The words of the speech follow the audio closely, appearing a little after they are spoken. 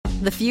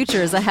The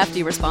future is a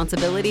hefty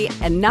responsibility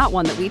and not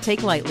one that we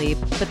take lightly,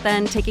 but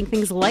then taking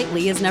things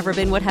lightly has never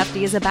been what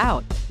Hefty is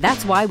about.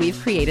 That's why we've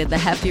created the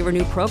Hefty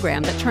Renew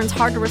program that turns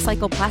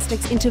hard-to-recycle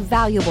plastics into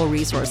valuable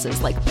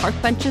resources like park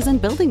benches and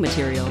building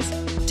materials.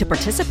 To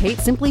participate,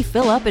 simply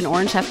fill up an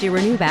orange Hefty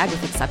Renew bag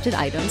with accepted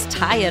items,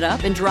 tie it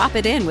up, and drop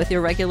it in with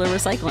your regular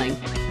recycling.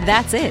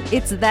 That's it.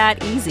 It's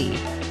that easy.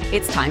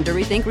 It's time to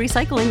rethink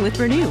recycling with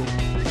Renew.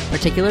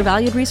 Particular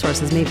valued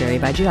resources may vary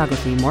by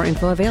geography. More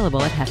info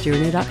available at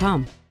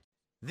heftyrenew.com.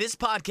 This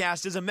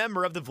podcast is a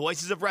member of the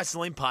Voices of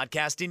Wrestling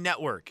Podcasting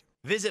Network.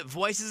 Visit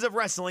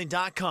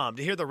voicesofwrestling.com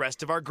to hear the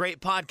rest of our great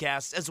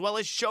podcasts, as well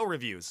as show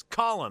reviews,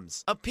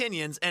 columns,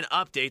 opinions, and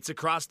updates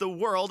across the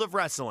world of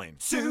wrestling.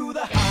 To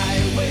the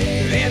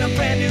highway in a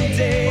brand new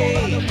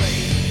day.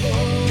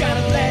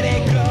 Gotta let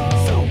it go.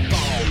 So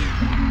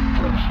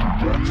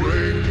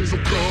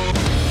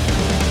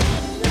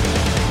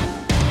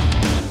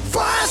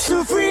fast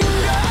to finger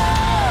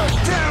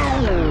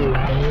down.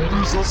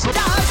 Dance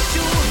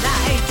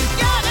tonight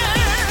together.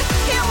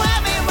 Here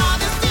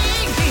everyone is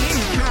singing.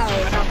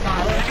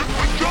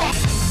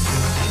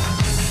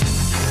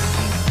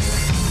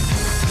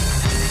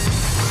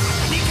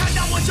你看到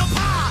我就怕，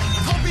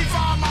头皮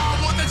发麻，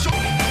我的手。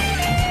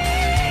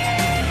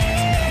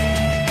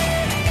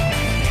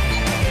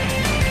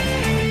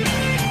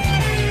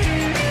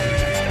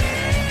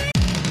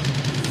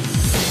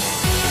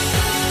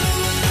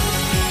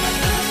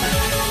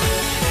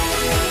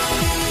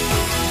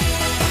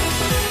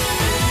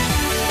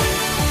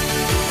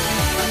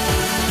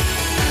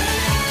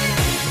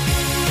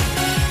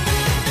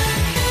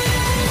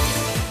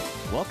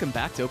Welcome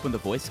back to Open the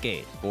Voice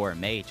Gate for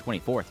May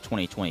 24th,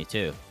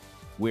 2022.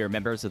 We are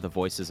members of the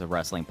Voices of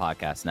Wrestling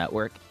Podcast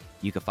Network.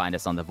 You can find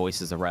us on the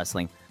Voices of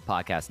Wrestling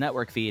Podcast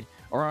Network feed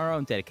or our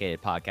own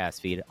dedicated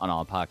podcast feed on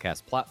all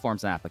podcast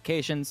platforms and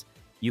applications.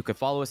 You can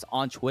follow us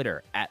on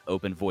Twitter at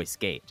Open Voice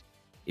Gate.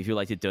 If you'd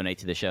like to donate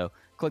to the show,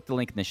 click the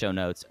link in the show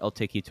notes. It'll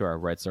take you to our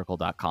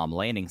redcircle.com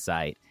landing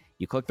site.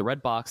 You click the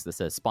red box that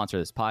says sponsor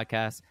this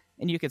podcast,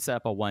 and you can set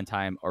up a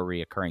one-time or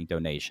reoccurring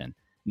donation.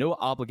 No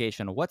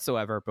obligation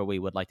whatsoever, but we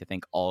would like to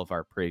thank all of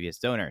our previous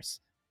donors.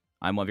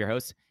 I'm one of your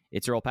hosts.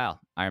 It's your old pal,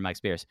 Iron Mike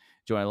Spears.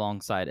 Joined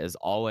alongside, as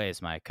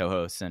always, my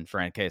co-host and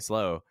friend, K.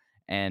 Slow.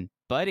 And,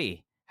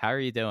 buddy, how are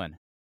you doing?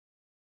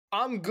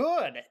 I'm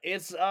good.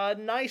 It's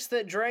nice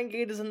that Dragon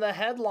Gate is in the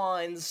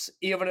headlines,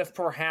 even if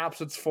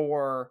perhaps it's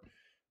for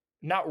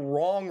not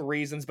wrong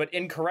reasons, but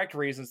incorrect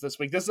reasons this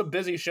week. This is a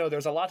busy show.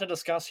 There's a lot to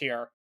discuss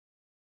here.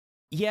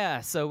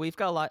 Yeah, so we've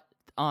got a lot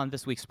on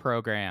this week's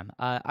program.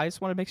 I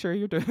just want to make sure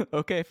you're doing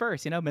okay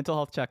first, mental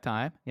health check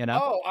time,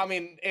 Oh, I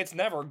mean, it's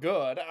never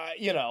good.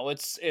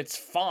 It's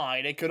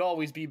fine. It could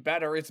always be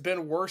better. It's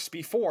been worse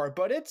before,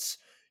 but it's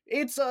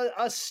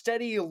a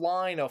steady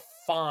line of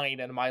fine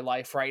in my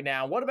life right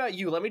now. What about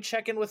you? Let me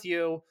check in with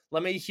you.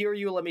 Let me hear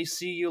you. Let me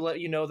see you. Let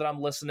you know that I'm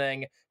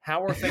listening.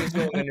 How are things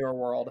going in your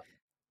world?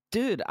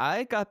 Dude,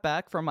 I got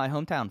back from my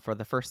hometown for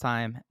the first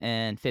time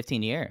in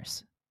 15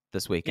 years.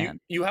 This weekend.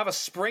 You have a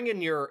spring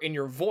in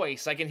your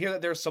voice. I can hear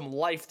that there's some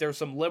life, there's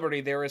some liberty,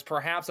 there is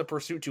perhaps a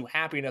pursuit to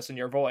happiness in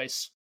your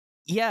voice.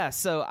 Yeah,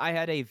 so I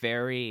had a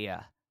very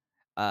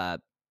I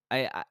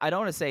don't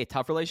want to say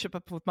tough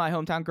relationship with my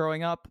hometown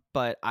growing up,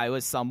 but I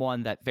was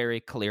someone that very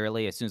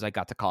clearly, as soon as I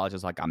got to college, I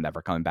was like, I'm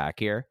never coming back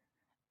here.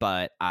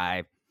 But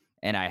I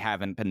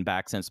haven't been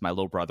back since my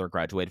little brother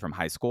graduated from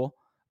high school.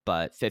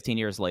 But 15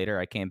 years later,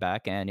 I came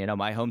back, and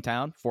my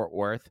hometown, Fort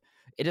Worth,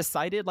 it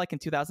decided in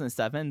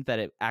 2007 that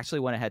it actually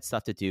went ahead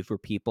stuff to do for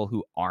people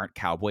who aren't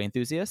cowboy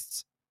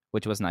enthusiasts,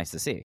 which was nice to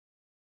see.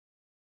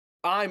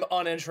 I'm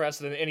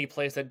uninterested in any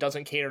place that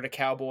doesn't cater to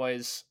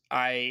cowboys.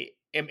 I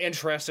am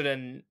interested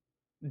in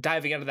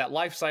diving into that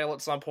lifestyle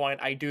at some point.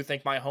 I do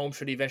think my home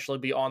should eventually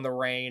be on the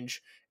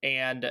range,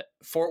 and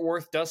Fort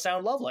Worth does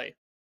sound lovely.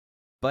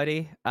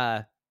 Buddy,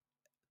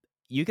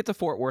 you get to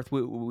Fort Worth.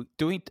 We're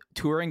doing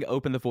touring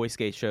Open the Voice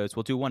Gate shows.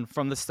 We'll do one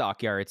from the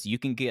stockyards. You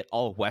can get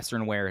all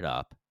Western weared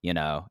up.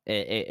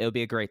 It'll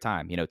be a great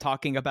time.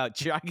 Talking about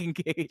Dragon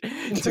Gate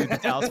to the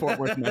Dallas Fort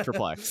Worth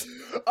Metroplex.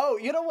 Oh,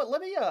 you know what?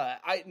 Let me.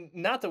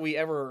 Not that we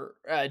ever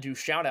do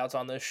shout outs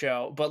on this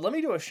show, but let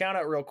me do a shout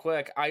out real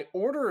quick. I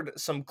ordered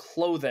some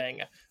clothing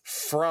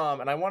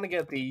from, and I want to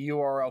get the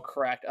URL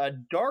correct.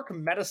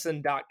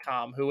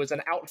 Darkmedicine.com, who is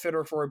an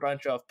outfitter for a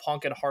bunch of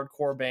punk and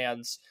hardcore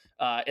bands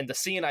in the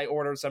scene. I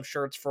ordered some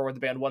shirts for the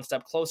band One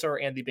Step Closer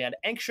and the band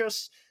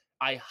Anxious.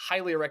 I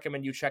highly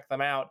recommend you check them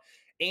out.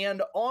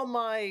 And on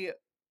my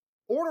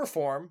order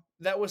form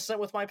that was sent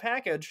with my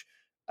package,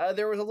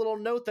 there was a little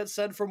note that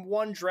said, "From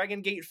one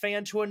Dragon Gate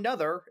fan to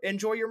another,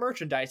 enjoy your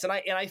merchandise." And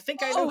I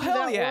think I know who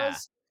that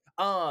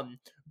was.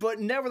 But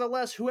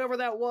nevertheless, whoever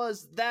that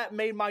was, that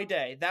made my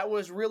day. That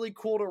was really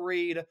cool to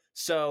read.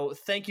 So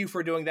thank you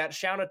for doing that.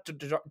 Shout out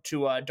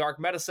to Dark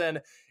Medicine.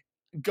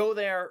 Go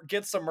there,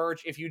 get some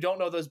merch. If you don't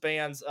know those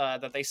bands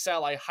that they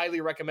sell, I highly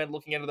recommend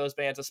looking into those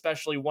bands,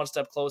 especially One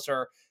Step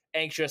Closer,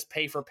 Anxious,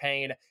 Pay for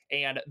Pain,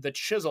 and The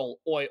Chisel,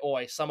 Oi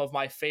Oi, some of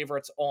my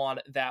favorites on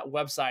that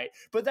website.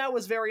 But that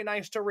was very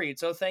nice to read,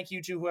 so thank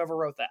you to whoever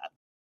wrote that.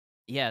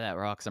 Yeah, that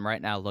rocks. I'm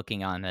right now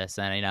looking on this,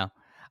 and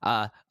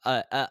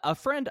a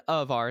friend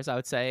of ours, I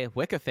would say,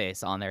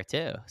 Wiccaface on there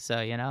too. So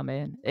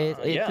man, it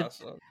could. Yeah,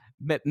 so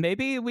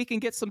Maybe we can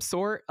get some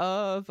sort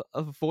of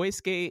a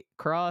VoiceGate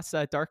cross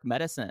dark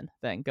medicine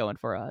thing going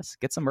for us.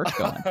 Get some merch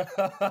going.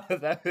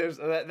 that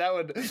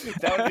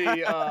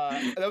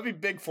would be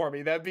big for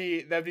me. That'd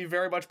be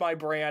very much my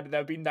brand.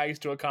 That'd be nice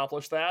to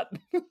accomplish that.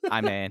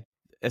 I mean,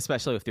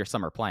 especially with your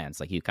summer plans,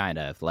 like you kind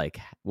of like,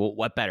 well,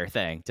 what better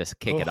thing to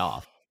kick it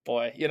off?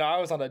 Boy, I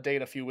was on a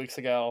date a few weeks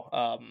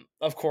ago.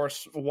 Of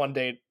course, one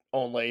date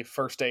only,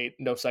 first date,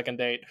 no second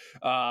date.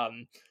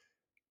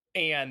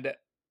 And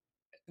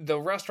the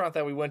restaurant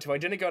that we went to, I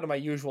didn't go to my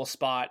usual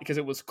spot because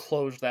it was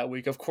closed that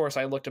week. Of course,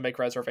 I looked to make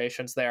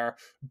reservations there,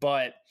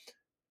 but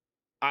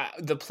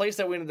the place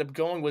that we ended up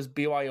going was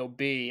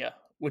BYOB,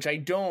 which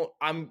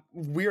I'm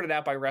weirded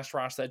out by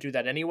restaurants that do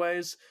that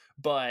anyways.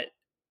 But,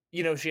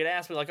 she had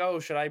asked me like, oh,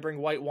 should I bring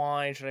white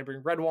wine? Should I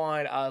bring red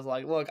wine? I was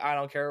like, look, I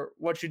don't care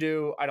what you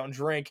do. I don't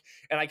drink.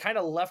 And I kind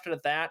of left it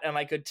at that. And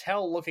I could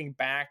tell looking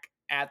back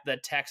at the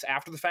text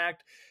after the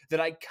fact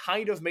that I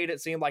kind of made it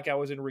seem like I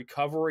was in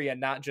recovery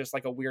and not just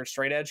like a weird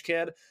straight edge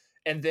kid.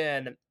 And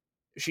then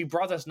she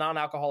brought this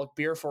non-alcoholic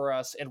beer for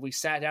us, and we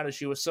sat down, and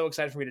she was so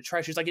excited for me to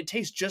try. She's like, it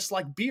tastes just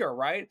like beer,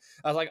 right?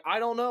 I was like, I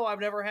don't know. I've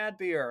never had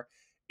beer.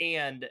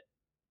 And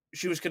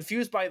she was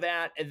confused by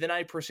that. And then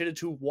I proceeded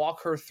to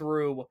walk her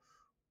through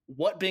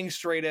what being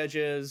straight edge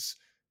is,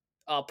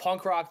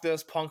 punk rock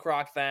this, punk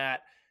rock that.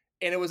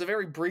 And it was a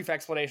very brief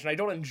explanation. I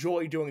don't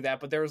enjoy doing that,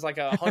 but there was like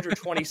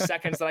 120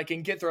 seconds that I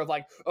can get through of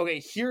like,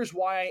 okay, here's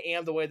why I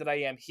am the way that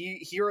I am.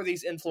 Here are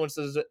these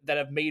influences that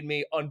have made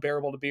me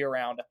unbearable to be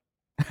around.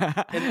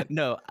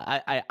 No,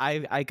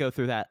 I go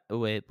through that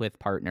with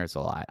partners a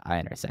lot. I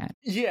understand.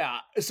 Yeah.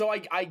 So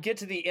I get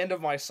to the end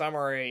of my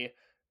summary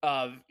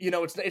of,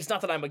 it's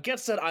not that I'm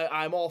against it.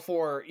 I'm all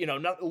for,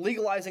 not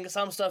legalizing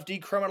some stuff,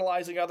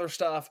 decriminalizing other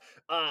stuff.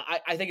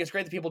 I think it's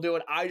great that people do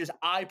it.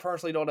 I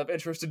personally don't have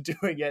interest in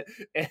doing it.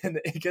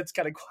 And it gets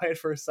kind of quiet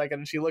for a second,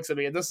 and she looks at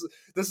me, and this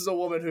is a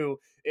woman who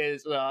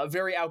is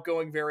very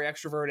outgoing, very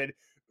extroverted,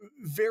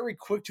 very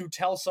quick to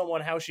tell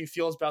someone how she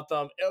feels about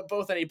them,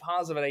 both in a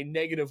positive and a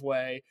negative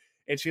way.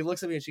 And she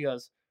looks at me and she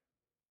goes,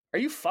 are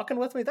you fucking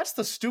with me? That's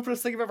the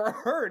stupidest thing I've ever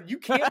heard. You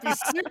can't be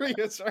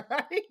serious,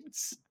 right?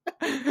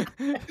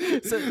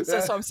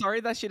 So I'm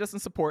sorry that she doesn't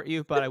support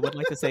you, but I would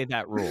like to say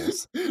that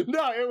rules.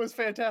 No, it was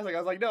fantastic. I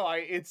was like, no,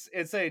 it's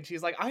insane.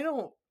 She's like, I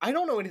don't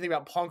know anything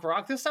about punk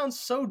rock. This sounds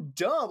so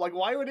dumb. Like,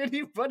 why would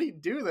anybody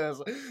do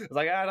this? It's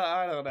like,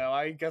 I don't know.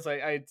 I guess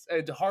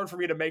it's hard for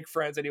me to make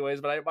friends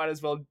anyways, but I might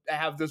as well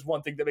have this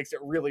one thing that makes it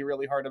really,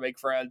 really hard to make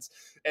friends.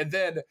 And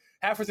then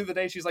halfway through the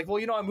day, she's like,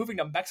 well, I'm moving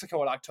to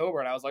Mexico in October.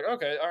 And I was like,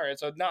 okay, all right.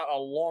 So not a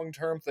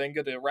long-term thing.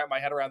 Good to wrap my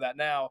head around that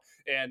now.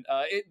 And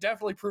it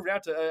definitely proved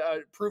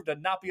to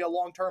not be a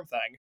long-term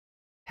thing.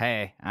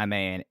 Hey, I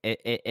mean,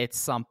 it's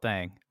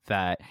something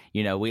that,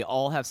 we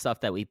all have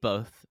stuff that we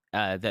both,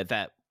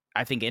 that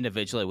I think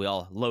individually we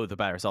all loathe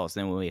about ourselves.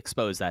 And then when we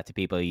expose that to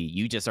people,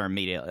 you just are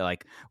immediately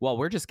like, well,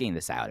 we're just getting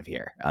this out of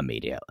here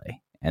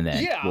immediately. And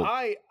then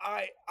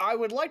I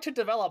would like to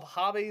develop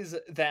hobbies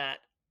that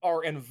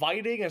are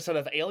inviting instead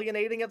of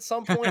alienating at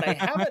some point. I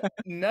haven't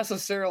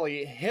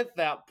necessarily hit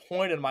that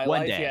point in my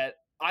life yet.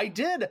 I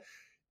did,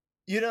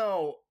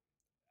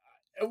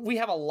 we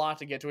have a lot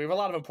to get to. We have a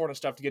lot of important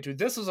stuff to get to.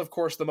 This is, of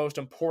course, the most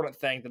important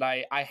thing that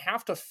I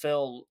have to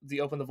fill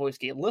the Open the Voice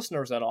Gate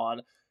listeners in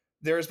on.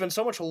 There has been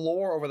so much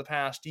lore over the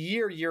past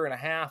year and a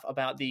half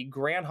about the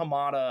Gran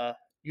Hamada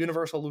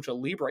Universal Lucha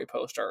Libre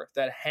poster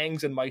that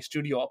hangs in my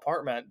studio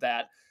apartment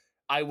that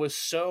I was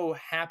so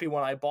happy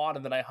when I bought,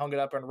 and then I hung it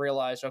up and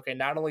realized, okay,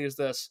 not only is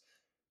this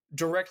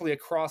directly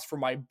across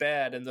from my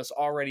bed in this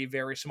already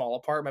very small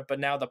apartment, but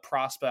now the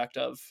prospect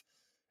of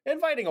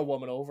inviting a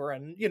woman over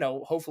and,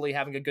 hopefully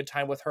having a good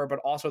time with her, but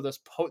also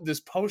this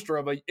poster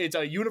of it's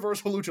a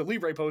Universal Lucha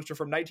Libre poster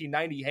from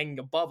 1990 hanging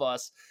above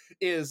us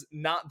is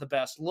not the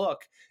best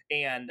look.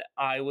 And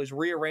I was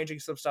rearranging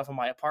some stuff in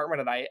my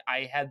apartment, and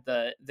I had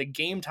the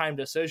game time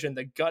decision,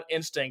 the gut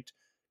instinct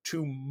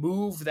to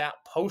move that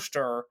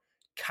poster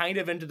kind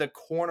of into the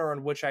corner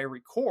in which I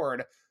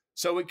record.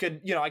 So it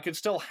could, I could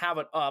still have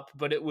it up,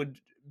 but it would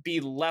be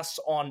less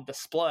on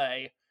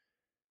display.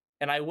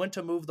 And I went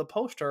to move the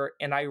poster,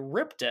 and I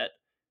ripped it.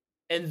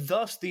 And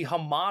thus the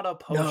Hamada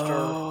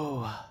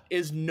poster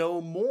is no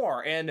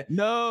more. And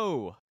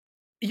no,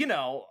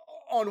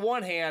 on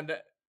one hand,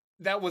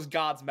 that was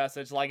God's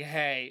message. Like,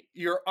 hey,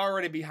 you're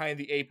already behind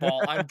the 8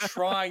 ball. I'm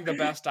trying the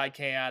best I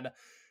can.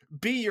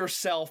 Be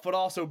yourself, but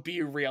also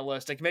be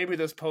realistic. Maybe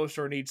this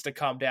poster needs to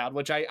come down,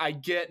 which I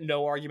get,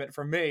 no argument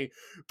from me.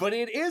 But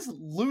it is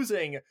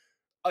losing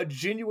a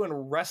genuine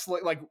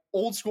wrestling, like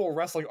old school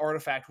wrestling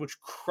artifact, which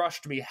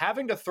crushed me.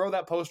 Having to throw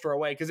that poster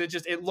away because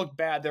it looked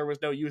bad. There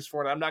was no use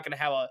for it. I'm not going to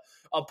have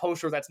a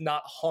poster that's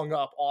not hung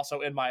up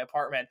also in my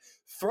apartment.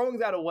 Throwing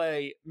that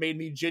away made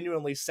me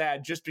genuinely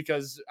sad, just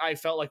because I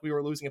felt like we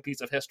were losing a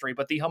piece of history.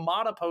 But the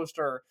Hamada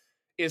poster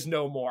is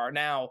no more.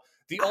 Now,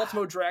 the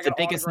Ultimo Dragon the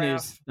biggest autograph...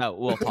 news that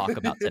we'll talk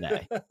about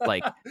today.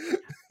 Like,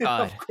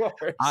 God, of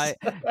course.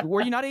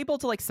 Were you not able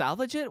to like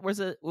salvage it? Was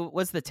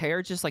the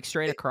tear just like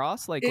straight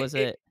across? Like, was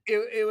it?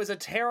 It was a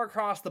tear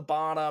across the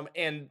bottom,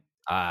 and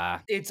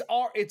it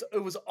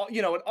was,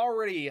 you know, it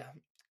already.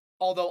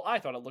 Although I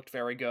thought it looked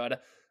very good,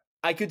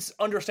 I could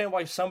understand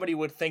why somebody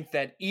would think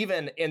that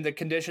even in the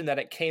condition that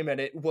it came in,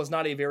 it was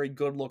not a very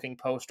good looking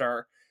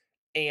poster.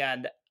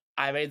 And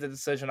I made the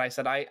decision. I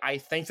said, I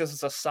think this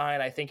is a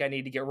sign. I think I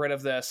need to get rid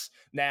of this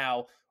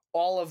now.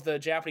 All of the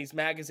Japanese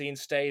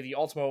magazines stay. The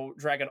Ultimo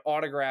Dragon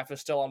autograph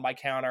is still on my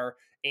counter,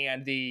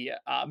 and the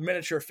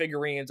miniature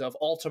figurines of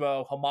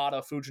Ultimo,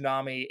 Hamada,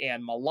 Fujinami,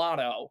 and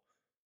Milano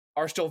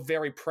are still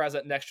very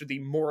present next to the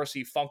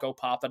Morrissey Funko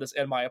Pop that is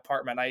in my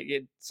apartment.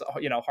 It's,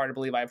 you know, hard to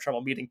believe I have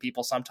trouble meeting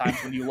people sometimes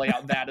when you lay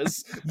out that as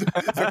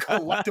the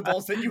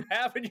collectibles that you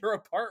have in your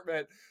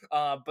apartment.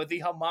 But the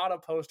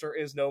Hamada poster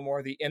is no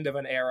more. The end of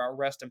an era.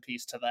 Rest in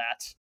peace to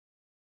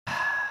that.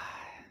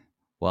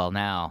 Well,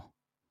 now,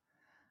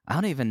 I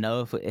don't even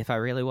know if I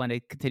really want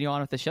to continue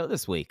on with the show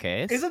this week,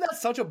 Case. Isn't that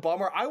such a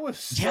bummer? I was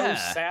so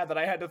sad that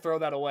I had to throw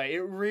that away.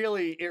 It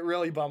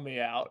really bummed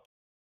me out.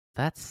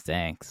 That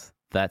stinks.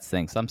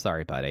 I'm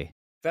sorry, buddy.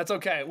 That's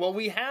okay. Well,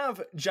 we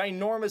have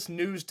ginormous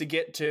news to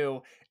get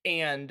to,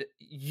 and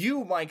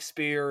you, Mike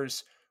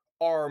Spears,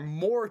 are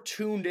more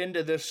tuned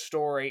into this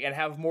story and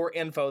have more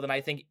info than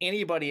I think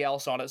anybody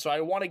else on it. So I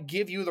want to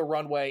give you the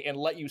runway and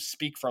let you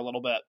speak for a little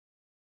bit.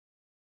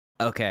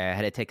 Okay, I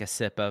had to take a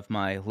sip of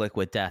my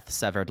Liquid Death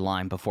severed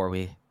lime before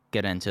we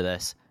get into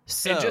this.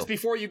 So, and just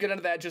before you get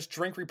into that, just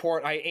drink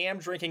report. I am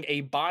drinking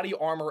a Body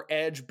Armor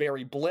Edge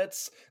Berry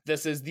Blitz.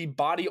 This is the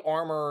Body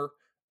Armor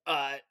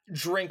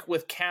drink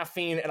with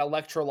caffeine and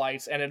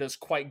electrolytes, and it is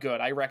quite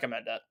good. I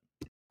recommend it.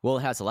 Well,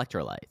 it has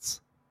electrolytes.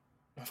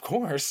 Of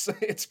course.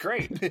 It's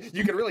great.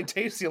 You can really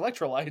taste the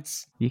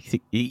electrolytes.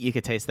 You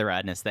could taste the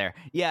radness there.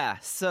 Yeah,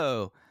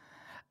 so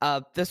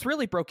this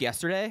really broke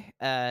yesterday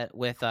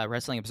with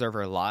Wrestling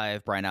Observer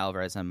Live. Brian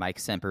Alvarez and Mike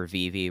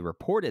Sempervive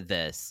reported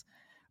this,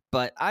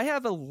 but I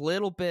have a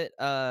little bit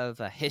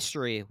of a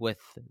history with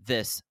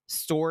this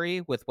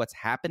story, with what's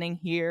happening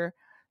here.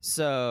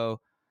 So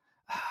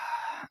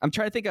I'm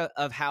trying to think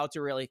of how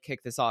to really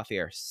kick this off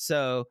here.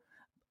 So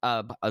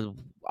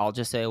I'll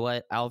just say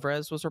what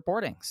Alvarez was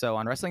reporting. So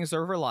on Wrestling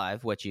Observer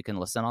Live, which you can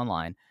listen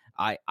online,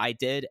 I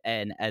did,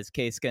 and as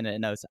Case Skinner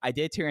knows, I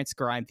did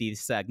transcribe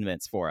these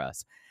segments for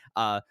us.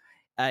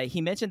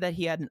 He mentioned that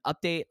he had an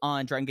update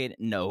on Dragon Gate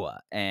Noah,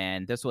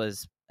 and this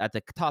was at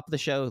the top of the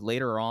show.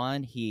 Later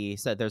on, he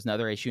said there's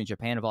another issue in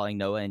Japan involving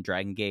Noah and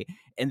Dragon Gate,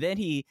 and then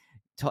he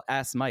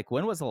asked Mike,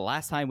 when was the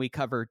last time we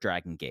covered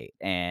Dragon Gate?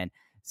 And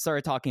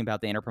started talking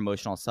about the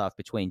interpromotional stuff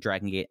between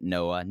Dragon Gate and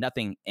Noah.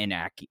 Nothing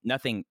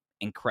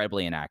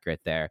incredibly inaccurate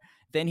there.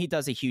 Then he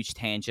does a huge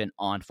tangent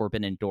on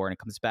Forbidden Door and it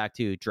comes back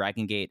to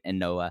Dragon Gate and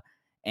Noah.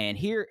 And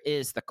here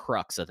is the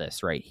crux of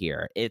this right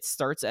here. It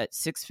starts at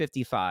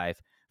 6:55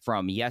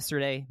 from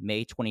yesterday,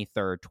 May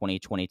 23rd,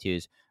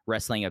 2022's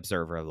Wrestling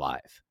Observer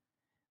Live.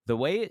 The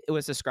way it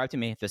was described to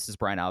me, this is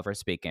Brian Alvarez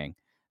speaking,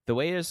 the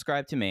way it was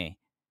described to me,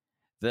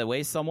 the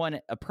way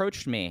someone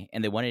approached me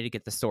and they wanted to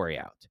get the story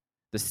out.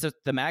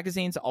 The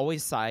magazines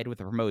always side with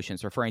the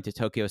promotions, referring to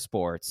Tokyo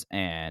Sports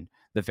and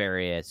the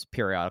various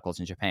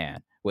periodicals in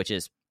Japan, which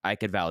is, I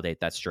could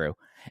validate that's true.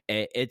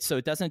 So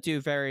it doesn't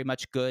do very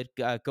much good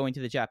going to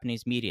the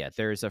Japanese media.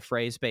 There's a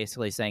phrase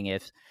basically saying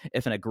if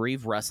an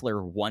aggrieved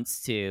wrestler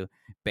wants to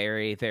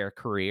bury their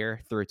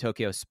career through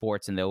Tokyo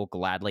Sports, and they will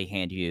gladly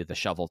hand you the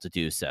shovel to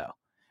do so.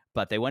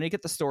 But they want to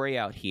get the story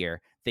out here,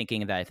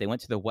 thinking that if they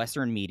went to the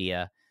Western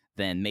media,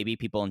 then maybe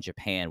people in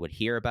Japan would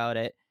hear about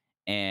it.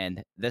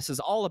 And this is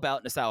all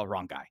about Nosawa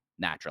Rongai,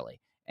 naturally.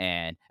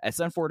 And at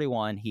Sun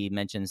 41, he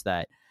mentions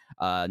that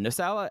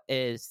Nosawa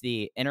is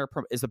the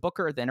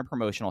booker of the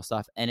interpromotional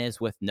stuff and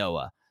is with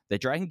Noah. The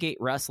Dragon Gate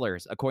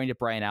wrestlers, according to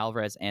Brian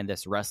Alvarez and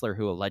this wrestler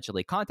who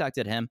allegedly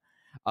contacted him,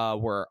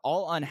 were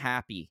all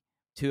unhappy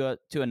to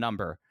a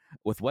number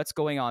with what's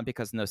going on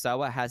because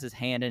Nosawa has his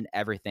hand in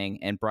everything,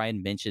 and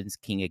Brian mentions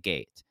King of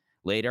Gate.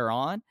 Later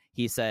on,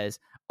 he says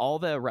all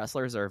the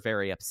wrestlers are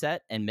very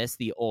upset and miss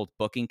the old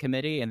booking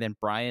committee, and then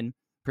Brian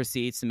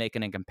proceeds to make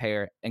an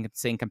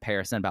insane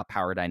comparison about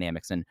power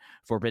dynamics and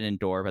Forbidden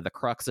Door, but the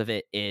crux of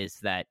it is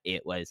that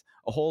it was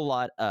a whole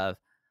lot of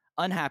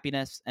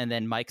unhappiness. And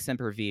then Mike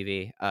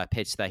Sempervive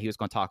pitched that he was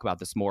going to talk about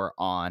this more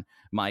on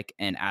Mike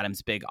and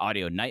Adam's Big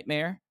Audio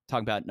Nightmare,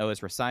 talking about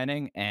Noah's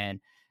resigning. And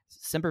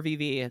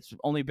Sempervive's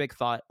only big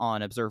thought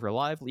on Observer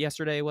Live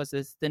yesterday was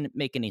this didn't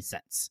make any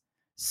sense.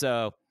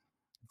 So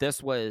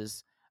this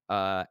was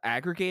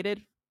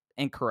aggregated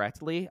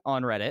incorrectly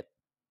on Reddit.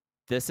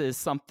 This is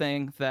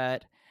something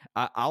that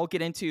I'll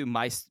get into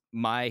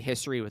my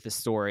history with the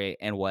story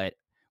and what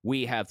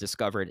we have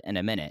discovered in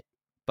a minute.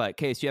 But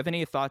Case, do you have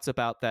any thoughts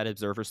about that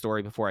Observer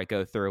story before I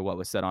go through what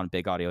was said on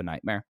Big Audio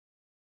Nightmare?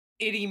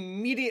 It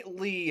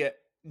immediately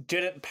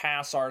didn't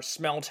pass our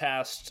smell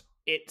test.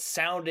 It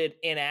sounded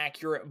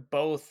inaccurate,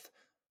 both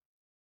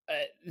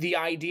the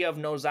idea of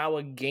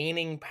Nosawa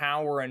gaining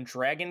power in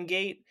Dragon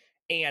Gate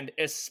And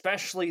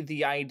especially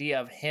the idea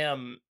of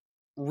him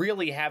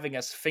really having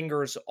his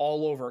fingers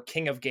all over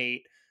King of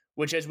Gate,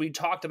 which, as we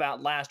talked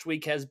about last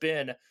week, has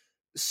been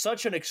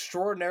such an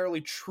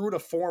extraordinarily true to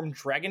form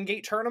Dragon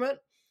Gate tournament.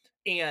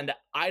 And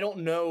I don't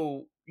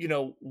know,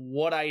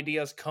 what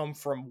ideas come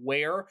from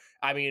where.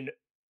 I mean,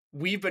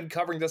 we've been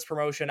covering this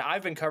promotion.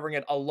 I've been covering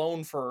it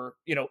alone for,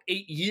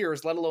 8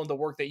 years, let alone the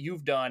work that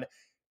you've done.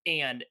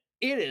 And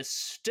it is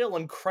still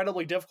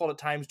incredibly difficult at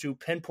times to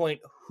pinpoint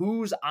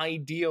whose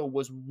idea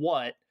was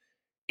what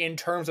in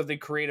terms of the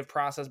creative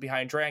process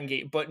behind Dragon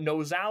Gate. But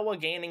Nozawa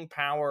gaining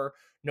power,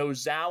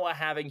 Nozawa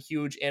having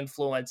huge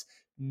influence,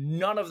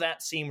 none of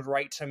that seemed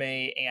right to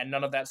me, and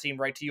none of that seemed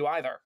right to you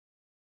either.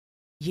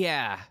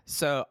 Yeah,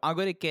 so I'm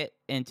going to get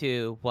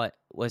into what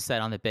was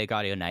said on the Big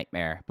Audio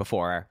Nightmare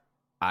before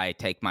I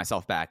take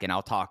myself back, and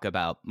I'll talk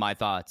about my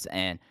thoughts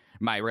and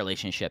my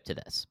relationship to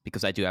this,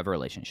 because I do have a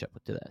relationship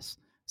to this.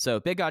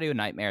 So Big Audio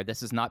Nightmare,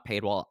 this is not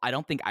paid wall. I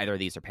don't think either of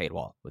these are paid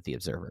wall with the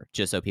Observer,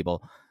 just so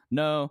people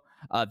know.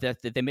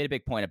 They made a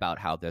big point about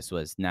how this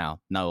was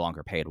now no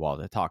longer paid wall.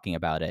 They're talking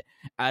about it.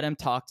 Adam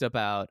talked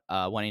about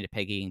wanting to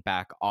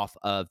piggyback off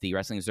of the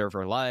Wrestling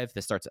Observer Live.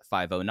 This starts at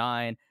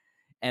 5:09.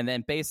 And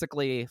then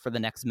basically for the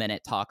next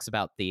minute talks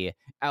about the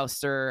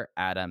ouster.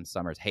 Adam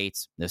Summers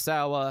hates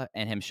Nosawa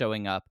and him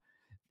showing up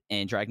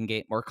in Dragon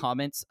Gate. More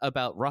comments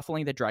about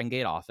ruffling the Dragon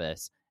Gate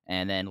office.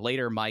 And then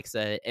later Mike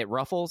said it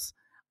ruffles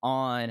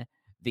on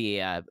the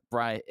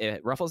it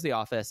ruffles the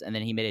office. And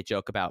then he made a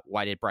joke about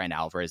why did Brian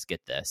Alvarez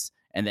get this?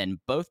 And then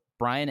both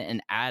Brian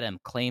and Adam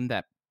claim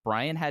that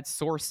Brian had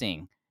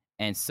sourcing,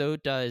 and so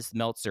does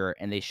Meltzer.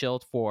 And they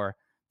shilled for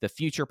the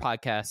future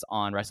podcast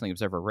on Wrestling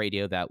Observer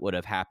Radio that would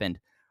have happened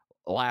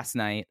last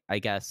night, I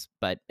guess,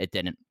 but it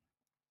didn't.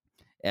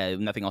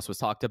 Nothing else was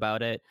talked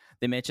about it.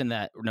 They mentioned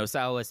that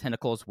Nosawa's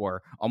tentacles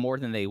were more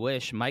than they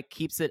wish. Mike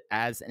keeps it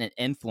as an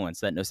influence,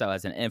 that Nosawa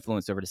has an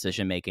influence over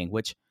decision making,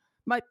 which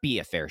might be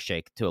a fair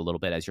shake to a little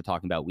bit, as you're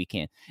talking about.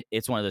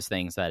 It's one of those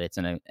things that it's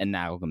an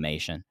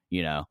amalgamation,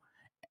 And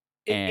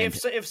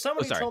if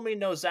somebody told me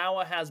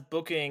Nosawa has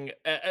booking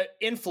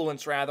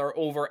influence rather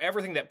over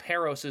everything that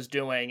Peros is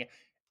doing,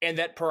 and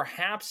that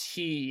perhaps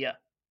he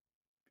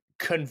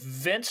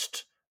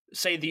convinced,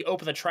 say, the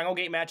Open the Triangle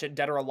Gate match at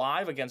Dead or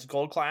Alive against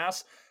Gold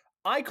Class,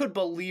 I could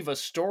believe a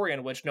story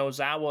in which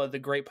Nosawa, the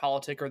great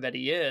politicker that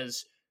he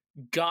is,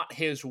 got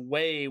his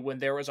way when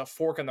there was a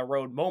fork in the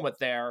road moment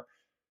there.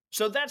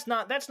 So that's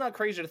not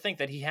crazy to think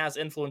that he has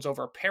influence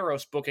over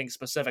Peros booking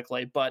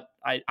specifically, but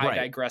I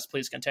digress.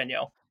 Please continue.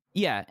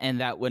 Yeah,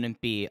 and that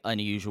wouldn't be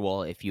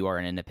unusual if you are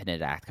an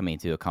independent act coming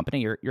into a company.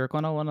 You're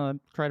going to want to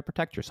try to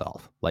protect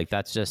yourself. Like,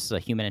 that's just a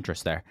human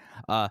interest there.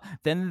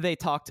 Then they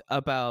talked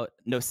about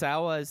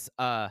Nosawa's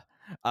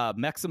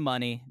Mexican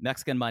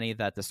money,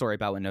 that the story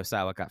about when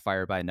Nosawa got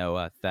fired by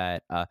Noah,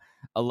 that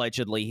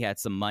allegedly he had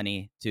some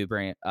money to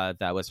bring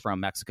that was from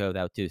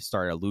Mexico to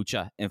start a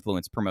lucha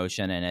influence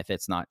promotion, and if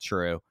it's not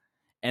true.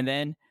 And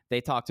then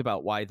they talked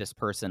about why this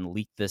person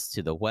leaked this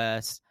to the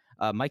West.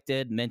 Mike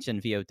did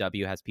mention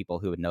VOW has people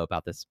who would know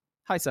about this.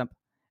 Hi, Simp.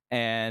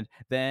 And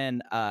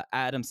then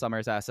Adam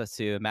Summers asked us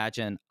to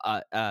imagine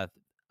us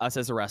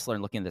as a wrestler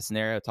and looking at the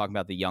scenario, talking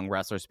about the young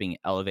wrestlers being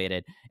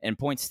elevated, and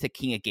points to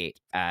King of Gate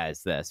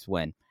as this,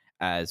 when,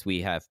 as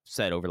we have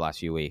said over the last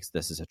few weeks,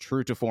 this is a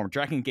true to form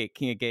Dragon Gate,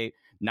 King of Gate,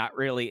 not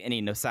really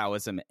any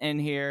Nosawism in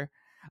here.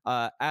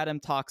 Adam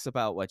talks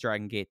about what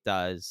Dragon Gate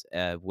does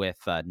with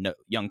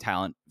young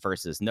talent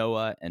versus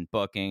Noah and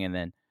booking, and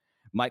then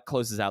Mike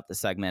closes out the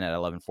segment at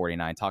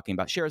 11:49 talking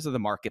about shares of the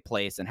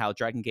marketplace and how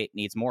Dragon Gate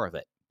needs more of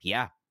it.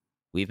 Yeah,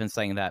 we've been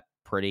saying that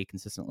pretty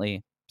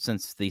consistently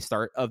since the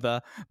start of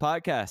the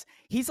podcast.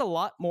 He's a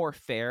lot more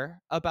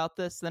fair about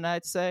this than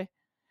I'd say.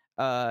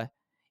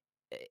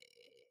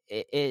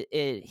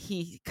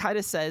 He kind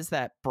of says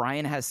that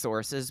Brian has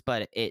sources,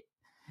 but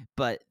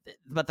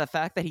the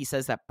fact that he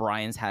says that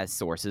Brian's has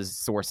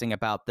sourcing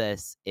about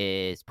this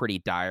is pretty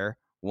dire.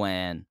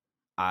 When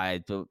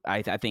I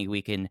think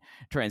we can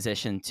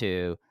transition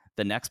to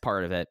the next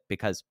part of it,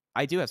 because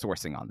I do have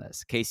sourcing on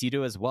this. Case, you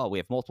do as well. We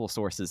have multiple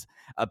sources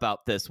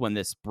about this when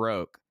this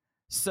broke.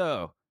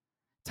 So,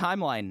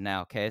 timeline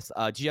now, Case.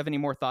 Do you have any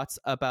more thoughts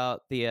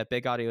about the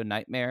Big Audio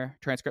Nightmare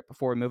transcript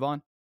before we move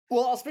on?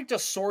 Well, I'll speak to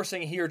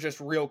sourcing here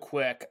just real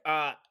quick.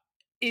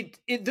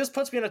 This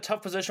puts me in a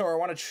tough position where I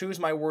want to choose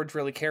my words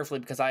really carefully,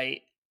 because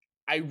I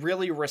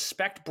really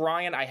respect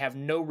Brian. I have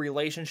no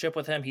relationship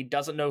with him. He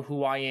doesn't know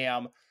who I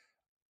am.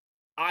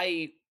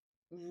 I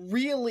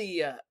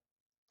really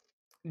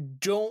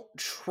don't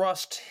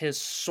trust his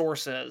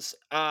sources.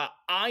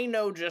 I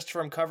know just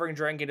from covering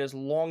Dragon Gate as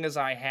long as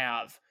I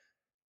have,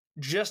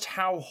 just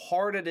how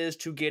hard it is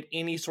to get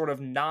any sort of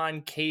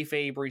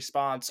non-kayfabe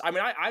response. I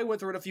mean, I went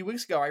through it a few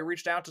weeks ago. I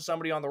reached out to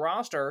somebody on the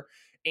roster,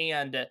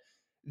 and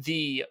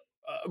the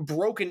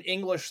broken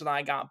English that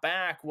I got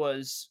back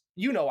was,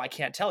 I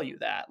can't tell you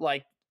that.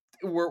 Like,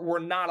 we're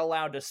not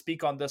allowed to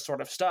speak on this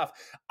sort of stuff.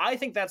 I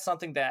think that's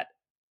something that,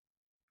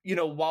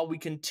 while we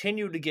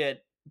continue to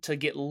get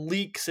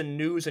leaks and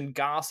news and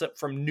gossip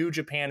from New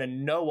Japan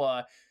and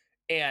Noah,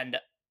 and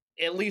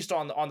at least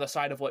on the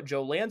side of what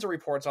Joe Lanza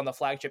reports on the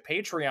flagship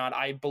Patreon,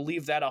 I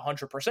believe that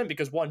 100%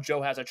 because one,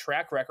 Joe has a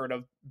track record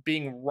of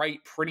being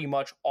right pretty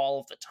much all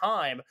of the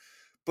time,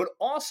 but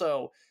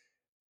also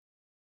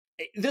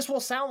this will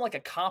sound like a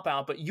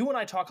cop-out, but you and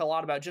I talk a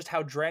lot about just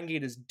how Dragon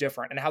Gate is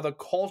different and how the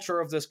culture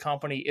of this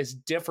company is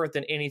different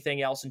than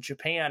anything else in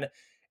Japan,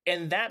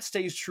 and that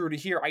stays true to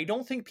here. I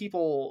don't think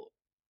people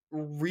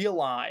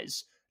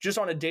realize just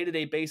on a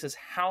day-to-day basis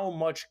how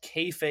much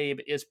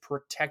kayfabe is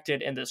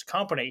protected in this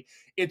company.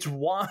 It's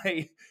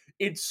why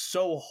it's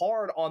so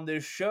hard on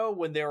this show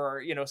when there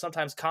are,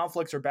 sometimes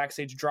conflicts or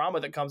backstage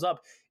drama that comes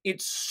up.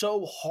 It's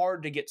so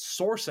hard to get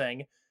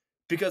sourcing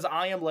because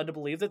I am led to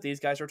believe that these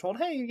guys are told,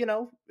 hey,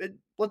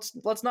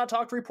 let's not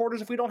talk to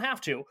reporters if we don't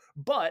have to.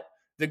 But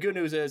the good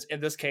news is, in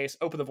this case,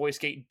 Open the Voice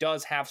Gate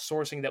does have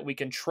sourcing that we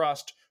can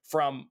trust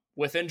from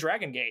within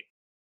Dragon Gate.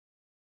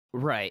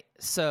 Right.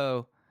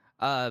 So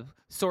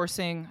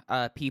sourcing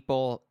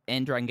people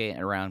in Dragon Gate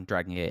and around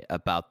Dragon Gate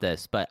about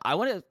this. But I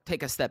want to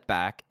take a step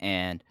back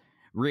and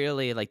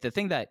really, like, the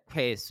thing that,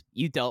 Pace,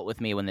 you dealt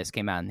with me when this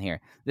came out in here.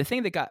 The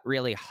thing that got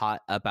really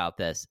hot about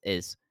this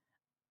is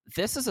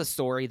a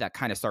story that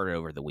kind of started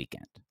over the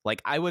weekend.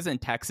 Like, I was in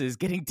Texas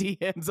getting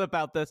DMs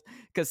about this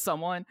because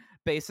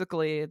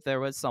there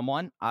was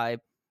someone, I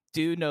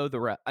do know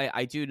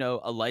I do know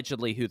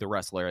allegedly who the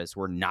wrestler is.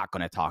 We're not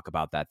going to talk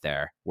about that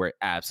there. We're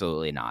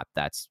absolutely not.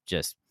 That's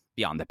just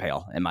beyond the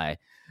pale in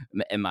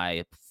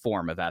my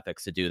form of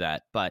ethics to do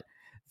that. But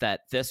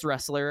that this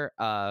wrestler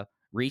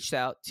reached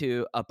out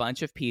to a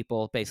bunch of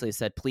people, basically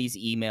said, please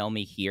email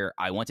me here.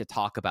 I want to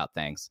talk about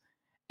things.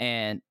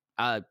 And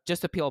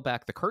just to peel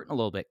back the curtain a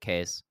little bit,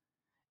 Case,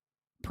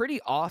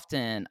 pretty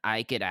often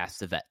I get asked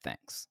to vet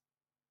things.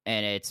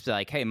 And it's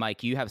like, hey,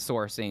 Mike, you have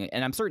sourcing,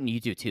 and I'm certain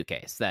you do too,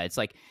 Case, that it's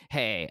like,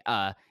 hey,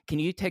 can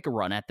you take a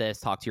run at this,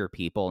 talk to your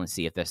people, and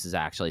see if this is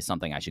actually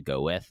something I should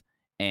go with?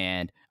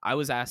 And I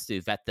was asked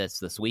to vet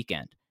this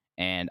weekend,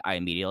 and I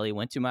immediately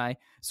went to my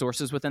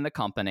sources within the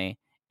company,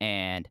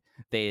 and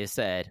they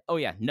said, oh,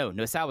 yeah, no,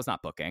 Sal was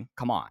not booking.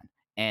 Come on.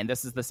 And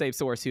this is the same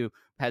source who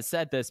has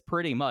said this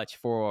pretty much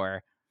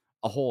for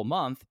a whole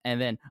month, and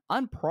then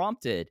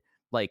unprompted,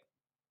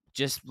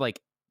 just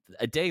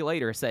a day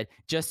later said,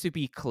 just to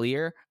be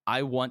clear,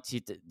 I want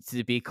you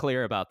to be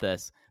clear about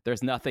this.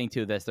 There's nothing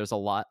to this. There's a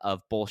lot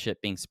of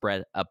bullshit being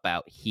spread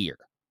about here.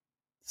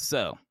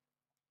 So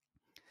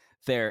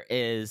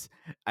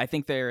I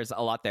think there's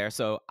a lot there.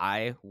 So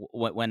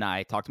when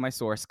I talked to my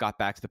source, got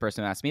back to the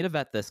person who asked me to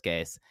vet this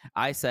case,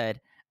 I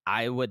said,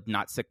 I would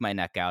not stick my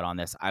neck out on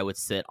this. I would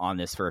sit on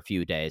this for a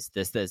few days.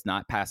 This does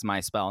not pass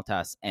my spell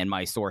test, and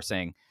my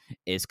sourcing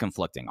is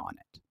conflicting on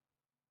it.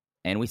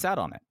 And we sat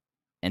on it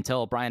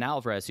until Brian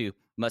Alvarez, who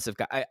must have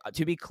got,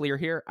 to be clear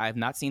here, I have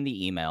not seen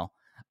the email.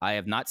 I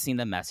have not seen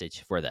the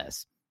message for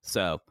this.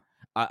 So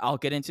I'll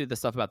get into the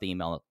stuff about the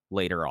email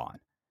later on.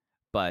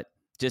 But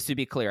just to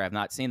be clear, I have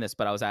not seen this,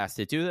 but I was asked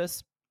to do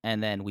this,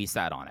 and then we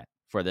sat on it.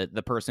 For the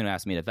person who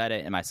asked me to vet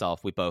it and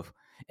myself, we both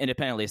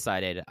independently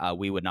decided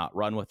we would not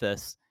run with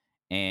this.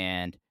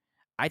 And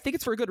I think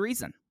it's for a good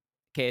reason,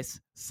 Case.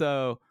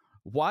 So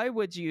why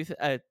would you...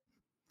 I'm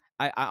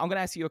going to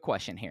ask you a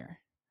question here.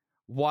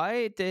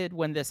 Why did,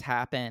 when this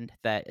happened,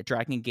 that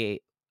Dragon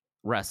Gate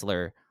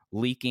wrestler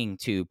leaking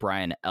to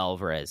Brian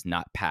Alvarez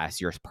not pass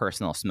your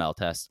personal smell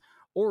test,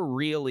 or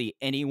really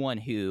anyone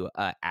who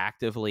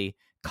actively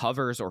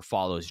covers or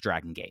follows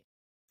Dragon Gate?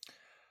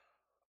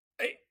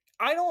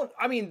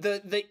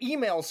 The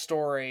email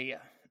story,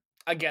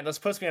 again, this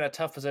puts me in a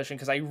tough position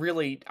because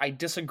I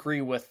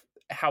disagree with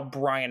how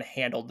Brian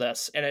handled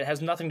this, and it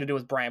has nothing to do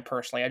with Brian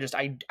personally.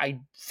 I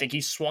think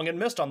he swung and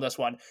missed on this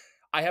one.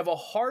 I have a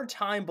hard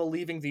time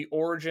believing the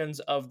origins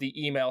of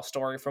the email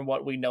story from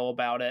what we know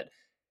about it.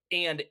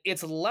 And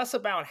it's less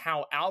about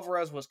how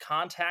Alvarez was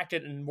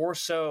contacted and more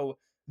so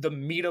the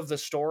meat of the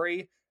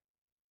story.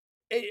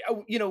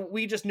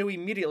 We just knew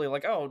immediately,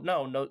 like, oh,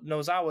 no,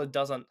 Nozawa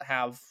doesn't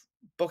have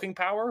booking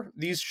power.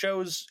 These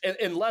shows,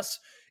 unless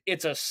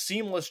it's a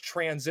seamless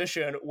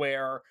transition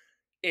where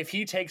if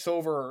he takes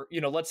over,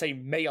 let's say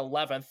May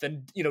 11th,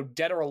 then,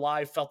 Dead or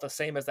Alive felt the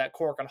same as that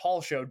Cork and Hall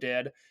show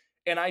did.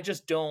 And I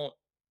just don't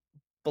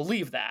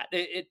believe that.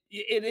 It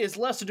is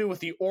less to do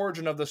with the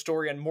origin of the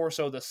story and more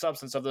so the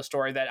substance of the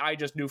story that I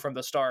just knew from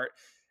the start.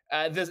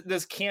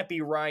 This can't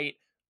be right.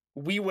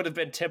 We would have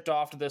been tipped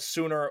off to this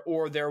sooner,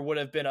 or there would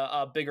have been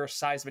a bigger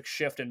seismic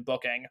shift in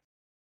booking.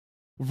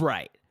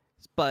 Right.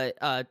 But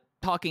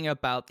talking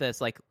about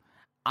this,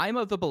 I'm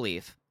of the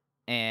belief,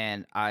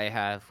 and I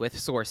have with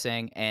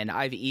sourcing, and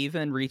I've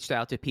even reached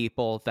out to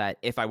people that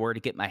if I were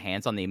to get my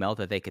hands on the email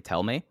that they could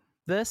tell me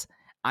this,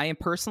 I am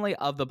personally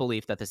of the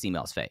belief that this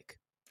email is fake.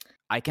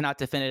 I cannot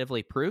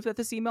definitively prove that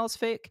this email is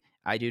fake.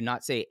 I do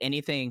not say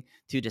anything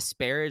to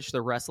disparage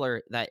the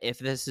wrestler that if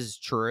this is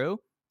true,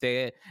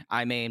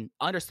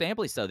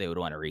 understandably so, they would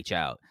want to reach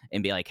out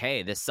and be like,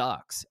 hey, this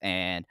sucks.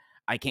 And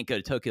I can't go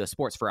to Tokyo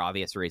Sports for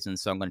obvious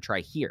reasons, so I'm going to try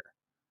here.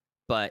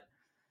 But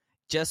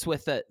just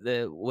with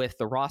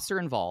the roster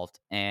involved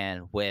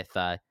and with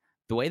the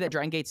way that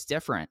Dragon Gate's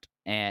different,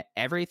 And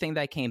everything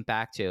that I came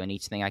back to, and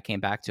each thing I came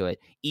back to it,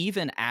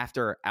 even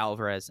after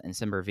Alvarez and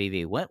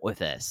Simbervivi went with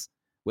this,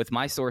 with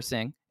my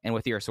sourcing and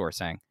with your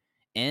sourcing,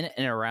 in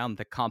and around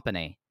the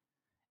company,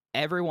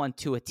 everyone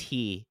to a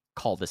T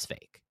called this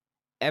fake.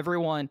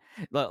 Everyone,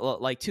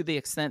 like to the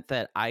extent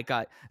that I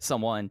got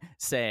someone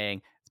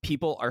saying,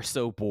 people are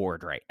so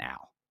bored right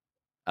now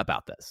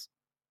about this,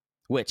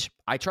 which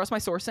I trust my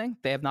sourcing.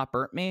 They have not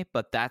burnt me,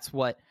 but that's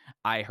what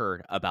I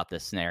heard about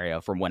this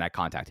scenario from when I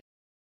contacted.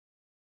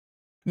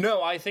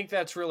 No, I think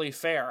that's really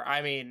fair.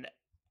 I mean,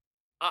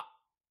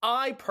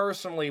 I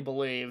personally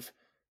believe,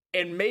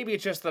 and maybe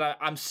it's just that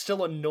I'm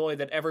still annoyed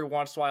that every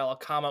once in a while a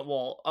comment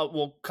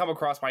will come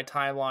across my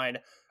timeline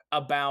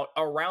about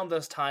around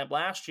this time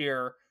last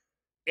year,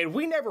 and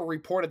we never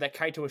reported that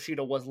Kaito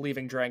Ishida was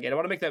leaving Dragon Gate. I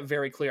want to make that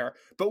very clear.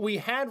 But we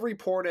had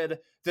reported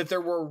that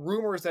there were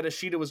rumors that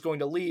Ishida was going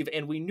to leave,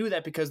 and we knew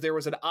that because there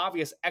was an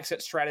obvious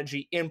exit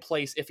strategy in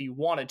place if he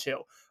wanted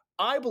to.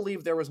 I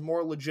believe there was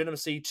more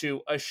legitimacy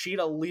to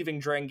Ishida leaving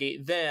Dragon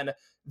Gate then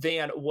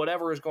than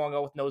whatever is going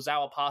on with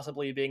Nozawa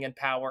possibly being in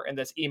power in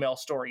this email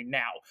story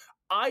now.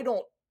 I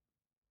don't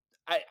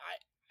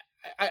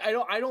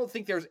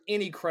think there's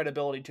any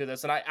credibility to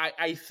this, and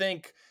I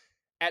think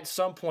at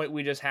some point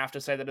we just have to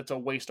say that it's a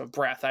waste of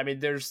breath. I mean,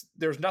 there's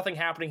nothing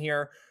happening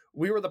here.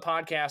 We were the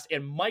podcast,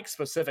 and Mike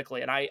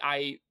specifically, and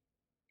I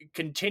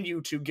continue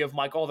to give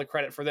Mike all the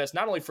credit for this,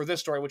 not only for this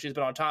story, which he's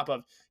been on top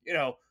of,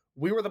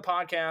 we were the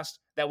podcast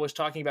that was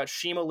talking about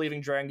Shima leaving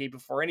Dragon Gate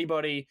before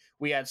anybody.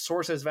 We had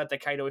sources vet the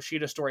Kaito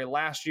Ishida story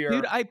last year.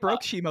 Dude, I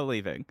broke Shima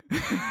leaving.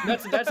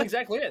 That's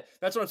exactly it.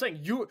 That's what I'm saying.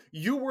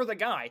 You were the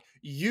guy.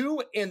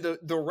 You and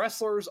the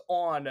wrestlers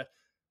on,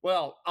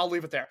 well, I'll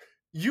leave it there.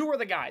 You were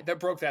the guy that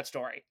broke that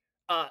story.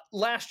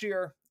 Last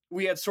year,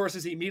 we had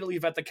sources immediately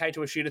vet the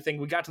Kaito Ishida thing.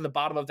 We got to the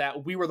bottom of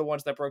that. We were the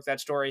ones that broke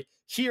that story.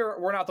 Here,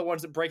 we're not the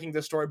ones that breaking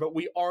this story, but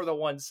we are the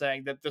ones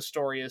saying that the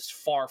story is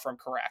far from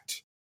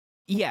correct.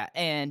 Yeah,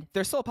 and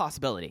there's still a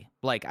possibility.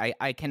 Like,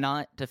 I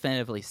cannot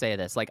definitively say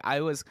this. Like,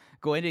 I was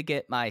going to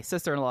get my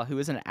sister-in-law, who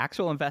is an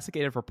actual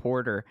investigative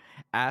reporter,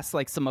 ask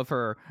like some of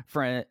her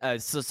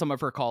some of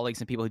her colleagues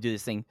and people who do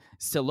this thing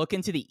to look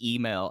into the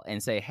email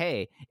and say,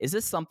 hey, is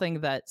this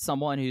something that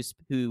someone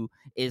who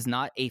is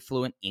not a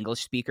fluent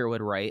English speaker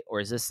would write, or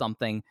is this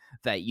something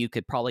that you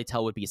could probably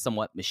tell would be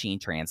somewhat machine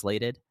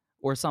translated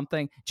or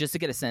something, just to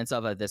get a sense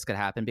of this could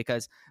happen?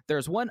 Because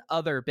there's one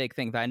other big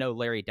thing that I know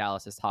Larry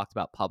Dallas has talked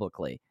about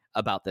publicly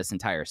about this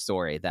entire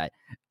story that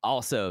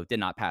also did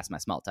not pass my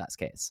smell test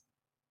case.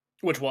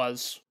 Which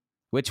was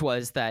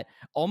that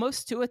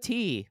almost to a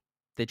T,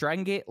 the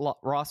Dragon Gate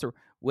roster,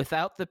 with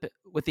the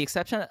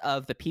exception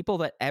of the people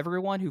that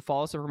everyone who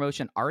follows the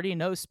promotion already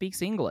knows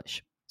speaks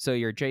English. So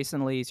your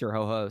Jason Lees, your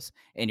Ho-Hos,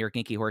 and your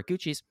Genki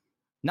Horiguchis,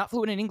 not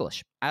fluent in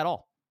English at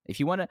all. If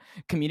you want to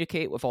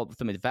communicate with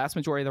the vast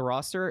majority of the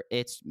roster,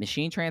 it's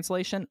machine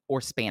translation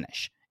or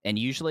Spanish. And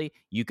usually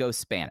you go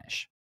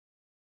Spanish.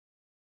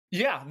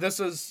 Yeah, this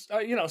is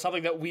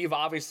something that we've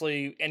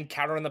obviously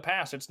encountered in the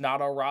past. It's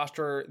not a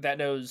roster that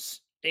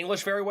knows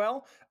English very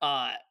well.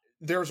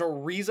 There's a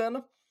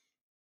reason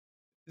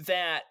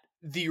that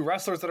the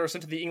wrestlers that are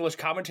sent to the English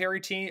commentary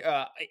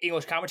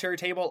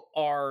table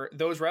are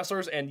those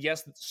wrestlers. And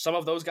yes, some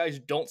of those guys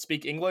don't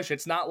speak English.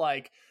 It's not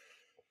like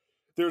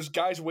there's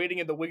guys waiting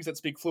in the wings that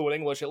speak fluent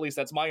English. At least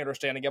that's my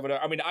understanding of it.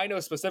 I mean, I know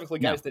specifically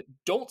guys that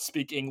don't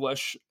speak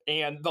English,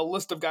 and the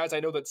list of guys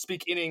I know that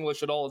speak any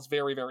English at all is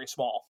very, very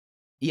small.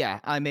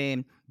 Yeah, I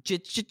mean,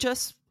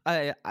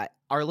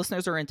 our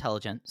listeners are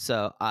intelligent,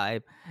 so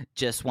I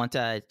just want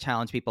to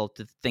challenge people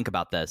to think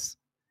about this.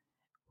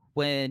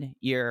 When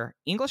your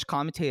English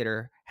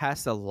commentator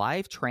has to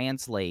live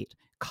translate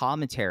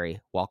commentary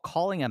while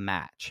calling a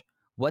match,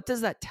 what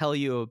does that tell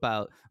you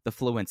about the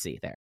fluency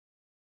there?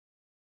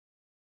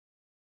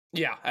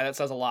 Yeah, that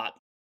says a lot.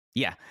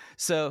 Yeah,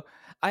 so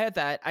I had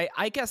that.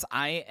 I guess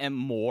I am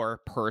more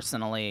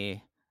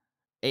personally,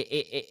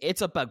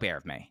 it's a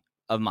bugbear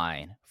of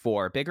mine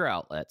for bigger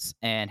outlets.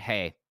 And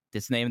hey,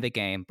 this name of the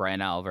game,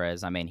 Brian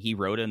Alvarez, I mean, he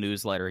wrote a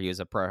newsletter. He was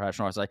a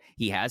professional wrestler.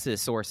 He has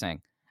his sourcing.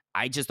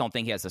 I just don't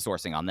think he has the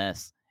sourcing on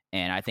this.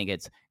 And I think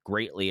it's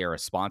greatly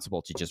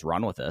irresponsible to just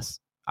run with this,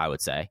 I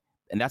would say.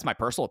 And that's my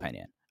personal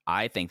opinion.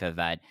 I think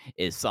that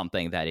is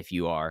something that if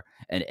you are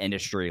an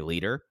industry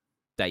leader,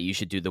 that you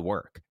should do the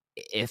work.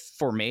 If,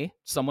 for me,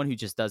 someone who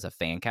just does a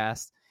fan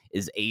cast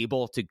is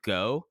able to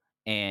go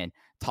and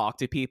talk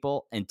to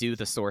people and do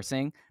the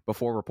sourcing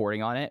before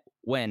reporting on it,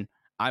 when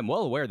I'm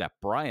well aware that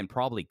Brian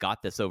probably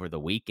got this over the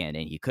weekend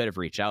and he could have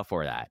reached out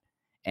for that.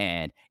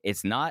 And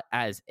it's not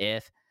as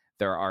if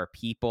there are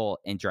people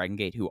in Dragon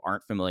Gate who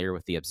aren't familiar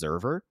with the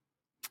Observer.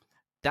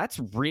 That's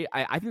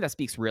I think that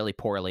speaks really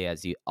poorly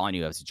on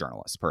you as a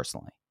journalist,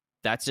 personally.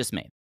 That's just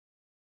me.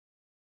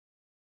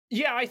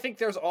 Yeah, I think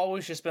there's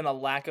always just been a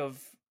lack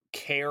of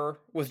care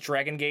with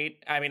Dragon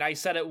Gate. I mean, I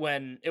said it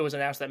when it was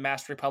announced that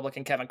Master Republic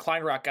and Kevin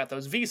Kleinrock got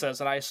those visas,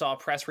 and I saw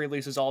press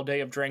releases all day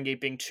of Dragon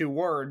Gate being 2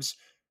 words.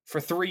 For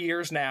 3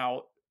 years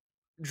now,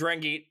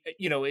 Dragon Gate,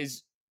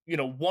 is,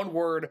 one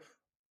word,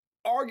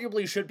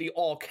 arguably should be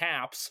all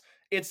caps,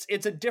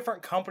 it's a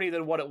different company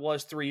than what it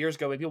was 3 years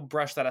ago, but people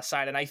brush that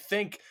aside. And I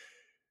think,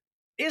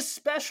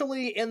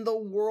 especially in the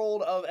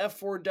world of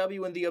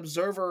F4W and the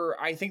Observer,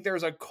 I think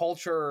there's a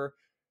culture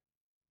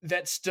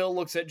that still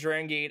looks at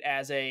Dragon Gate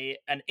as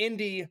an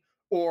indie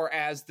or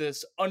as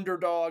this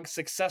underdog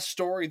success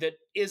story that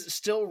is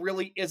still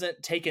really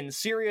isn't taken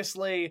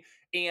seriously.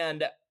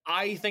 And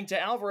I think to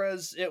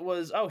Alvarez, it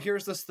was, oh,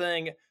 here's this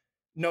thing.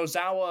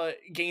 Nozawa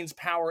gains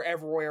power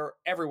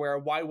everywhere.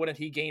 Why wouldn't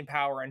he gain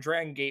power in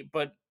Dragon Gate?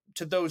 But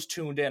to those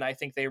tuned in, I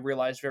think they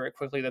realized very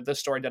quickly that this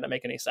story didn't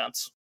make any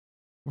sense.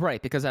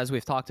 Right, because as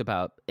we've talked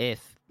about,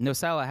 if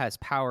Nozawa has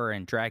power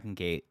in Dragon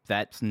Gate,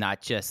 that's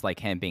not just like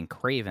him being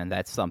Craven.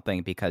 That's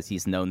something because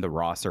he's known the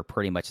roster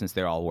pretty much since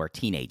they all were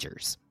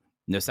teenagers,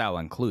 Nozawa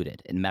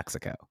included, in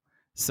Mexico.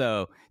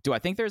 So do I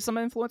think there's some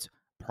influence?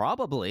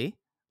 Probably.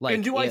 Like,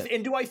 and do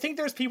I think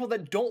there's people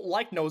that don't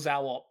like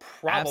Nozawa?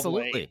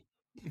 Probably.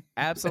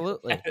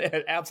 Absolutely.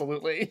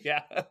 Absolutely.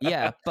 Yeah.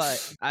 Yeah,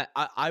 but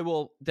I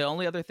will. The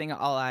only other thing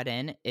I'll add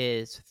in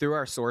is through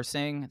our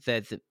sourcing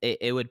that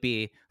it would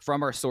be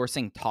from our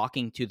sourcing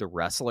talking to the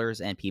wrestlers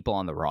and people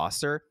on the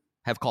roster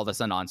have called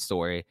us a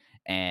non-story.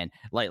 And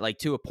like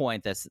to a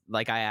point that's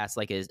like I asked,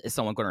 like, is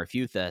someone going to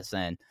refute this?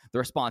 And the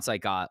response I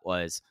got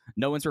was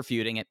no one's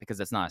refuting it because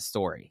it's not a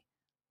story.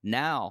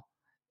 Now,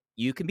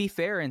 you can be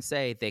fair and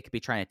say they could be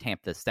trying to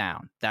tamp this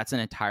down. That's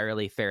an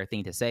entirely fair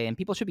thing to say, and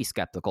people should be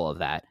skeptical of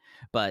that.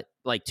 But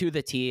like to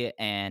the T,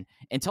 and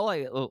until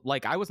I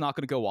was not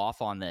going to go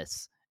off on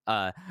this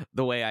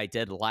the way I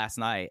did last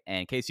night.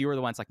 And in case you were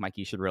the ones like, Mike,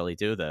 you should really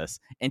do this,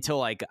 until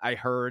like I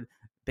heard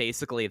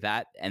basically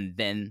that, and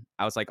then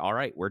I was like, all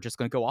right, we're just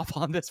going to go off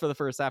on this for the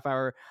first half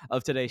hour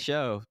of today's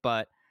show.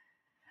 But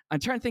I'm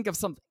trying to think of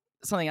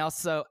something else.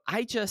 So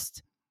I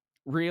just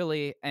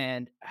really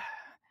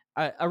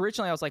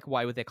originally, I was like,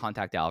 why would they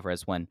contact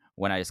Alvarez when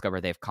I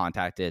discovered they've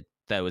contacted,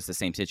 that was the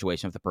same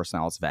situation with the person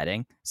I was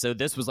vetting. So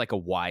this was like a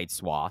wide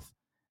swath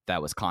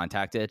that was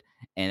contacted.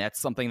 And that's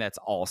something that's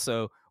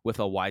also with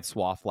a wide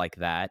swath like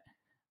that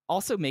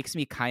also makes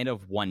me kind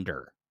of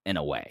wonder in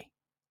a way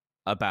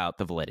about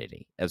the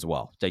validity as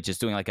well. Like just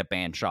doing like a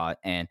band shot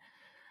and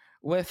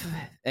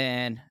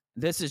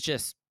this is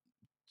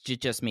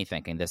just me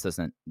thinking,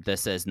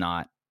 this is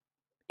not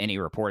any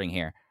reporting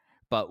here,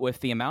 but with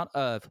the amount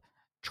of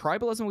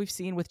tribalism we've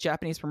seen with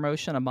Japanese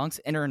promotion amongst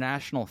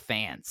international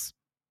fans,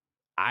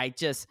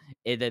 it's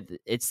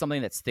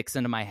something that sticks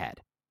into my head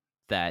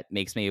that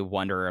makes me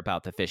wonder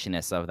about the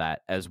fishiness of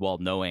that as well,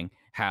 knowing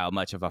how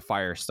much of a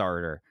fire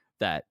starter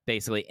that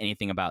basically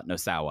anything about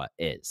Nozawa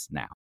is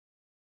now.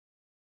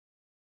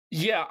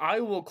 Yeah,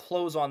 I will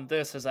close on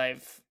this as I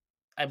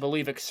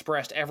believe,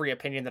 expressed every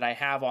opinion that I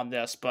have on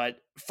this, but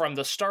from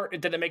the start,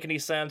 it didn't make any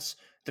sense.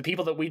 The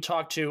people that we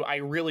talked to, I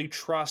really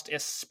trust,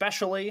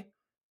 especially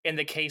in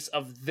the case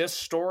of this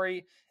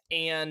story,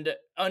 and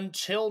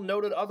until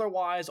noted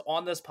otherwise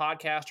on this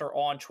podcast or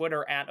on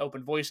Twitter at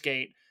Open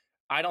VoiceGate,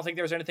 I don't think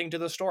there's anything to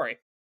the story.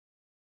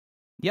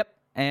 Yep,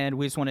 and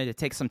we just wanted to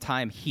take some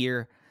time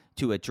here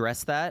to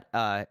address that.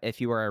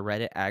 If you are a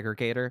Reddit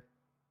aggregator,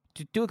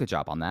 do a good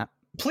job on that.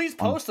 Please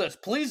post this.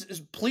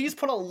 Please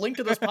put a link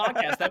to this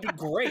podcast. That'd be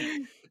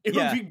great. It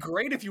would be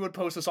great if you would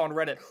post this on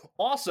Reddit.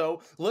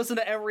 Also, listen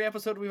to every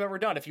episode we've ever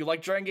done. If you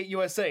like Dragon Gate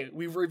USA,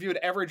 we've reviewed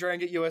every Dragon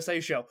Gate USA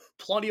show.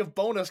 Plenty of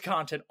bonus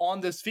content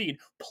on this feed.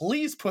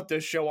 Please put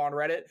this show on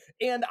Reddit,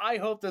 and I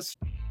hope this...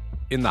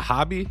 In the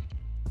hobby,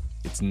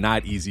 it's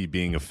not easy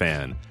being a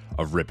fan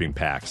of ripping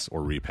packs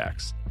or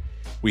repacks.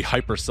 We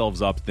hype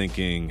ourselves up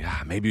thinking,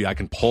 maybe I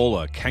can pull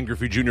a Ken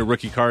Griffey Jr.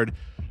 rookie card,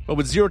 but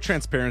with zero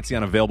transparency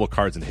on available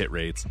cards and hit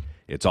rates,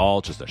 it's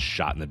all just a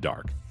shot in the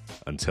dark.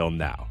 Until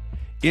now.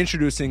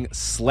 Introducing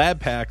slab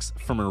packs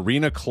from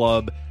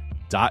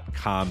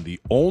arenaclub.com,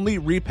 the only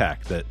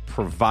repack that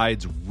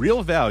provides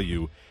real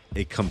value,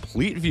 a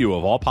complete view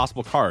of all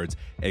possible cards,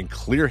 and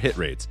clear hit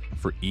rates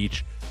for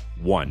each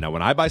one. Now,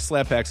 when I buy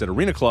slab packs at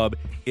Arena Club,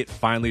 it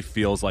finally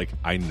feels like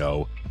I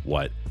know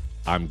what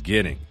I'm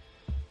getting.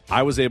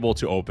 I was able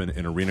to open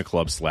an Arena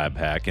Club slab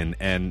pack,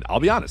 and I'll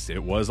be honest,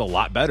 it was a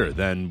lot better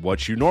than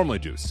what you normally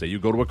do. Say you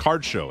go to a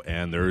card show,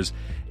 and there's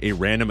a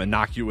random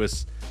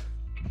innocuous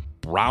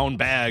brown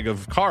bag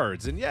of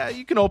cards, and yeah,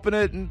 you can open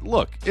it and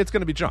look, it's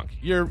going to be junk.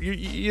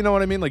 You know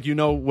what I mean? Like, you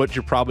know what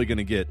you're probably going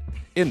to get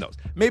in those.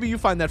 Maybe you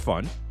find that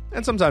fun,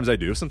 and sometimes I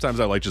do. Sometimes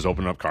I like just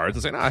opening up cards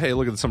and saying, hey,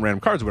 look at some random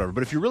cards or whatever.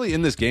 But if you're really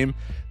in this game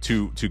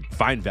to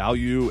find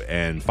value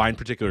and find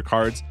particular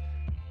cards,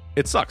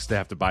 it sucks to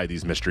have to buy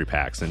these mystery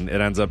packs, and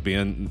it ends up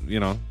being,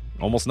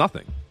 almost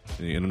nothing,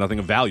 nothing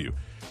of value.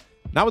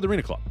 Not with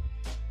Arena Club.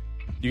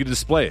 You can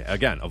display,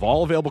 again, of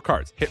all available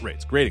cards, hit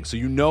rates, grading, so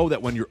you know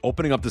that when you're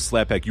opening up the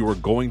slab pack, you are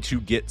going to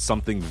get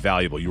something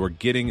valuable. You are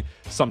getting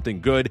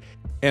something good.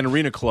 And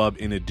Arena Club,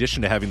 in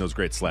addition to having those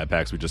great slab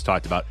packs we just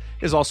talked about,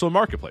 is also a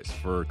marketplace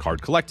for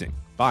card collecting,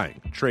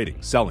 buying,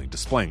 trading, selling,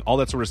 displaying, all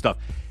that sort of stuff.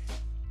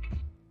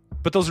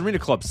 But those Arena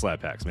Club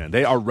slab packs, man,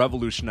 they are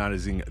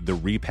revolutionizing the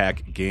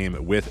repack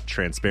game with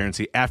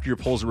transparency. After your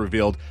pulls are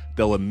revealed,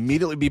 they'll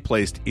immediately be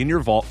placed in your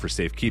vault for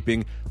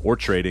safekeeping or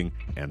trading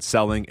and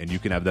selling, and you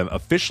can have them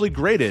officially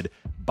graded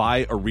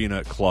by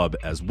Arena Club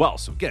as well.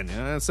 So again,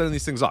 sending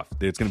these things off,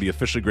 it's going to be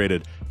officially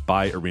graded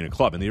by Arena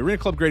Club. And the Arena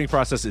Club grading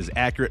process is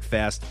accurate,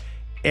 fast,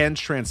 and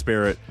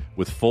transparent,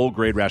 with full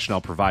grade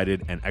rationale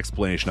provided and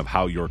explanation of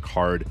how your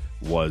card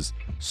was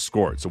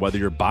scored. So whether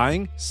you're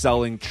buying,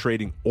 selling,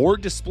 trading, or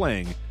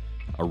displaying,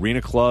 Arena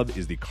Club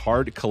is the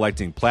card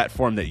collecting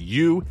platform that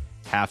you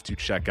have to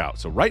check out.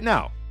 So right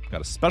now, I've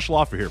got a special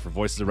offer here for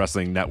Voices of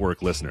Wrestling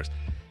Network listeners.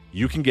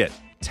 You can get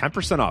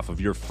 10% off of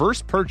your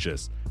first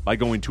purchase by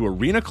going to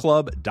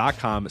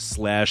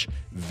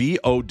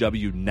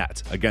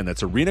arenaclub.com/VOWnet. Again,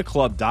 that's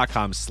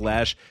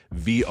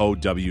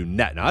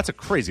arenaclub.com/VOWnet. Now, that's a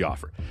crazy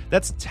offer.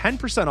 That's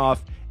 10%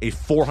 off a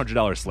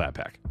 $400 slab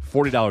pack.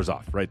 $40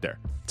 off right there.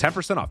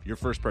 10% off your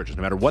first purchase.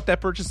 No matter what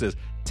that purchase is,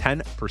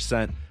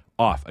 10%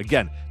 off.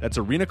 Again, that's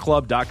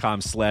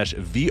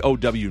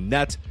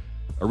arenaclub.com/VOWnet.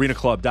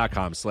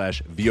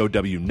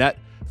 arenaclub.com/VOWnet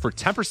for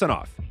 10%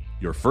 off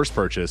your first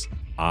purchase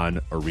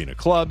on Arena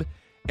Club.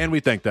 And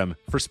we thank them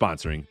for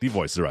sponsoring the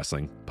Voices of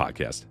Wrestling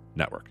Podcast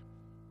Network.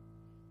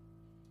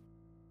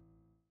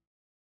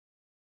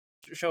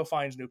 Show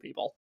finds new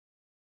people.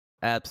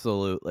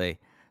 Absolutely.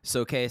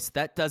 So, Case,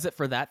 that does it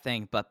for that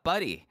thing. But,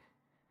 buddy,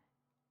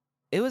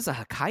 it was a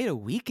Hokkaido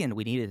weekend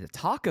we needed to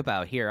talk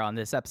about here on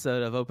this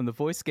episode of Open the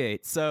Voice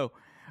Gate. So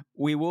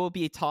we will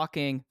be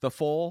talking the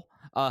full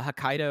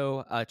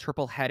Hokkaido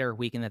triple header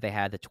weekend that they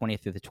had, the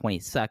 20th through the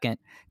 22nd,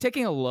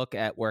 taking a look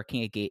at where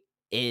King of Gate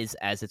is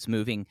as it's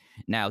moving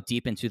now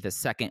deep into the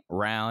second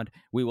round.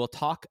 We will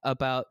talk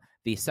about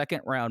the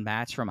second round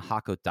match from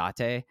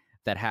Hakodate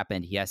that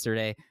happened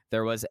yesterday.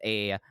 There was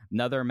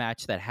another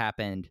match that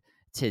happened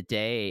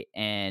today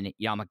in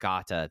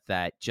Yamagata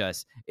that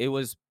it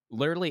was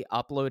literally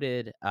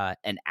uploaded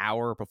an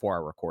hour before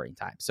our recording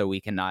time. So we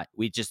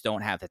just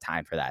don't have the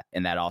time for that.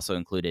 And that also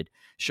included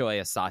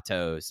Shoya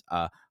Sato's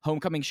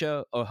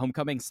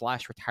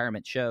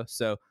homecoming/retirement show.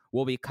 So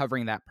we'll be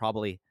covering that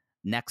probably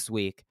next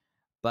week.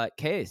 But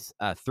Case,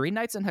 3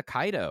 nights in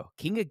Hokkaido,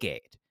 King of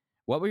Gate.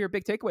 What were your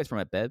big takeaways from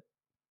it, Bib?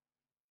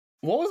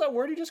 What was that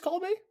word you just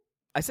called me?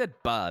 I said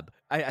bub.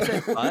 I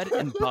said bud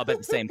and bub at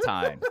the same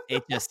time.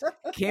 It just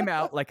came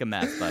out like a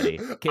mess, buddy.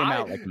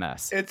 Out like a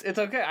mess. It's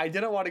okay. I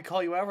didn't want to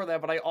call you out for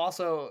that, but I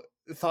also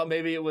thought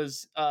maybe it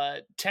was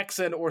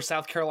Texan or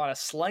South Carolina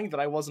slang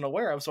that I wasn't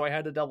aware of, so I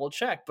had to double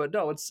check. But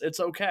no, it's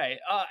okay.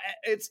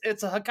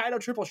 It's a Hokkaido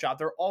triple shot.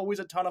 They're always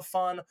a ton of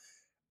fun.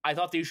 I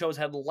thought these shows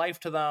had life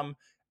to them.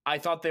 I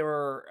thought they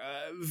were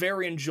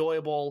very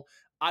enjoyable.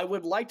 I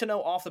would like to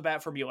know off the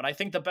bat from you, and I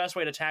think the best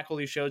way to tackle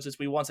these shows is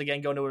we once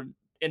again go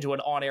into an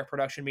on-air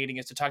production meeting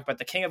is to talk about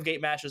the King of Gate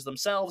matches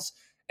themselves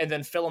and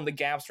then fill in the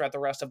gaps throughout the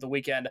rest of the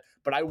weekend.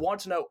 But I want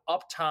to know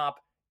up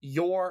top,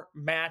 your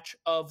match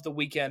of the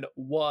weekend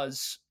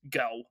was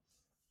go.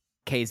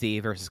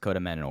 KZ versus Kota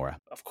Minoura.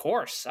 Of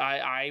course.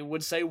 I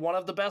would say one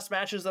of the best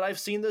matches that I've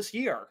seen this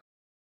year.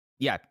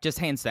 Yeah, just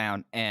hands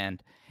down.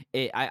 And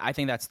I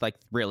think that's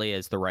really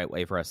is the right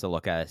way for us to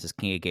look at it, is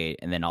King of Gate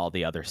and then all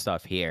the other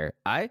stuff here.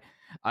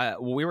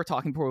 We were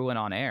talking before we went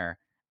on air.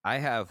 I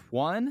have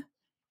 1,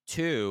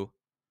 2,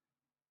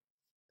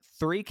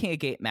 3 King of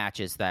Gate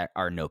matches that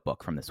are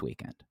notebook from this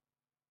weekend.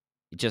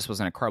 It just was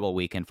an incredible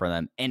weekend for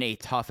them in a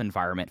tough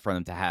environment for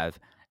them to have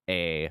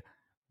a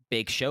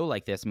big show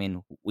like this. I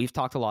mean, we've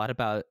talked a lot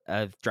about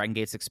Dragon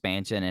Gate's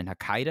expansion, and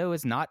Hokkaido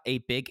is not a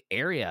big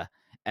area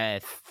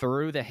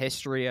through the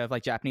history of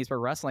Japanese pro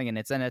wrestling, and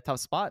it's in a tough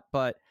spot.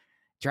 But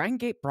Dragon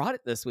Gate brought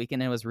it this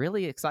weekend, and it was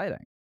really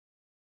exciting.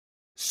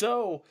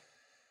 So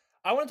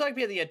I want to talk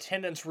about the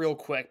attendance real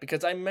quick,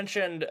 because I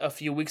mentioned a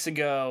few weeks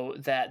ago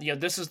that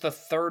this is the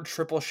third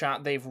triple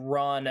shot they've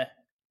run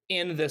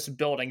in this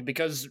building,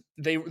 because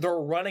they're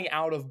running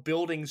out of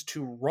buildings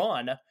to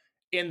run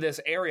in this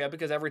area,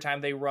 because every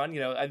time they run,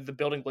 the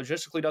building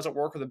logistically doesn't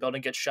work or the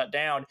building gets shut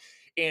down.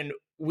 And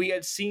we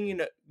had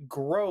seen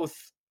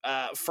growth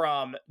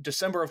from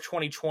December of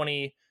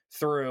 2020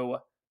 through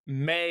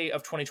May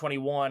of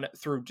 2021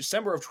 through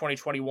December of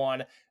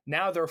 2021.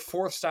 Now their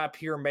fourth stop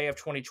here, May of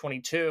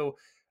 2022.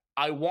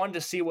 I wanted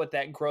to see what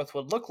that growth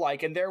would look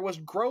like, and there was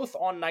growth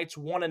on nights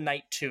 1 and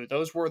night 2.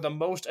 Those were the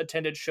most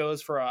attended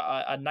shows for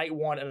a night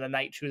 1 and a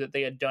night 2 that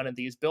they had done in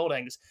these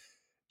buildings.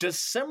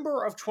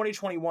 December of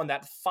 2021,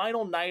 that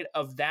final night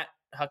of that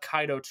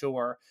Hokkaido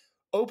tour,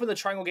 opened the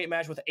Triangle Gate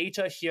match with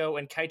Eita, Hyo,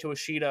 and Kaito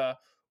Ishida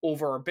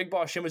over Big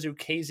Boss Shimizu,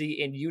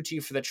 KZ, and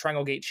UT for the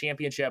Triangle Gate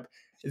Championship.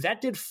 That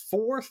did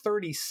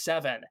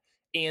 437,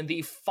 and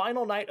the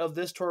final night of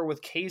this tour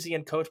with KZ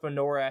and Kota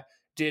Minoura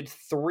did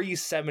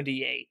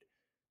 378.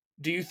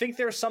 Do you think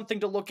there's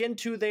something to look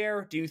into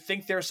there? Do you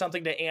think there's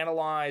something to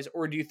analyze?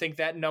 Or do you think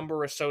that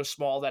number is so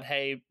small that,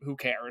 hey, who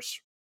cares?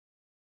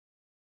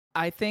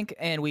 I think,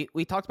 and we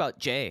talked about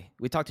Jay.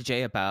 We talked to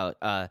Jay about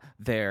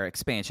their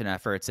expansion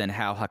efforts and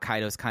how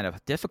Hokkaido's kind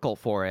of difficult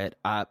for it.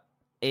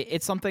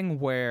 It's something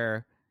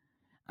where,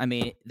 I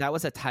mean, that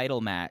was a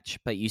title match,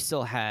 but you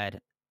still had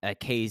at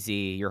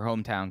KZ, your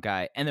hometown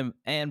guy, and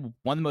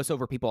one of the most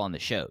over people on the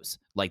shows.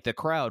 Like the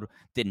crowd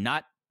did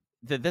not.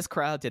 This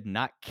crowd did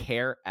not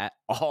care at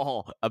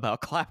all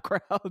about clap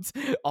crowds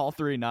all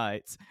 3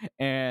 nights,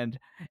 and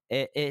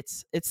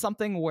it's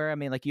something where, I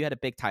mean, like, you had a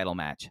big title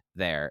match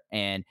there,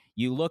 and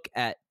you look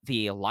at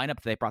the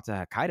lineup they brought to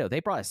Hokkaido. They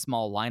brought a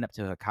small lineup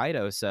to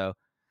Hokkaido, so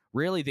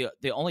really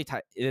the only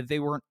time they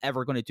weren't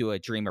ever going to do a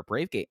Dream or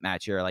Brave Gate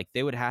match here. Like,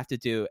 they would have to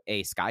do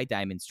a Sky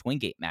Diamonds Twin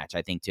Gate match,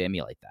 I think, to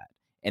emulate that,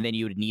 and then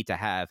you would need to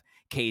have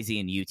KZ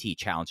and UT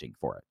challenging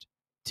for it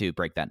to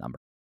break that number.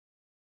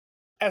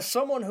 As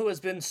someone who has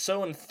been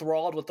so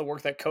enthralled with the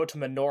work that Kota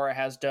Minoura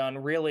has done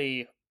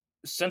really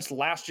since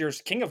last year's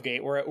King of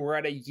Gate, we're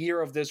at a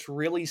year of this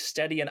really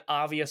steady and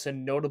obvious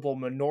and notable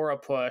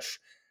Minoura push,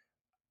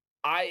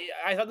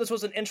 I thought this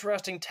was an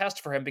interesting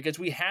test for him because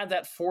we had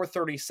that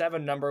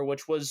 437 number,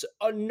 which was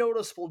a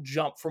noticeable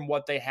jump from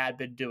what they had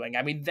been doing.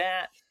 I mean,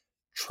 that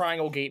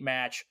Triangle Gate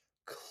match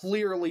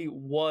clearly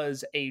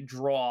was a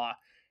draw.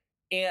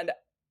 And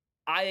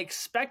I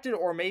expected,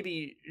 or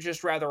maybe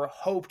just rather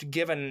hoped,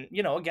 given,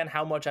 again,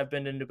 how much I've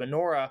been into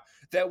Minoura,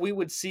 that we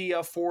would see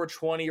a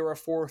 420 or a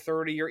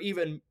 430 or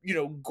even,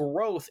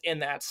 growth in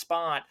that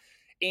spot.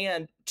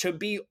 And to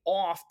be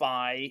off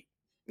by,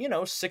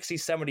 60,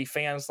 70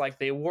 fans like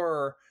they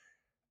were,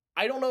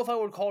 I don't know if I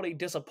would call it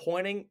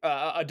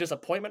a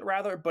disappointment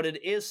rather, but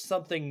it is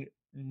something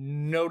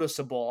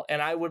noticeable.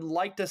 And I would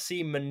like to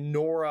see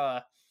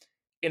Minoura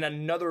in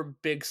another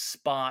big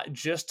spot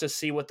just to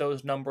see what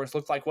those numbers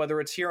look like, whether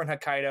it's here in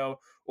Hokkaido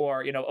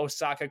or,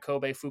 Osaka,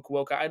 Kobe,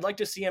 Fukuoka. I'd like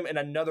to see him in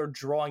another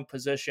drawing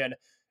position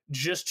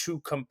just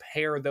to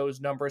compare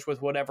those numbers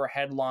with whatever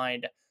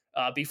headlined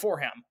before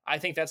him. I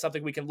think that's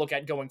something we can look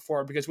at going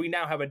forward because we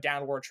now have a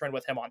downward trend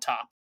with him on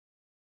top.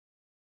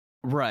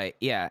 Right,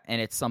 yeah, and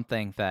it's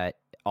something that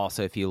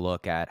also, if you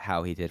look at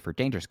how he did for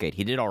Dangerous Gate,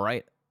 he did all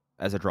right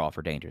as a draw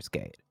for Dangerous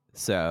Gate.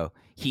 So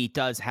he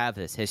does have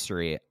this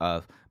history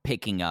of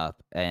picking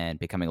up and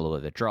becoming a little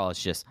bit of a draw.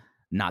 It's just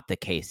not the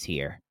case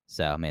here.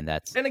 So, I mean,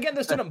 that's... And again,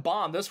 this didn't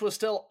bomb. This was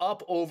still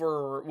up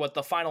over what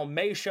the final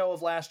May show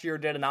of last year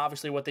did, and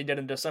obviously what they did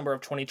in December of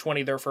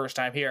 2020, their first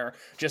time here.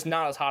 Just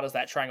not as hot as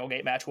that Triangle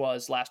Gate match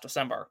was last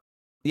December.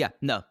 Yeah,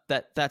 no,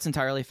 that's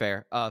entirely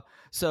fair.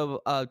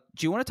 So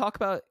do you want to talk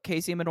about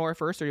KZ Minoura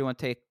first, or do you want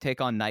to take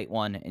on night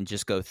one and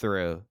just go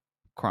through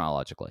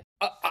chronologically?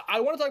 I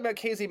want to talk about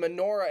KZ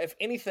Minoura, if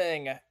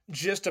anything,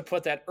 just to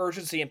put that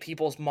urgency in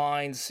people's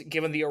minds,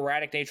 given the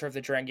erratic nature of the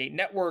Dragon Gate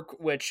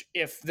network, which,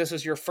 if this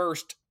is your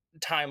first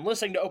time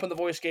listening to Open the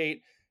Voice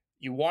Gate,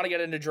 you want to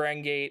get into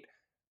Dragon Gate,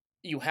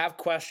 you have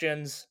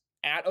questions,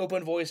 at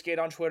Open Voice Gate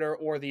on Twitter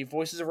or the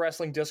Voices of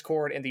Wrestling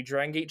Discord and the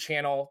Dragon Gate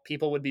channel,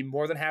 people would be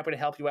more than happy to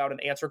help you out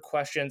and answer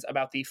questions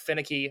about the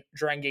finicky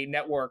Dragon Gate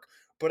network.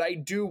 But I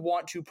do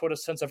want to put a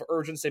sense of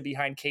urgency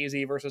behind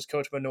KZ versus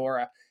Coach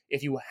Minoura.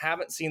 If you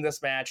haven't seen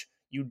this match,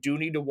 you do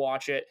need to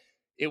watch it.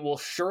 It will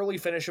surely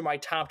finish in my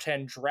top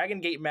 10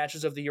 Dragon Gate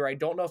matches of the year. I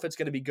don't know if it's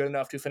going to be good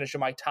enough to finish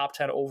in my top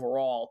 10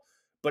 overall,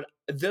 but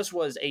this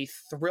was a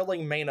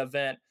thrilling main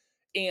event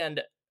and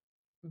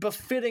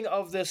befitting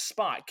of this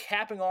spot,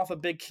 capping off a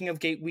big King of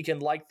Gate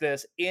weekend like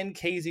this in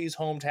KZ's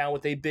hometown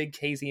with a big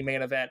KZ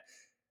main event.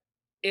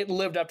 It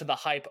lived up to the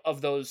hype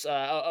of those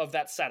of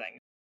that setting.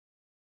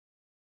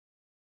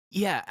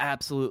 Yeah,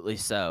 absolutely.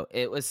 So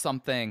it was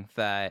something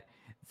that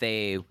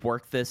they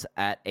worked this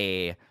at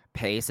a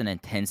pace and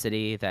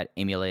intensity that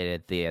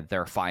emulated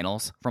their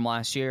finals from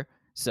last year.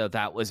 So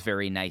that was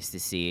very nice to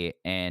see.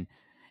 And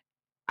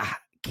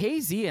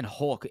KZ and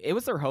Hulk, it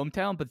was their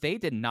hometown, but they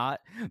did not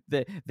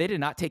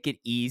take it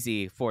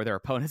easy for their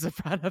opponents in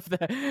front of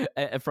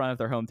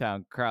their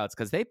hometown crowds,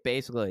 because they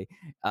basically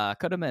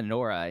Kota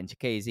Minoura and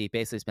KZ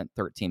basically spent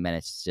 13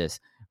 minutes just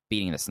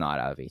beating the snot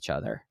out of each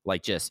other,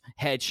 like just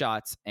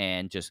headshots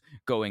and just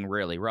going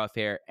really rough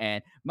here.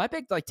 And my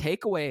big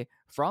takeaway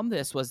from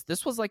this was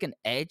like an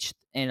edge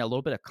and a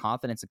little bit of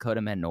confidence in Kota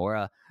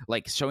Minoura,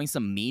 like showing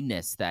some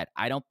meanness that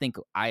I don't think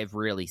I've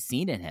really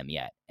seen in him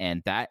yet,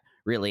 and that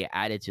really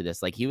added to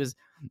this. Like he was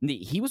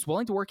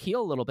willing to work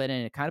heel a little bit,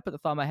 and it kind of put the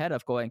thought in my head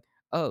of going,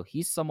 oh,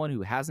 he's someone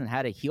who hasn't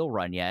had a heel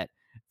run yet.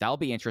 That'll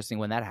be interesting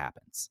when that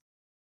happens.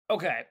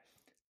 Okay,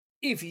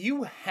 if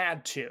you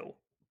had to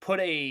put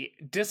a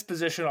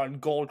disposition on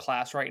Gold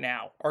Class right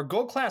now, are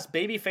Gold Class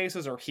baby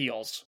faces or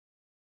heels?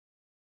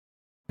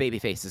 Baby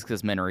faces,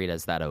 because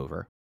Minorita's that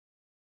over.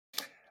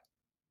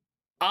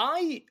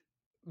 I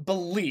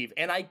believe,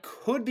 and I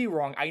could be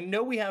wrong, I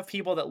know we have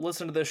people that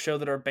listen to this show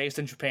that are based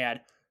in Japan.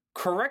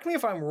 Correct me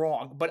if I'm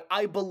wrong, but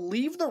I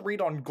believe the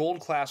read on Gold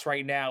Class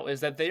right now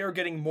is that they are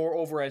getting more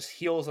over as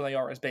heels than they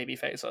are as baby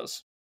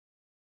faces.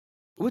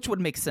 Which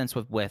would make sense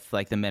with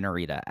like the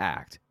Minorita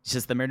act. It's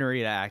just the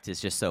Minorita act is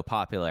just so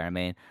popular. I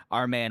mean,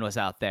 our man was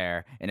out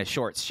there in a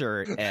short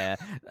shirt,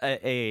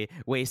 a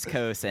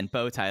waistcoat, and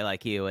bow tie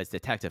like he was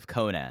Detective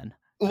Conan.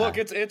 Look,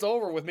 it's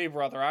over with me,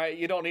 brother.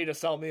 You don't need to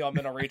sell me on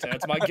Minorita.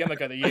 It's my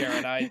gimmick of the year,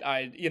 and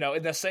I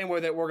in the same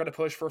way that we're going to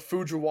push for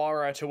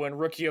Fujiwara to win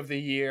Rookie of the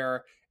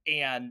Year,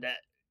 and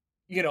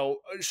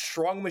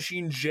Strong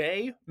Machine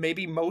J,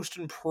 maybe most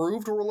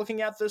improved we're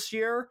looking at this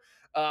year.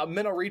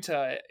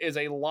 Minorita is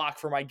a lock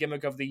for my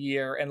gimmick of the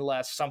year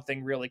unless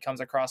something really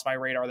comes across my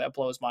radar that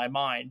blows my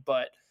mind.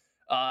 But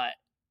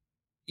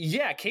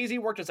KZ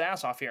worked his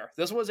ass off here.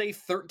 This was a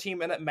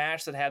 13-minute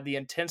match that had the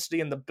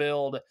intensity and the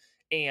build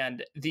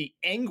and the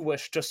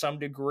anguish to some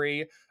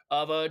degree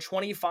of a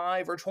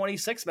 25 or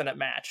 26-minute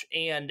match.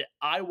 And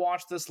I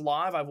watched this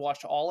live. I've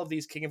watched all of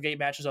these King of Gate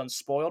matches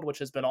unspoiled, which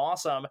has been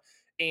awesome.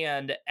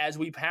 And as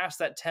we pass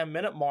that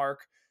 10-minute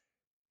mark,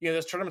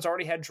 this tournament's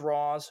already had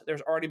draws.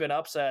 There's already been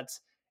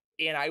upsets.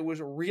 And I was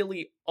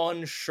really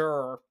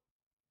unsure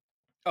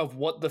of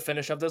what the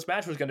finish of this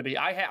match was going to be.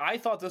 I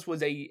thought this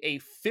was a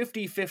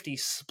 50-50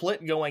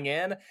 split going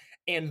in,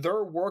 and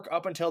their work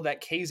up until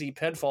that KZ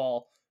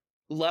pinfall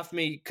left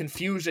me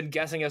confused and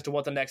guessing as to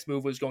what the next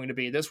move was going to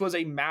be. This was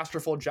a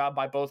masterful job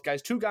by both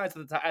guys. Two guys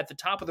at the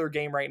top of their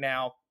game right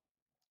now.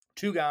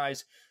 Two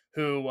guys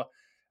who,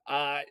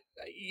 I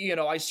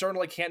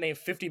certainly can't name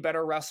 50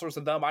 better wrestlers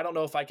than them. I don't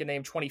know if I can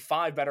name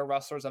 25 better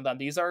wrestlers than them.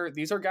 These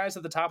are guys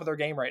at the top of their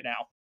game right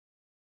now.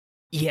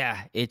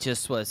 Yeah, it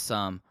just was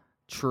some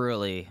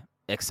truly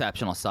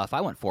exceptional stuff.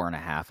 I went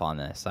 4.5 on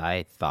this.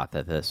 I thought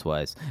that this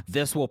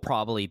will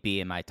probably be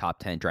in my top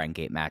 10 Dragon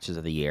Gate matches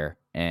of the year.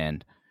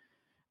 And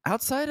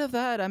outside of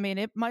that, I mean,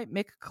 it might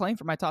make a claim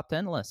for my top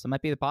 10 list. It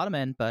might be the bottom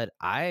end, but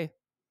I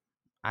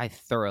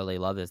thoroughly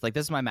love this. Like,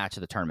 this is my match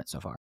of the tournament so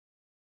far.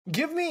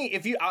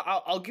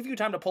 I'll give you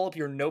time to pull up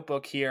your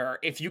notebook here.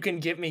 If you can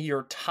give me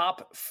your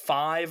top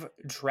 5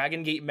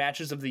 Dragon Gate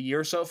matches of the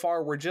year so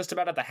far. We're just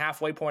about at the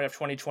halfway point of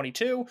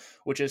 2022,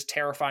 which is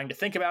terrifying to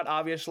think about,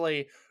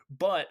 obviously.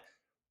 But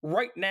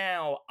right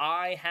now,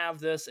 I have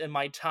this in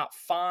my top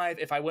 5.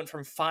 If I went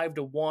from 5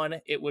 to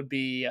 1, it would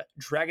be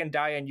Dragon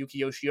Dia and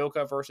Yuki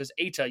Yoshioka versus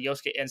Eita,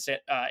 Yosuke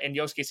and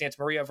Yosuke Santa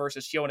Maria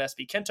versus Hyo and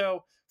SB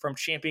Kento from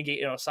Champion Gate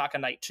in Osaka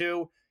Night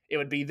 2. It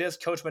would be this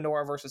Coach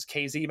Minoura versus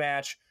KZ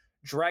match.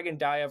 Dragon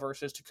Dia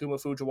versus Takuma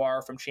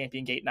Fujiwara from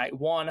Champion Gate Night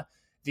 1.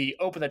 The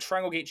Open the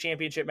Triangle Gate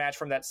Championship match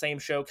from that same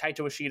show,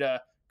 Kaito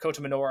Ishida,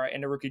 Kota Minoura,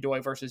 and Naruki Doi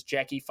versus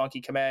Jackie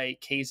Funky Kamei,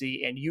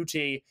 KZ, and UT.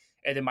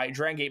 And then my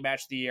Dragon Gate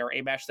match of the year,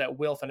 a match that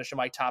will finish in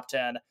my top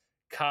 10,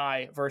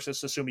 Kai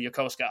versus Susumu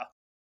Yokosuka.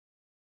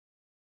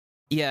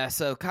 Yeah,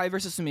 so Kai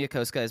versus Susumu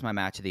Yokosuka is my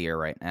match of the year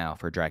right now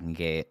for Dragon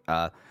Gate.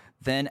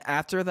 Then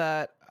after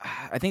that,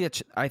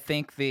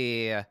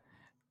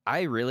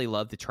 I really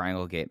love the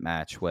Triangle Gate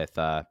match with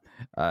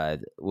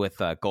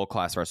Gold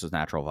Class versus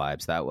Natural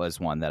Vibes. That was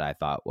one that I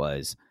thought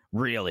was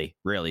really,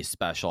 really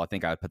special. I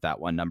think I would put that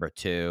one number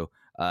 2.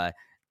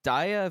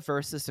 Dia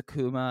versus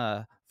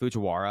Takuma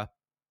Fujiwara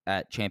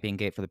at Champion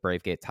Gate for the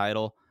Brave Gate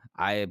title.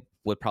 I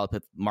would probably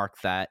mark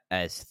that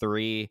as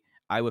 3.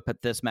 I would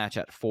put this match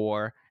at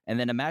 4. And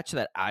then a match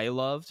that I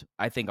loved,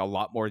 I think a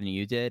lot more than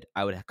you did,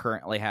 I would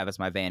currently have as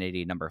my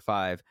vanity number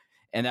 5.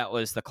 And that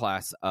was the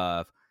class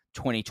of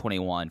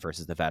 2021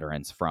 versus the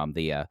veterans from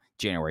the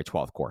January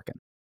 12th Corkin.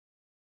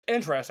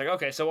 Interesting.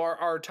 Okay, so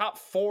our top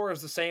 4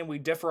 is the same. We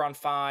differ on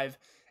 5,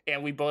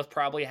 and we both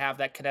probably have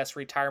that Cadets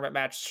retirement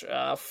match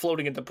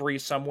floating in the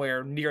breeze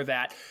somewhere near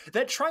that.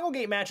 That Triangle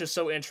Gate match is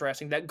so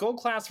interesting. That Gold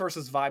Class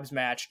versus Vibes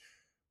match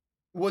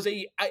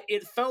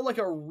it felt like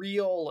a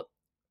real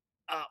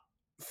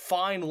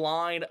fine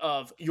line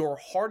of your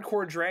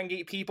hardcore Dragon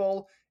Gate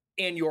people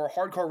and your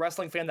hardcore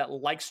wrestling fan that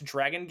likes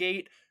Dragon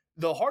Gate.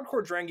 The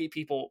hardcore Dragon Gate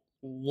people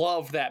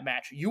love that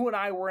match. You and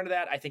I were into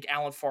that. I think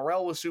Alan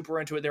Farrell was super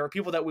into it. There are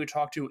people that we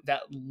talked to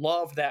that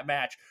love that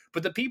match.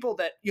 But the people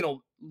that,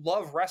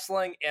 love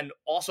wrestling and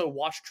also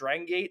watch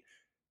Dragon Gate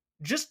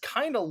just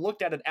kind of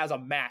looked at it as a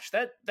match.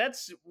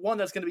 That's one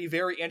that's going to be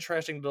very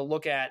interesting to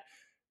look at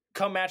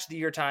come match of the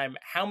year time,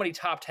 how many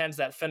top 10s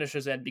that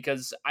finishes in,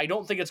 because I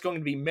don't think it's going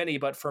to be many,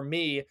 but for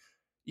me,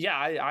 yeah,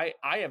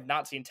 I have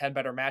not seen 10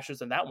 better matches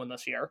than that one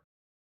this year.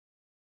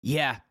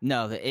 Yeah,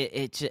 no,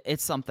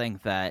 it's something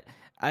that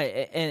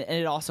and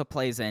it also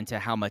plays into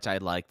how much I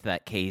liked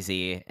that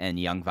KZ and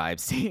Young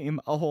Vibes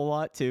team a whole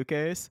lot too,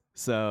 Case.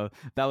 So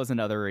that was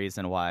another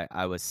reason why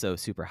I was so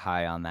super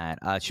high on that.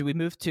 Should we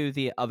move to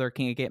the other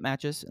King of Gate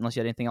matches? Unless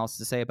you had anything else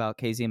to say about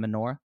KZ and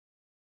Minoura?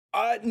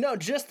 No,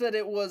 just that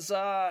it was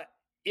a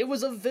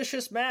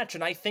vicious match,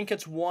 and I think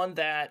it's one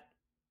that,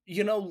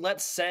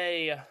 let's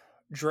say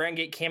Dragon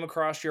Gate came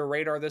across your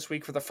radar this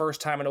week for the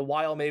first time in a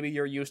while. Maybe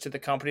you're used to the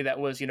company that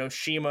was,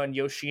 Shima and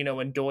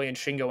Yoshino and Doi and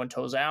Shingo and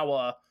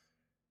Tozawa.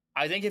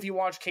 I think if you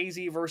watch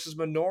KZ versus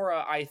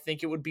Minoura, I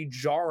think it would be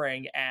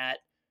jarring at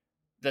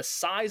the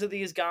size of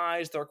these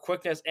guys, their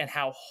quickness, and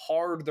how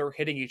hard they're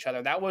hitting each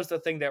other. That was the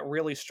thing that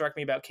really struck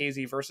me about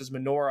KZ versus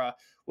Minoura,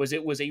 was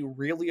it was a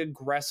really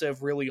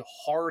aggressive, really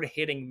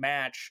hard-hitting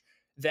match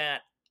that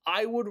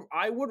I would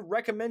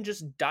recommend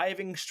just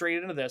diving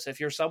straight into this. If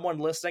you're someone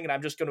listening, and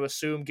I'm just going to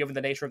assume, given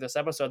the nature of this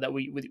episode, that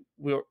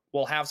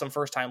we'll have some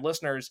first-time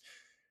listeners,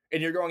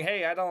 and you're going,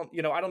 hey, I don't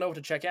know what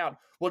to check out.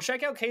 Well,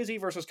 check out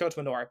KZ versus Coach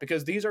Minoura,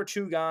 because these are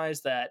two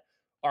guys that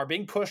are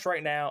being pushed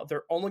right now.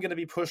 They're only going to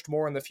be pushed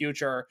more in the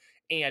future.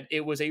 And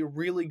it was a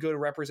really good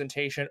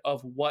representation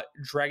of what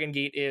Dragon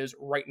Gate is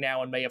right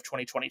now in May of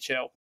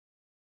 2022.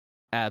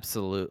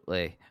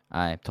 Absolutely.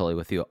 I'm totally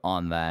with you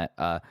on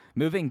that.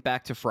 Moving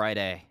back to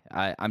Friday,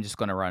 I'm just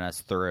going to run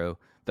us through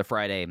the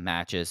Friday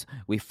matches.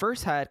 We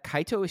first had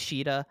Kaito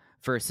Ishida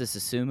versus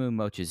Susumu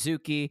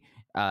Mochizuki.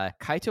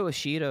 Kaito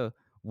Ishida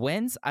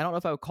wins. I don't know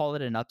if I would call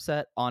it an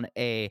upset on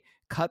a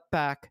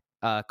cutback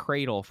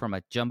cradle from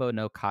a Jumbo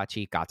no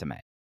Kachi Gatame.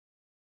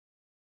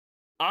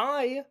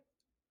 I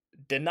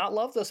did not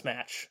love this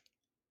match.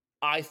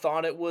 I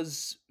thought it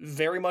was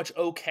very much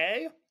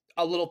okay,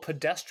 a little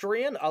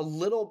pedestrian, a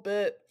little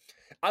bit.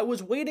 I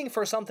was waiting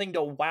for something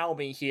to wow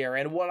me here,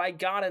 and what I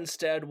got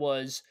instead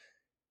was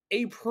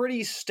a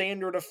pretty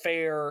standard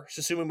affair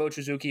Susumu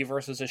Mochizuki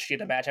versus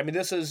Ishida match. I mean,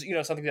 this is,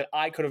 something that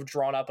I could have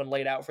drawn up and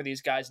laid out for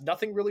these guys.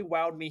 Nothing really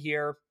wowed me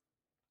here.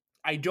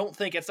 I don't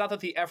think, it's not that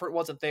the effort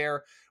wasn't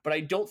there, but I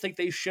don't think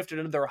they shifted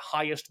into their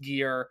highest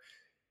gear.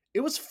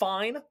 It was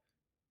fine.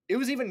 It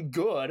was even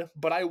good,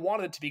 but I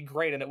wanted it to be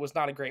great, and it was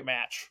not a great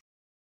match.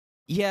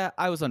 Yeah,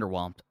 I was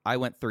underwhelmed. I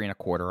went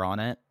 3.25 on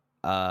it.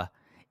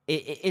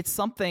 It's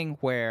something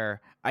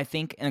where I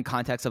think in the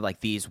context of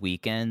like these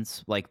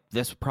weekends, like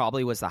this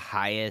probably was the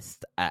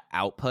highest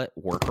output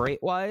work rate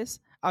wise,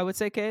 I would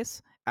say,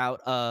 Case,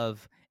 out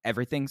of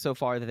everything so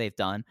far that they've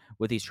done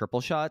with these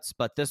triple shots.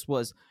 But this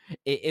was,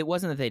 it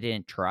wasn't that they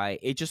didn't try.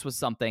 It just was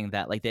something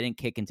that like they didn't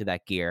kick into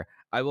that gear.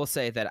 I will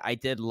say that I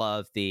did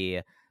love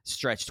the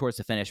stretch towards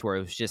the finish where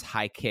it was just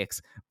high kicks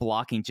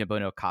blocking Jumbo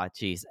no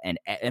Kachis,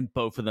 and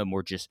both of them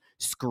were just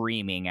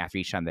screaming after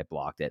each time they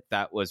blocked it.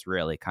 That was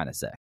really kind of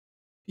sick.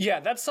 Yeah,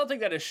 that's something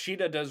that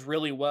Ishida does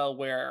really well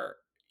where,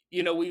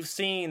 we've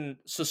seen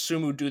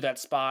Susumu do that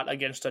spot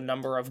against a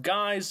number of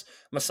guys.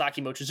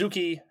 Masaki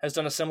Mochizuki has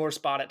done a similar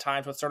spot at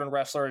times with certain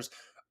wrestlers.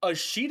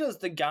 Ishida's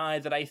the guy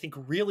that I think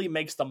really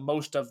makes the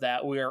most of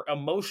that, where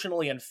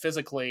emotionally and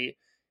physically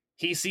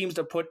he seems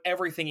to put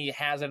everything he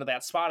has into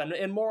that spot.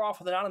 And more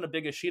often than not in a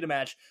big Ishida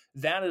match,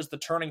 that is the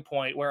turning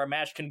point where a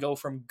match can go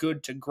from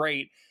good to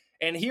great.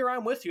 And here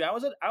I'm with you. I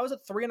was at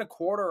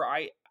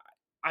 3.25.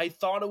 I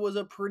thought it was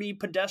a pretty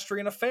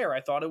pedestrian affair.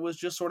 I thought it was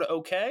just sort of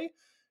okay.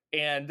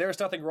 And there's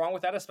nothing wrong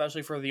with that,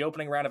 especially for the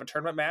opening round of a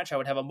tournament match. I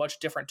would have a much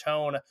different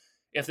tone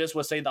if this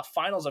was, say, the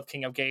finals of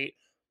King of Gate.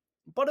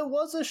 But it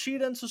was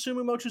Ishida and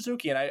Susumu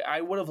Mochizuki, and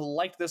I would have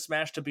liked this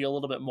match to be a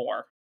little bit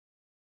more.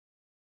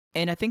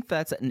 And I think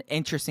that's an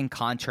interesting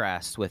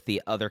contrast with the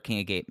other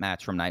King of Gate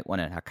match from night one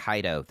in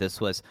Hokkaido.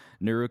 This was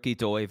Naruki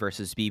Doi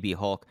versus BB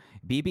Hulk.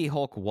 BB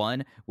Hulk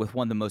won with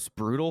one of the most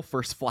brutal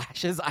first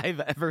flashes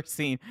I've ever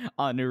seen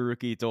on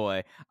Naruki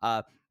Doi.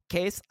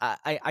 Case,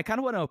 I kind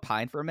of want to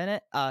opine for a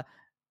minute.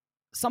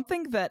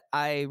 Something that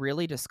I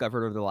really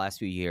discovered over the last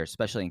few years,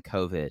 especially in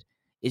COVID,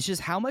 is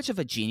just how much of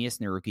a genius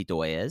Naruki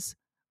Doi is.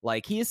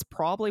 Like, he is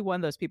probably one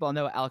of those people. I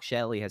know Alex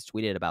Shelley has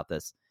tweeted about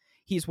this.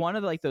 He's one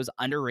of like those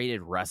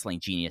underrated wrestling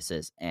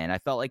geniuses, and I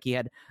felt like he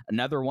had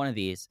another one of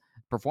these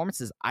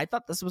performances. I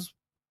thought this was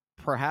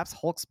perhaps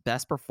Hulk's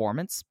best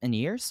performance in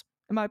years,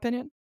 in my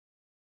opinion.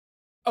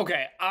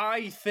 Okay,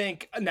 I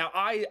think now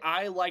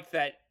I like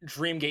that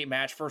Dreamgate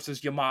match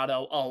versus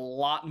Yamato a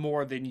lot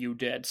more than you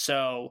did.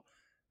 So,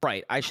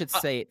 right, I should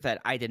say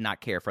that I did not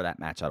care for that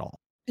match at all.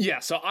 Yeah,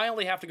 so I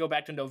only have to go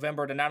back to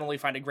November to not only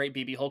find a great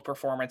BB Hulk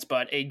performance,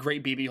 but a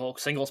great BB Hulk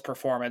singles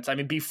performance. I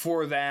mean,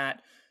 before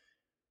that,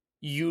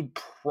 you'd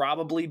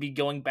probably be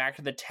going back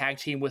to the tag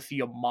team with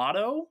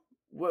Yamato.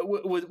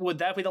 Would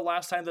that be the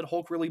last time that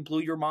Hulk really blew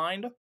your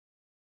mind?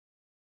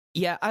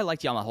 Yeah, I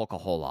liked Yamato Hulk a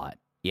whole lot.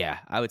 Yeah,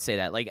 I would say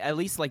that. Like, at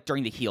least like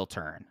during the heel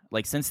turn.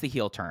 Like, since the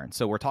heel turn.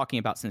 So we're talking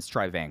about since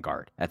Tri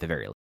Vanguard at the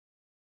very least.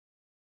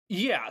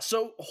 Yeah,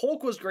 so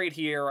Hulk was great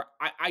here.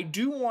 I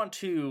do want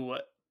to,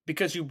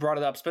 because you brought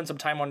it up, spend some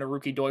time on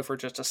Naruki Doi for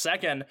just a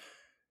second.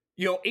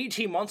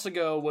 18 months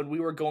ago when we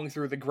were going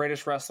through the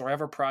Greatest Wrestler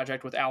Ever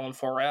project with Alan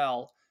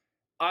Forel,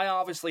 I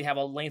obviously have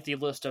a lengthy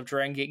list of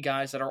Dragon Gate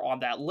guys that are on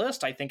that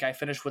list. I think I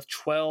finished with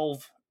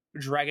 12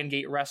 Dragon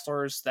Gate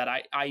wrestlers that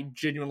I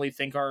genuinely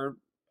think are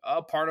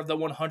a part of the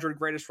 100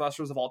 greatest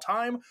wrestlers of all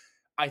time.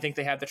 I think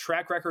they have the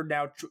track record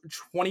now,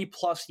 20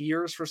 plus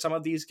years for some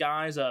of these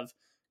guys of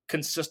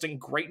consistent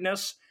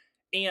greatness.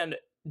 And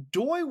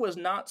Doi was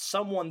not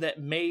someone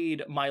that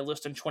made my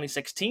list in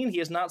 2016.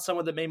 He is not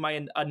someone that made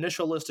my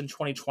initial list in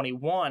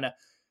 2021.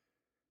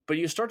 But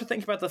you start to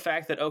think about the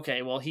fact that,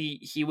 okay, well,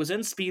 he was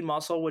in Speed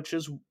Muscle, which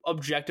is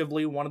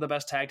objectively one of the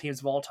best tag teams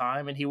of all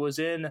time, and he was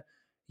in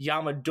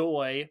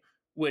Yamadoi,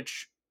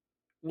 which,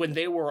 when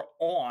they were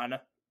on,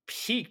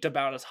 peaked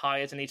about as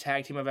high as any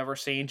tag team I've ever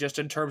seen, just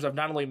in terms of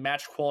not only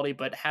match quality,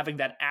 but having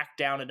that act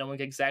down and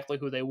knowing exactly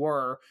who they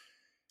were.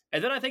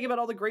 And then I think about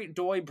all the great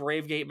Doi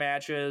Brave Gate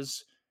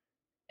matches,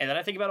 and then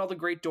I think about all the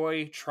great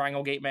Doi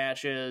Triangle Gate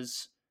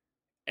matches,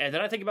 and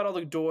then I think about all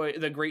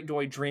the great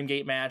Doi Dream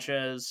Gate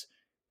matches,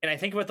 and I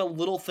think about the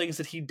little things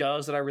that he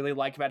does that I really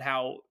like about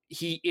how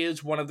he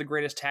is one of the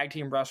greatest tag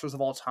team wrestlers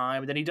of all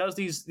time. And then he does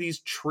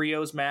these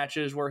trios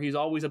matches where he's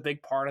always a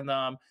big part in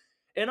them.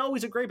 And oh,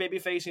 he's a great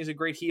babyface and he's a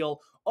great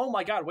heel. Oh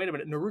my God, wait a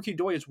minute. Naruki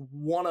Doi is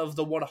one of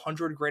the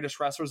 100 greatest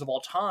wrestlers of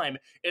all time.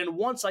 And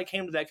once I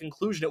came to that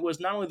conclusion, it was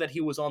not only that he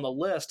was on the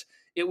list,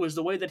 it was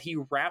the way that he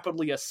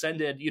rapidly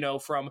ascended,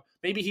 from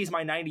maybe he's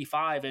my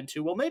 95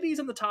 into, well, maybe he's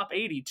in the top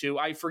 80 to,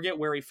 I forget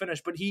where he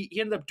finished, but he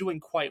ended up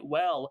doing quite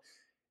well.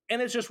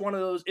 And it's just one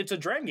of those, it's a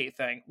Dragon Gate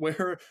thing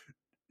where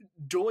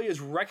Doi is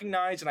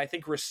recognized and I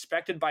think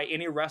respected by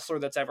any wrestler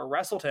that's ever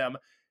wrestled him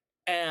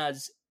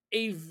as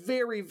a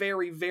very,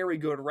 very, very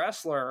good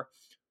wrestler.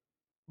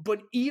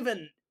 But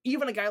even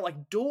a guy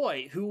like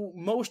Doi, who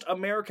most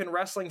American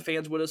wrestling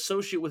fans would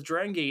associate with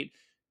Dragon Gate,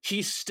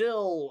 he's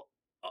still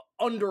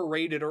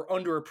underrated or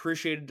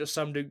underappreciated to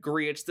some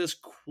degree. It's this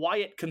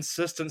quiet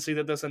consistency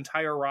that this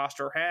entire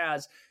roster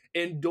has,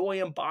 and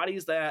Doi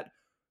embodies that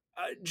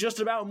just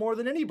about more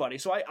than anybody.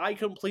 So I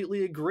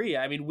completely agree.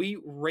 I mean,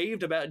 we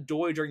raved about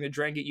Doi during the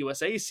Dragon Gate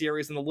USA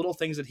series and the little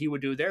things that he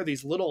would do there,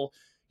 these little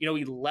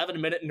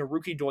 11-minute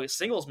Naruki Doi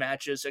singles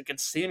matches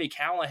against Sami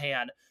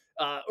Callihan.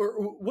 Or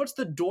what's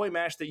the Doi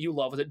match that you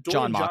love? Was it Doi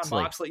John and Moxley.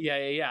 John Moxley?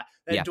 Yeah.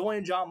 That Doi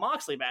and John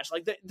Moxley match.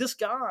 Like this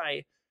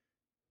guy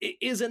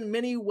is in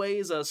many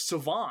ways a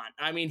savant.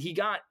 I mean, he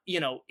got,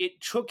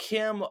 it took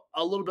him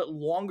a little bit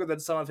longer than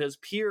some of his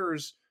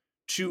peers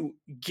to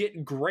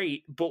get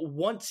great, but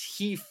once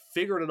he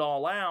figured it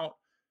all out,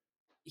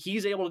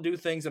 he's able to do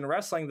things in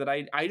wrestling that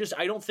I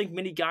don't think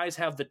many guys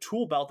have the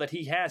tool belt that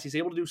he has. He's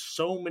able to do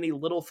so many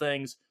little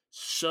things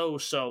so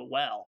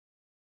well.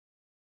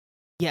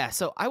 Yeah,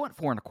 so I went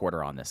 4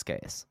 1/4 on this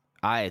case.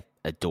 I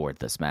adored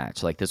this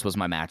match. Like, this was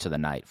my match of the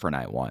night for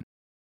night one.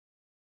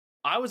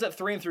 I was at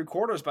 3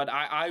 3/4, but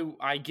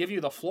I give you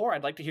the floor.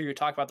 I'd like to hear you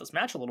talk about this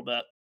match a little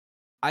bit.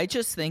 I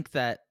just think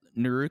that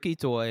Naruki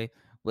Doi,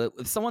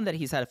 with someone that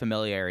he's had a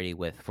familiarity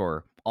with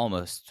for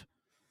almost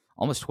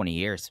 20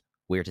 years.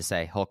 Weird to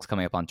say, Hulk's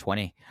coming up on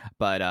 20,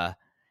 but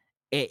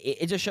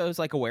it just shows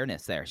like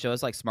awareness there.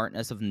 Shows like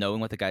smartness of knowing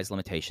what the guy's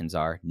limitations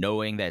are,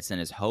 knowing that it's in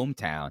his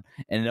hometown,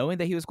 and knowing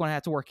that he was going to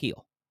have to work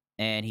heel.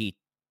 And he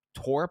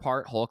tore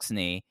apart Hulk's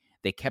knee.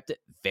 They kept it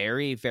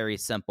very, very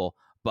simple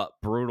but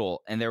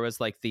brutal. And there was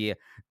like the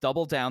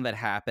double down that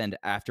happened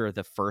after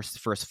the first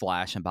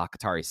flash and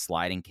Bakatari's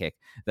sliding kick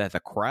that the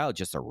crowd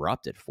just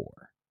erupted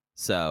for.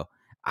 So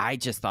I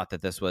just thought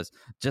that this was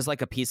just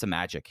like a piece of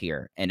magic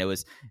here. And it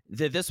was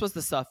this was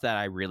the stuff that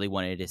I really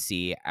wanted to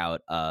see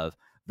out of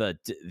the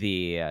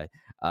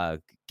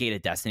Gate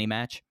of Destiny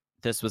match.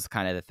 This was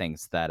kind of the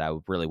things that I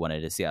really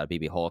wanted to see out of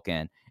BB Hulk,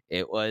 and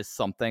it was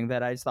something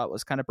that I just thought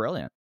was kind of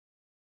brilliant.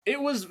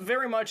 It was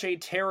very much a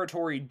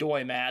territory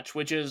Doi match,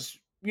 which is,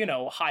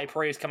 high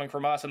praise coming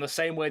from us in the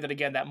same way that,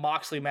 again, that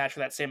Moxley match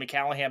or that Sami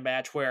Callihan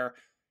match where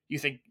you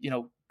think,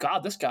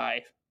 God, this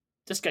guy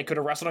could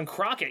have wrestled in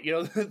Crockett.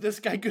 This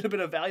guy could have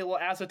been a valuable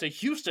asset to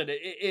Houston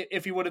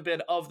if he would have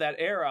been of that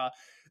era.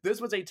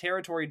 This was a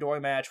territory Doi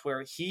match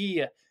where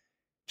he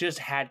just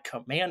had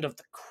command of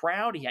the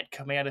crowd. He had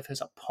command of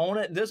his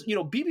opponent.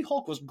 BB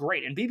Hulk was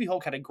great, and BB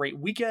Hulk had a great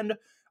weekend.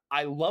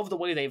 I love the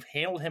way they've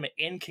handled him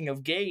in King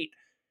of Gate.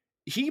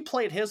 He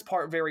played his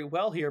part very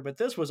well here, but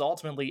this was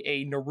ultimately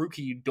a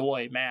Naruki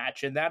Doi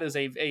match, and that is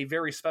a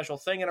very special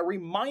thing and a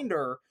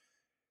reminder.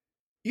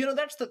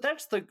 That's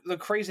the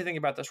crazy thing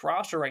about this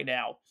roster right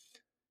now.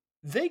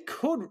 They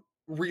could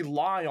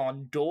rely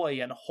on Doi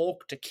and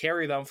Hulk to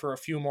carry them for a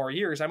few more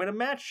years. I mean, a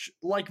match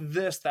like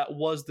this that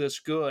was this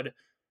good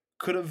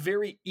could have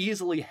very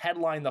easily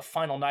headlined the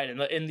final night,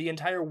 and the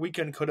entire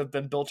weekend could have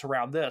been built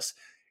around this.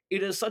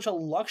 It is such a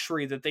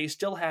luxury that they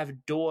still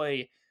have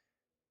Doi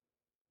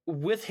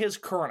with his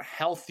current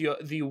health,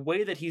 the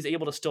way that he's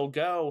able to still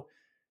go,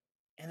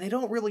 and they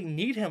don't really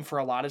need him for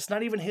a lot. It's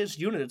not even his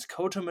unit. It's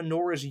Kota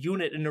Minoura's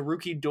unit, and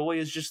Naruki Doi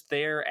is just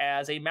there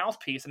as a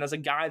mouthpiece and as a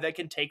guy that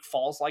can take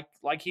falls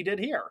like he did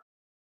here.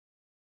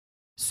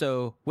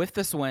 So with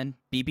this win,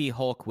 BB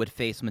Hulk would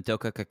face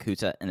Madoka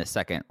Kakuta in the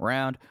second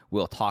round.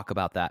 We'll talk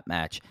about that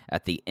match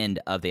at the end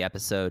of the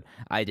episode.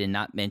 I did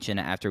not mention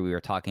after we were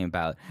talking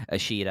about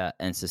Ishida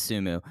and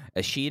Susumu.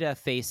 Ishida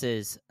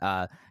faces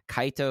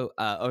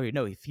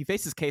Kaito. He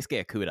faces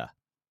Keisuke Okuda.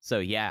 So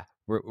yeah,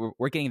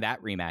 we're getting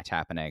that rematch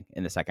happening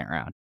in the second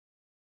round.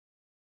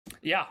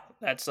 Yeah,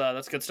 that's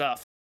good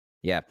stuff.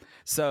 Yeah.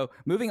 So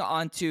moving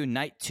on to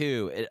night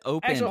 2, it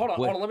opened. Actually, hold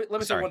on. Let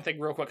me say one thing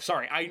real quick.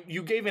 Sorry,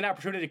 you gave me an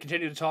opportunity to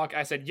continue to talk.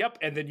 I said yep,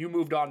 and then you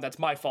moved on. That's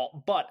my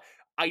fault. But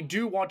I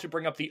do want to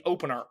bring up the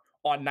opener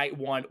on night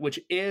 1, which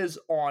is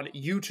on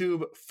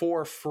YouTube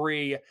for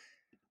free.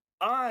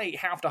 I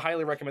have to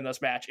highly recommend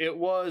this match. It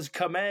was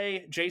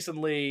Kamei,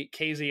 Jason Lee,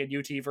 KZ, and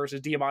UT versus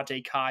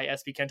Diamante Kai,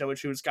 SB Kento, and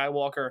Shun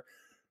Skywalker.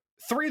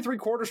 3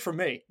 3/4 from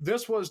me.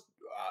 This was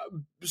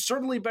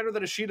certainly better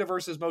than Ishida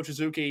versus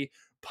Mochizuki,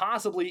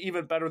 possibly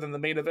even better than the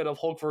main event of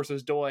Hulk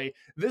versus Doi.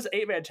 This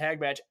 8-man tag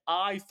match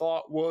I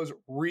thought was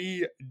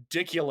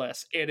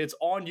ridiculous, and it's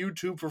on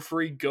YouTube for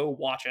free. Go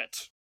watch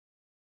it.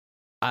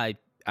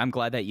 I'm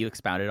glad that you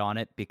expounded on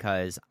it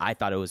because I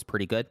thought it was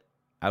pretty good.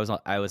 I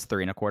was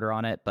 3 1/4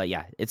 on it, but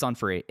yeah, it's on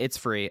free. It's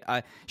free.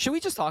 Should we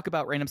just talk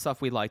about random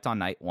stuff we liked on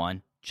night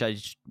 1?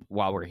 judge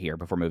while we're here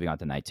before moving on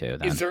to night 2.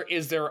 Then.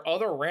 Is there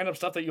other random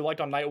stuff that you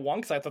liked on night 1?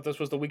 Because I thought this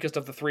was the weakest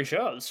of the 3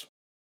 shows.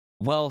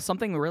 Well,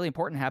 something really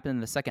important happened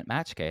in the second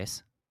match,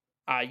 Case.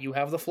 You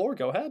have the floor.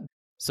 Go ahead.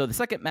 So the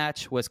second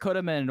match was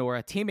Kota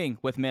Minoura teaming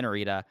with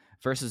Minorita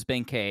versus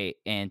Ben-K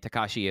and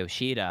Takashi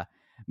Yoshida.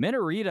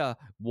 Minorita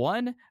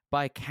won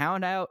by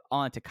count out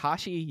on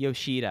Takashi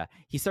Yoshida.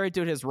 He started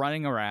doing his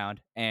running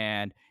around,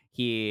 and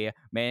he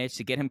managed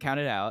to get him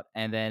counted out.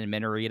 And then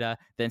Minorita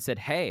then said,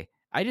 hey,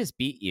 I just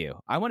beat you.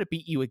 I want to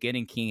beat you again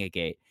in King of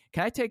Gate.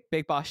 Can I take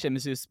Big Boss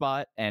Shimizu's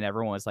spot? And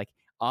everyone was like,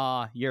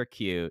 you're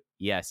cute.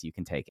 Yes, you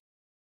can take it.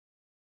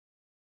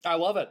 I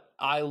love it.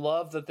 I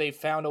love that they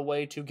found a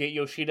way to get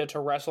Yoshida to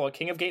wrestle a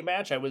King of Gate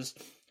match. I was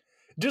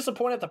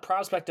disappointed at the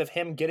prospect of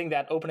him getting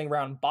that opening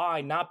round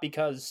bye, not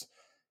because,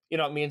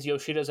 it means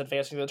Yoshida's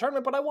advancing to the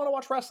tournament, but I want to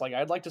watch wrestling.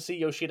 I'd like to see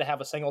Yoshida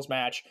have a singles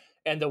match,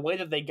 and the way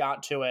that they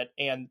got to it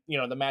and,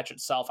 the match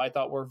itself, I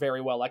thought were very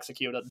well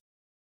executed.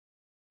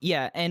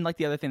 Yeah, and like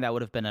the other thing that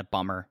would have been a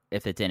bummer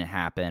if it didn't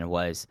happen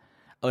was,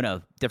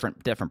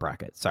 different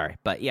bracket. Sorry.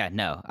 But yeah,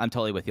 no, I'm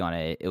totally with you on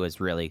it. It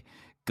was really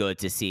good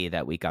to see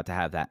that we got to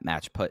have that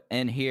match put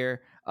in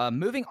here.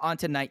 Moving on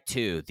to night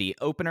 2, the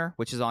opener,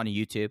 which is on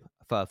YouTube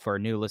for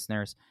new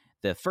listeners.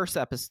 The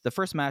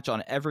first match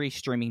on every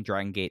streaming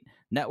Dragon Gate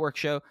network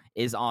show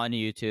is on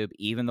YouTube,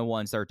 even the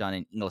ones that are done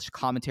in English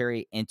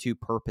commentary into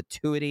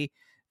perpetuity.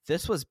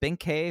 This was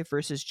Ben-K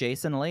versus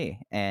Jason Lee,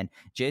 and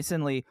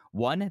Jason Lee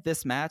won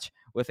this match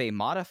with a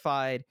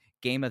modified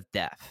game of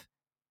death.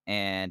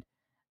 And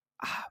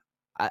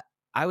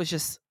I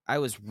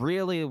was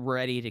really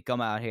ready to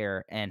come out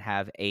here and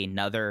have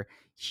another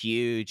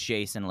huge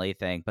Jason Lee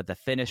thing, but the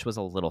finish was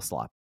a little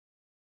sloppy.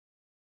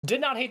 Did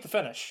not hate the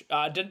finish.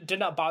 Did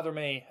not bother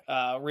me,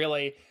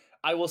 really.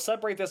 I will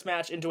separate this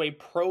match into a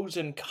pros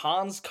and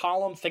cons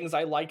column, things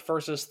I liked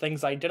versus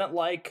things I didn't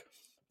like.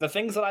 The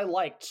things that I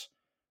liked,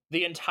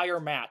 the entire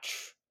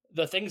match.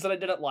 The things that I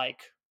didn't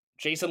like,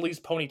 Jason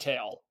Lee's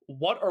ponytail.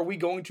 What are we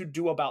going to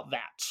do about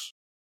that?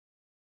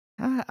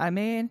 I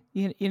mean,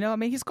 he's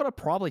going to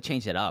probably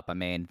change it up. I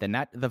mean, the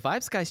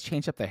Vibes guys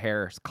change up their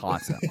hairs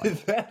constantly.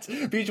 That's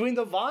between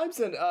the Vibes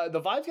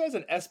guys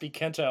and SB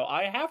Kento.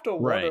 I have to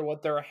wonder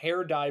what their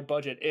hair dye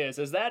budget is.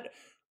 Is that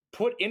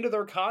put into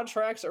their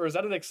contracts, or is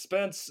that an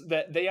expense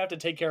that they have to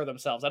take care of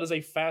themselves? That is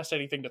a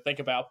fascinating thing to think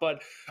about.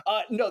 But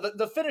no,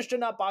 the finish did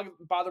not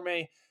bother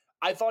me.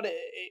 I thought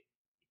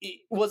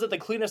was it the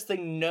cleanest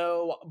thing?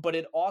 No, but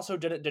it also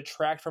didn't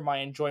detract from my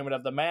enjoyment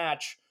of the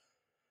match.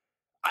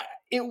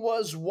 It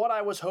was what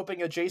I was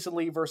hoping a Jason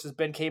Lee versus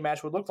Ben-K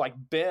match would look like.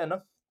 Ben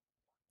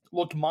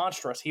looked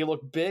monstrous. He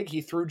looked big.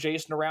 He threw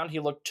Jason around. He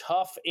looked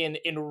tough, and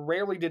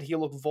rarely did he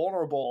look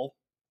vulnerable.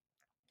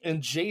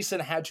 And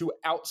Jason had to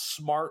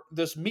outsmart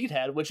this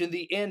meathead, which in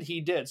the end he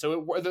did.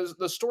 So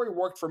the story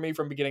worked for me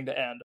from beginning to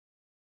end.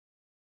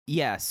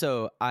 Yeah,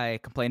 so I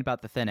complained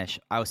about the finish.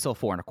 I was still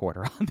 4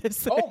 1/4 on this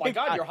thing. Oh my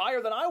God, you're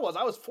higher than I was.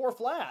 I was 4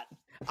 flat.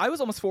 I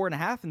was almost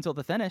 4.5 until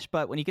the finish,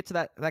 but when you get to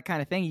that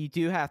kind of thing, you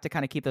do have to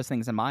kind of keep those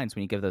things in mind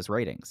when you give those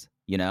ratings,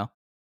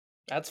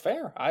 That's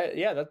fair.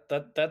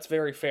 That's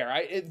very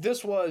fair.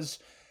 This was,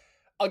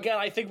 again,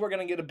 I think we're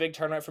going to get a big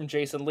tournament from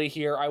Jason Lee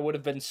here. I would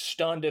have been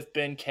stunned if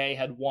Ben-K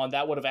had won.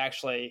 That would have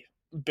actually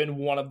been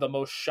one of the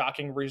most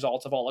shocking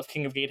results of all if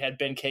King of Gate had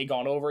Ben-K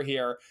gone over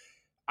here.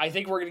 I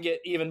think we're going to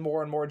get even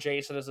more and more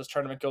Jason as this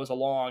tournament goes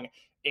along,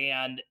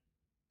 and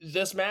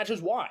this match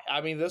is why. I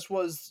mean, this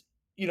was,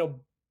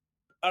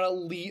 an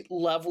elite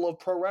level of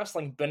pro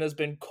wrestling. Ben has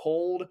been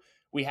cold.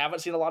 We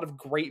haven't seen a lot of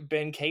great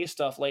Ben-K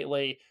stuff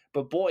lately,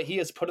 but boy, he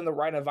is put in the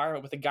right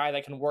environment with a guy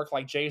that can work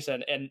like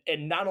Jason. And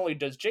not only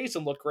does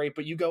Jason look great,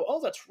 but you go, oh,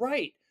 that's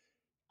right.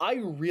 I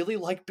really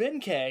like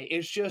Ben-K.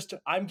 It's just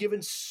I'm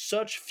given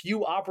such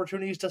few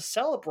opportunities to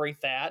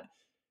celebrate that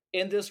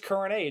in this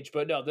current age.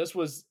 But no, this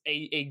was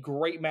a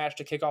great match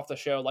to kick off the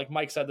show. Like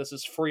Mike said, this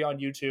is free on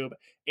YouTube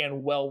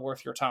and well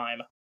worth your time.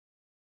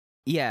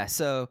 Yeah,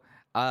 so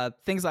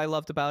things I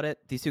loved about it,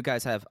 these two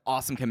guys have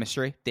awesome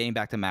chemistry dating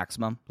back to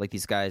Maximum. Like,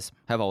 these guys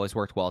have always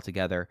worked well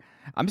together.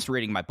 I'm just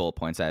reading my bullet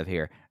points I have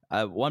here.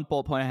 One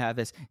bullet point I have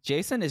is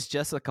Jason is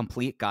just a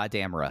complete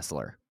goddamn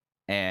wrestler.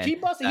 And he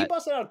busted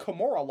out a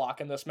Kimura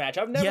lock in this match.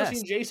 I've never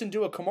seen Jason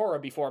do a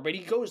Kimura before, but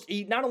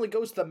he not only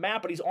goes to the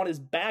mat, but he's on his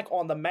back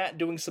on the mat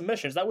doing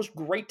submissions. That was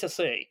great to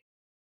see.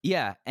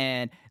 Yeah,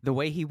 and the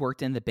way he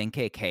worked in the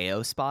Ben-K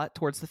KO spot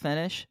towards the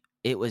finish,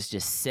 it was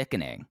just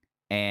sickening.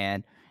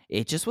 And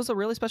it just was a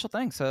really special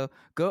thing. So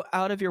go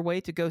out of your way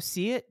to go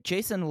see it.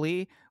 Jason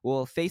Lee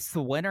will face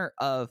the winner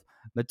of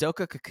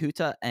Madoka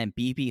Kakuta and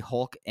BB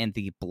Hulk in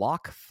the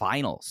block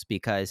finals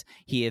because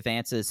he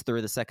advances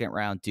through the second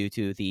round due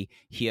to the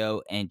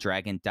Hyo and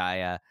Dragon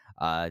Dia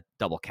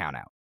double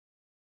countout.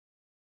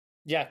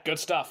 Yeah, good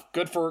stuff.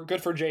 Good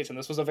for Jason.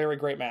 This was a very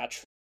great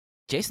match.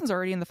 Jason's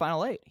already in the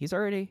final 8. He's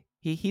already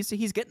he's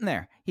getting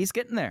there. He's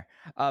getting there.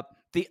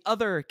 The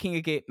other King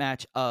of Gate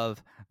match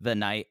of the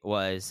night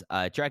was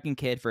Dragon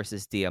Kid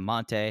versus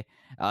Diamante.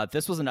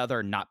 This was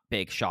another not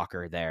big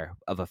shocker there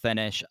of a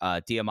finish.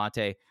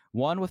 Diamante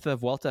won with the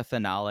Vuelta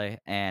finale,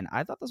 and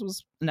I thought this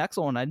was an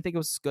excellent one. I didn't think it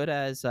was as good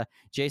as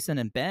Jason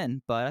and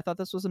Ben, but I thought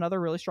this was another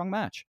really strong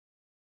match.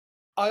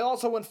 I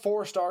also went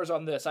 4 stars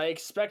on this. I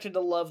expected to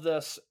love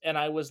this, and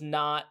I was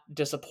not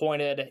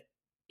disappointed.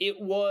 It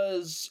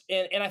was,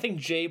 and I think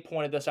Jay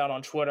pointed this out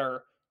on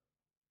Twitter,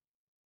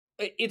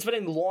 it's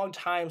been a long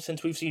time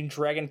since we've seen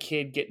Dragon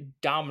Kid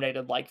get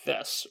dominated like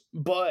this,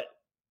 but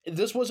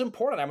this was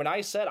important. I mean,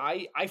 I said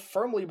I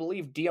firmly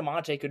believe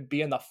Diamante could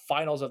be in the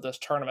finals of this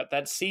tournament.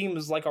 That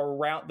seems like a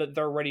route that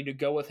they're ready to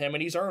go with him,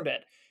 and he's earned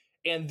it.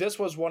 And this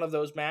was one of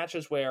those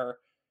matches where,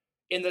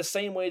 in the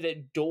same way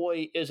that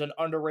Doi is an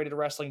underrated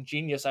wrestling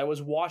genius, I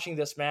was watching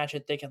this match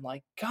and thinking,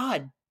 like,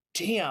 God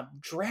damn,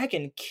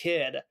 Dragon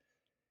Kid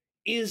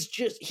is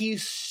just,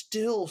 he's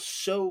still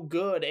so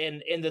good.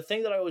 And the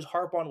thing that I always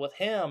harp on with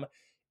him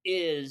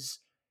is,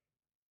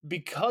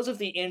 because of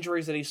the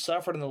injuries that he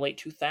suffered in the late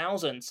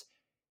 2000s,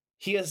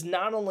 he is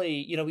not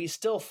only, he's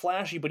still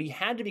flashy, but he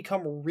had to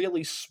become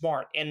really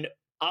smart. And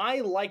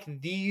I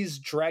like these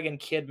Dragon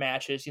Kid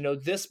matches.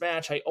 This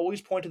match, I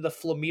always point to the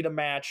Flamita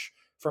match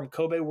from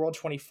Kobe World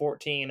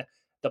 2014.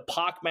 The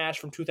Pac match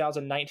from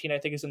 2019, I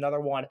think, is another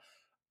one.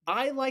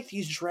 I like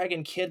these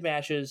Dragon Kid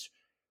matches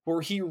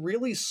where he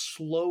really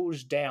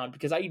slows down,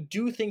 because I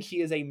do think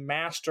he is a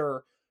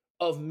master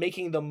of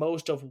making the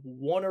most of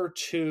one or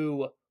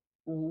two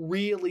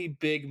really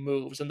big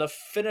moves. And the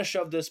finish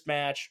of this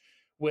match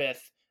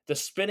with the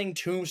spinning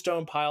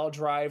tombstone pile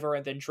driver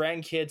and then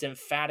Dragon Kid's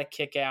emphatic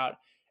kick out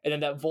and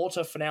then that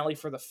Volta finale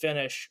for the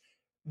finish,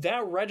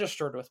 that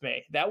registered with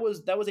me. That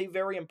was a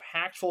very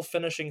impactful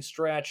finishing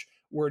stretch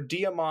where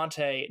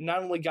Diamante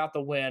not only got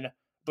the win,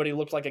 but he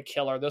looked like a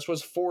killer. This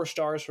was 4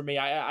 stars for me.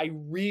 I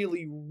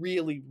really,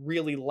 really,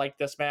 really like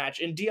this match.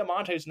 And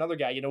Diamante is another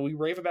guy. We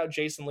rave about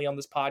Jason Lee on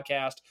this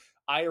podcast.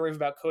 I rave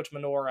about Coach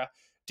Minoura.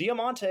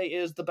 Diamante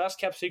is the best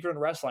kept secret in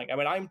wrestling. I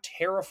mean, I'm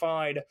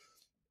terrified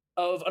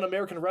of an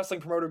American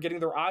wrestling promoter getting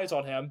their eyes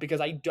on him, because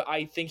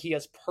I think he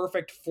is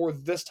perfect for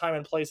this time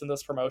and place in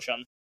this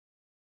promotion.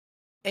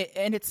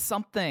 And it's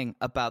something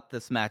about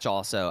this match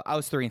also. I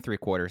was 3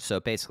 3/4, so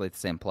basically the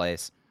same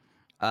place.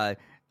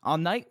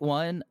 On night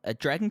 1,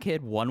 Dragon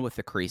Kid won with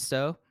the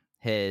Cristo,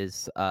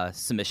 his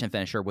submission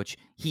finisher, which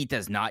he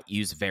does not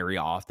use very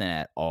often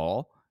at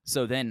all.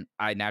 So then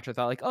I naturally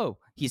thought, like, oh,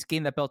 he's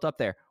getting that belt up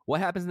there. What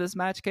happens in this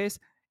match case?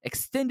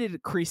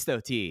 Extended Cristo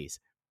tease.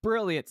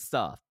 Brilliant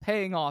stuff.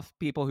 Paying off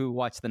people who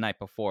watched the night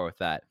before with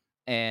that.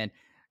 And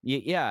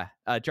yeah,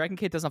 Dragon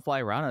Kid doesn't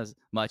fly around as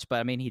much, but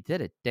I mean, he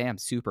did a damn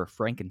super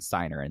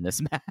Frankensteiner in this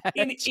match.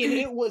 And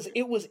it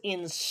was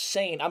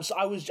insane. I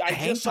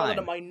just saw it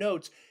in my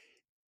notes.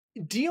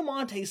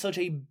 Diamante is such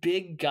a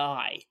big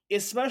guy,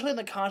 especially in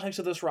the context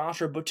of this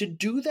roster, but to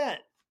do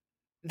that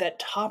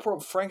top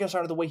rope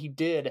Frankensteiner the way he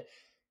did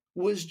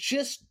was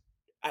just,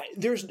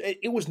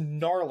 it was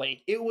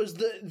gnarly. It was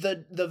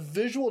the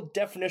visual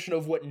definition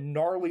of what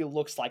gnarly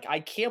looks like. I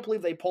can't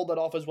believe they pulled that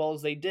off as well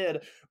as they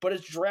did, but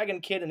it's Dragon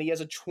Kid, and he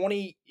has a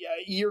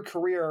 20-year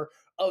career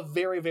of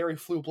very, very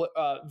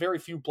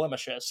few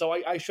blemishes, so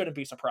I shouldn't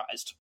be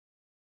surprised.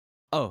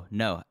 Oh,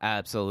 no,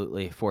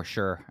 absolutely, for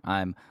sure.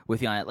 I'm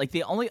with you on it. Like,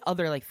 the only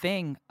other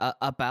thing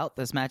about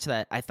this match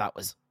that I thought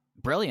was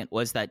brilliant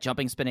was that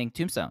jumping, spinning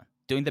tombstone,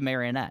 doing the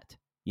marionette.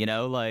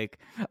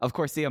 Of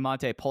course,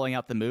 Diamante pulling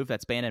out the move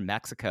that's banned in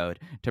Mexico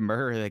to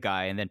murder the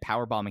guy and then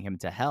powerbombing him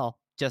to hell.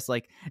 Just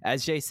like,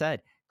 as Jay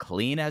said,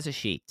 clean as a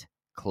sheet.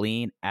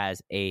 Clean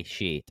as a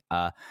sheet.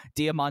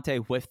 Diamante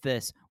with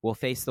this will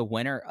face the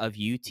winner of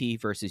UT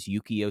versus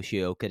Yuki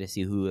Yoshioka to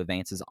see who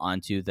advances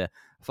onto the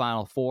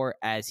Final Four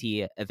as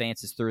he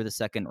advances through the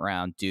second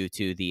round due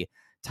to the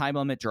time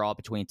limit draw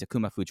between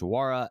Takuma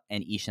Fujiwara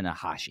and Ishin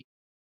Hashi.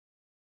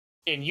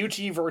 And UT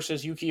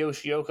versus Yuki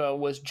Yoshioka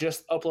was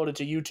just uploaded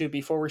to YouTube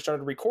before we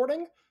started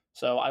recording,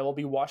 so I will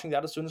be watching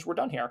that as soon as we're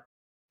done here.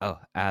 Oh,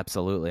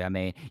 absolutely. I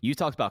mean, you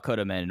talked about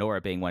Kota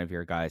Minoura being one of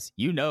your guys.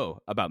 You know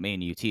about me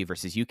and UT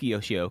versus Yuki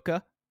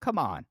Yoshioka. Come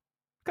on.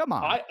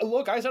 I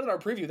said in our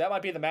preview, that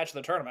might be the match of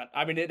the tournament.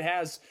 I mean,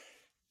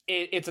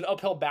 it's an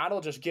uphill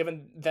battle, just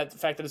given the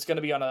fact that it's going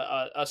to be on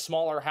a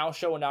smaller house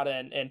show and not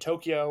in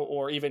Tokyo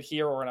or even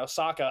here or in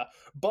Osaka.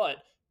 But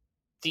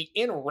the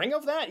in-ring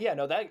of that,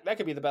 that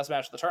could be the best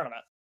match of the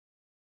tournament.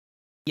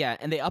 Yeah,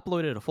 and they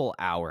uploaded a full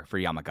hour for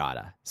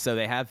Yamagata. So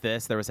they have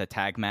this, there was a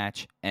tag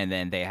match, and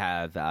then they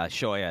have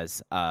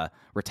Shoya's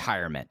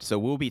retirement. So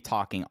we'll be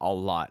talking a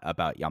lot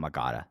about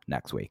Yamagata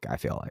next week, I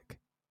feel like.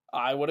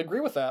 I would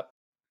agree with that.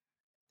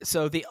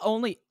 So the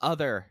only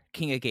other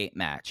King of Gate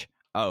match,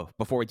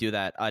 before we do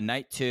that,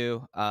 night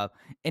 2,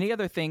 any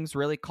other things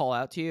really call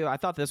out to you? I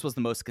thought this was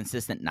the most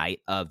consistent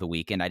night of the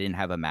weekend. I didn't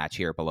have a match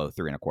here below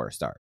 3 1/4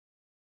 star.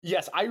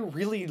 Yes, I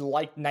really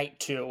liked night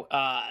 2.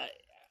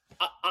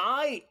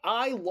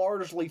 I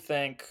largely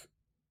think,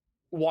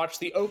 watch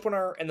the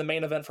opener and the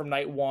main event from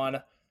night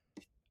 1.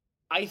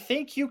 I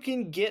think you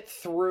can get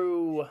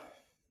through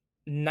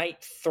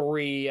night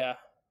 3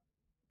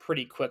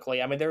 pretty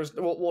quickly. I mean,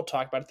 we'll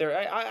talk about it there.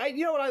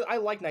 I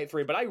like night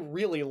 3, but I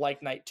really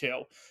like night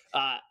 2.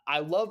 I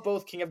love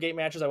both King of Gate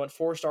matches. I went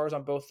 4 stars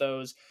on both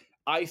those.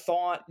 I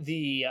thought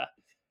the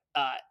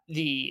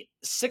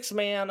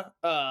 6-man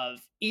of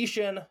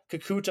Ishin,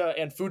 Kakuta,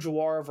 and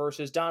Fujiwara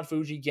versus Don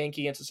Fuji,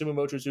 Genki, and Susumu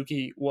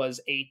Mochizuki was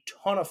a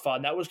ton of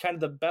fun. That was kind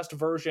of the best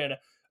version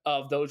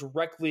of those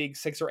Rec League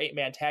 6 or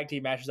 8-man tag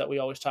team matches that we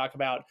always talk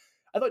about.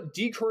 I thought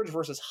D-Courage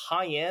versus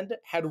High End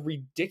had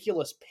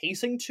ridiculous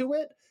pacing to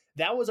it.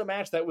 That was a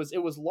match that was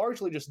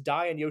largely just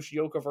Dai and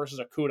Yoshioka versus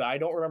Akuda. I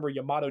don't remember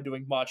Yamato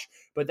doing much,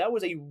 but that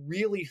was a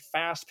really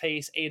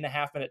fast-paced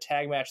 8.5-minute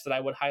tag match that I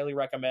would highly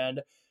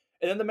recommend.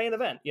 And then the main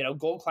event,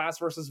 Gold Class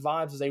versus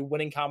Vibes is a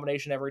winning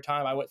combination every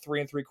time. I went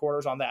 3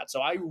 3/4 on that.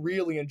 So I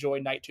really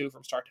enjoyed night 2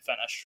 from start to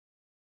finish.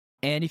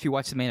 And if you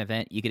watch the main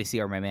event, you get to see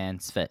how my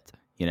man's fit,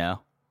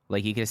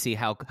 Like, you get to see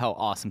how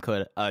awesome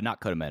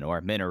not Kodaman or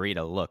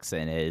Minorita looks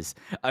in his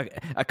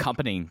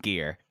accompanying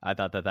gear. I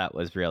thought that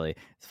was really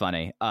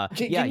funny.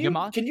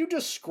 Can you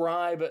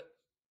describe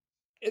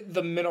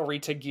the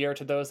Minorita gear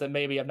to those that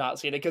maybe have not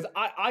seen it? Because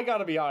I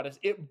gotta be honest,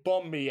 it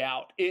bummed me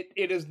out.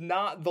 It is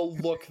not the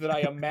look that I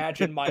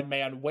imagine my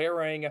man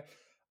wearing.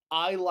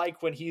 I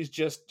like when he's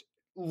just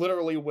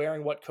literally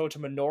wearing what Kota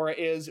Minoura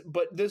is,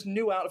 but this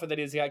new outfit that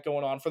he's got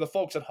going on, for the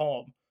folks at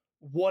home,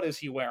 what is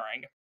he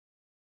wearing?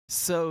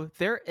 So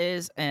there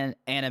is an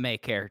anime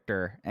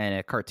character in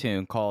a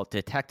cartoon called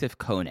Detective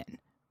Conan,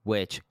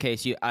 which, in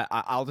case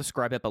I'll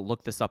describe it, but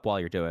look this up while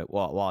you're doing it,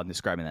 while I'm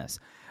describing this.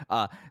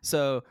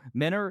 So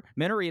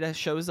Minorita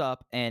shows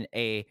up in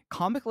a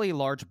comically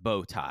large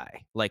bow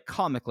tie, like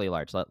comically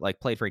large, like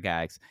played for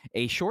gags,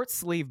 a short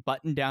sleeve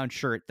button down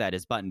shirt that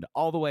is buttoned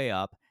all the way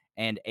up,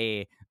 and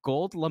a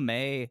gold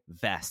lame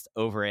vest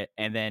over it,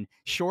 and then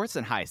shorts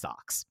and high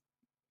socks.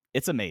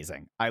 It's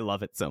amazing. I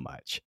love it so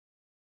much.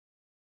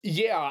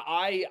 Yeah,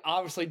 I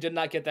obviously did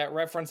not get that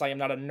reference. I am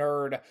not a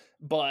nerd,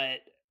 but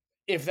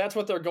if that's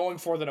what they're going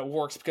for, then it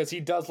works, because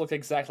he does look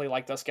exactly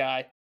like this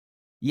guy.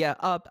 Yeah,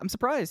 I'm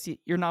surprised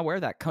you're not aware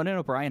of that. Conan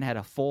O'Brien had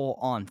a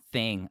full-on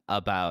thing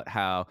about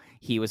how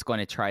he was going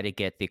to try to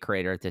get the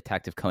creator of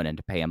Detective Conan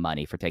to pay him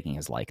money for taking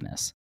his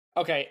likeness.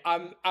 Okay,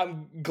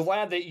 I'm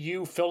glad that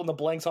you filled in the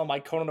blanks on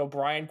my Conan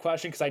O'Brien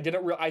question, because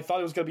I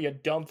thought it was going to be a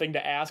dumb thing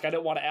to ask. I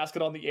didn't want to ask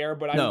it on the air,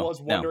 but I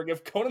was wondering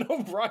if Conan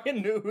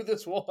O'Brien knew who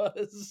this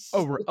was.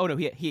 Oh no,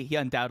 he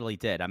undoubtedly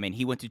did. I mean,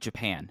 he went to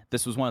Japan.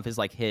 This was one of his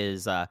when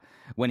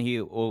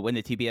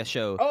the TBS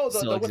show the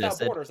Without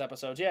existed. Borders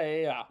episodes.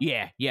 Yeah.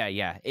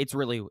 It's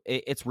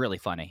really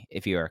funny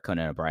if you're a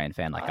Conan O'Brien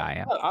fan like I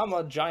am. I'm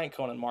a giant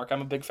Conan mark.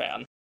 I'm a big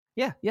fan.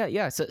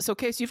 Yeah. So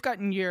Case, you've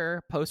gotten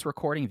your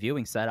post-recording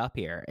viewing set up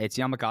here. It's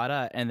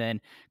Yamagata, and then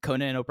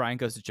Conan O'Brien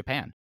goes to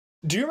Japan.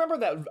 Do you remember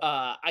that?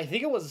 I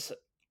think it was...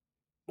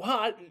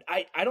 Well,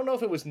 I don't know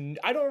if it was...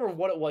 I don't remember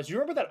what it was. Do you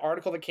remember that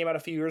article that came out a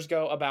few years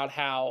ago about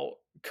how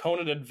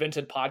Conan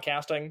invented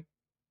podcasting?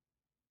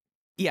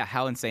 Yeah,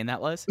 how insane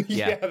that was.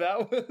 Yeah,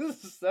 that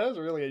was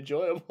really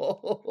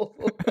enjoyable.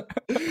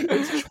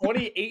 It's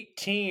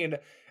 2018, and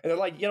they're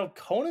like,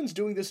 Conan's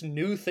doing this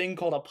new thing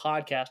called a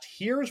podcast.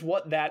 Here's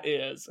what that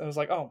is. And I was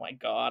like, oh my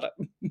god.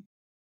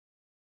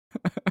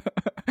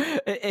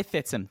 It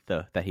fits him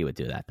though that he would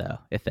do that though.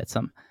 It fits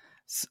him.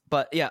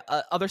 But yeah,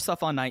 other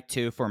stuff on night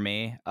 2 for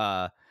me.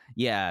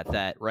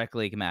 That Rec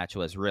League match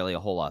was really a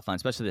whole lot of fun,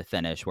 especially the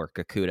finish where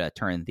Kakuta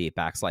turned the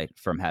backslide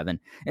from heaven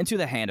into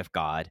the hand of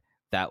God.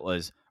 That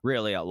was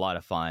really a lot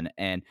of fun.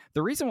 And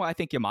the reason why I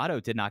think Yamato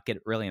did not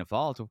get really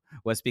involved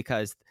was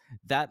because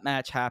that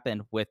match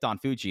happened with Don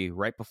Fuji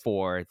right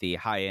before the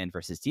High End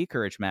versus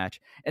D-Courage match.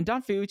 And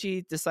Don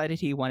Fuji decided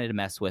he wanted to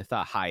mess with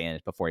High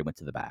End before he went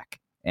to the back,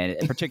 and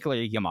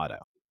particularly Yamato.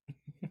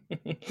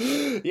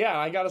 Yeah,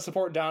 I got to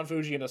support Don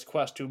Fuji in his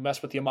quest to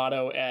mess with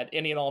Yamato at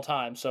any and all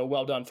times. So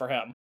well done for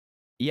him.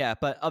 Yeah,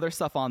 but other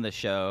stuff on the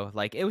show,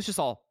 it was just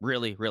all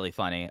really, really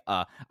funny.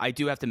 I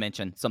do have to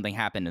mention something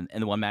happened in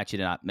the one match you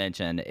did not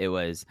mention. It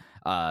was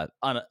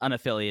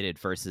unaffiliated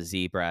versus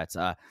Z-Brats.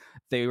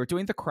 They were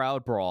doing the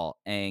crowd brawl,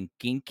 and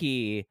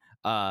Genki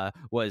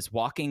was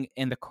walking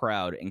in the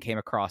crowd and came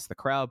across the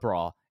crowd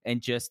brawl and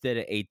just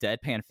did a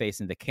deadpan face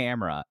in the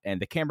camera.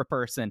 And the camera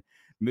person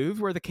moved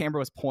where the camera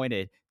was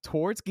pointed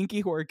towards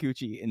Genki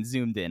Horiguchi and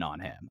zoomed in on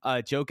him.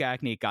 Joe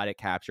Gagney got it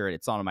captured.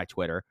 It's on my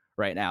Twitter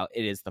right now.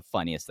 It is the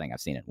funniest thing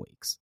I've seen in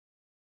weeks.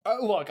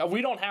 Look,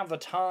 we don't have the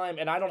time,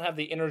 and I don't have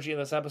the energy in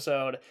this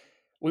episode.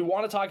 We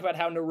want to talk about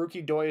how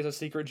Naruki Doi is a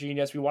secret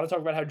genius. We want to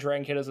talk about how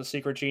Dragon Kid is a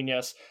secret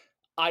genius.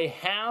 I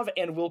have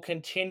and will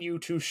continue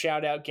to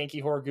shout out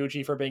Genki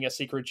Horiguchi for being a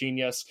secret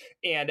genius,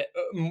 and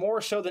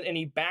more so than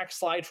any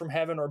backslide from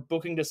heaven or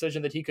booking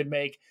decision that he could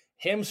make,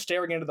 him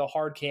staring into the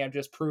hard cam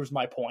just proves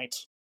my point.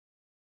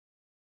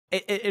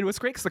 It was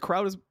great because the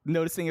crowd was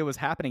noticing it was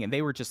happening, and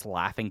they were just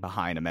laughing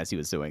behind him as he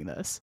was doing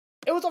this.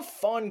 It was a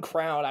fun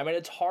crowd. I mean,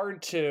 it's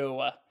hard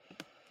to,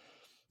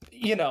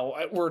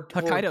 we're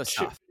Hokkaido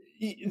stuff.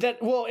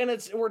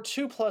 We're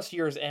 2+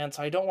 years in,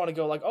 so I don't want to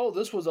go like, oh,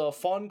 this was a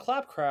fun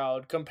clap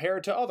crowd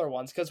compared to other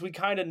ones, because we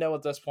kind of know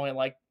at this point,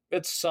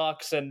 it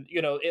sucks. And,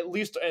 at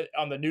least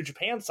on the New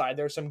Japan side,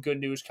 there's some good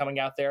news coming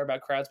out there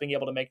about crowds being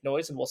able to make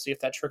noise, and we'll see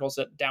if that trickles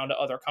it down to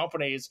other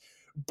companies.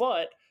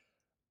 But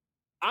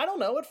I don't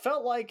know. It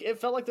felt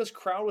like this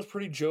crowd was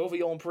pretty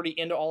jovial and pretty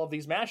into all of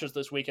these matches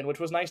this weekend, which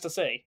was nice to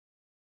see.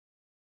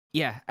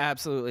 Yeah,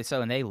 absolutely.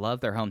 So, and they love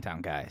their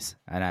hometown guys,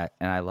 and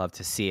I love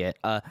to see it.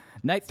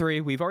 Night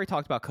 3, we've already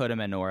talked about Kota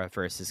Minoura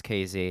versus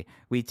KZ.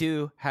 We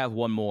do have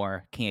one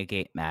more King of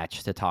Gate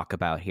match to talk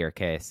about here,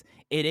 Case.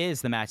 It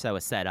is the match that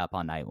was set up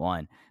on night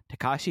 1.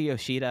 Takashi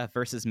Yoshida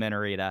versus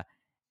Minorita.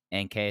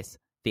 And Case,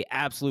 the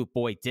Absolute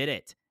Boy did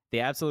it.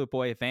 The Absolute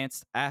Boy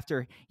advanced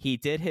after he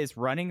did his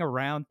running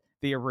around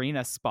the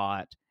arena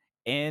spot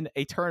in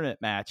a tournament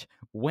match,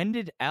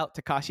 winded out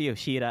Takashi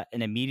Yoshida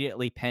and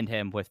immediately pinned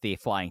him with the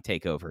flying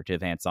takeover to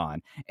advance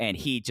on. And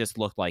he just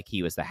looked like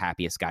he was the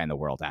happiest guy in the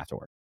world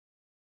afterward.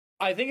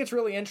 I think it's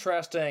really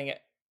interesting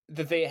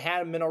that they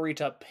had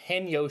Minorita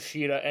pin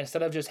Yoshida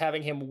instead of just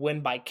having him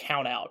win by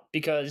countout,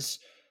 because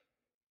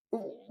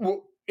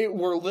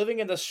we're living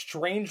in this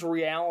strange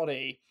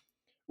reality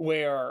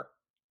where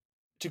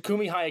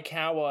Takumi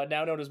Hayakawa,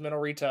 now known as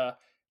Minorita,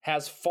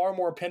 has far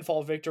more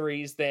pinfall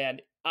victories than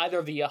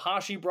either the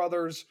Yahashi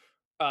brothers,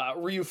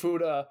 Ryu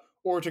Fuda,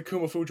 or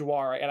Takuma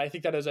Fujiwara. And I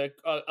think that is a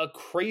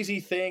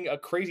crazy thing, a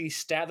crazy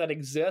stat that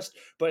exists.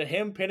 But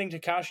him pinning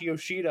Takashi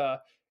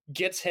Yoshida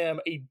gets him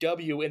a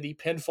W in the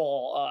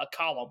pinfall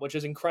column, which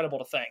is incredible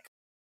to think.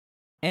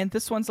 And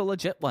this one's a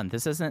legit one.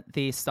 This isn't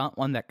the stunt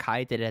one that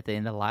Kai did at the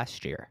end of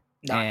last year.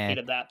 No, I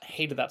hated that.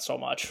 Hated that so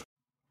much.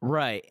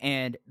 Right.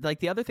 And like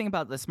the other thing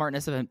about the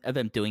smartness of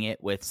him doing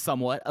it with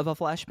somewhat of a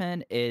flash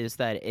pin is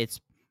that it's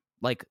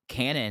like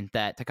canon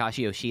that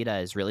Takashi Yoshida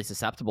is really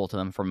susceptible to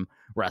them from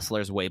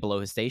wrestlers way below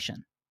his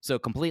station. So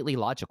completely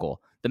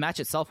logical. The match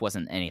itself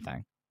wasn't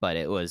anything, but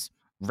it was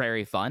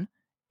very fun.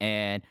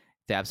 And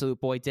the Absolute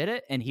Boy did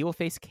it, and he will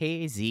face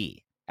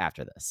KZ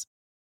after this.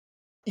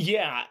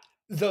 Yeah,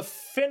 the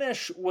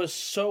finish was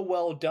so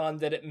well done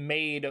that it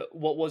made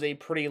what was a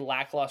pretty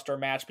lackluster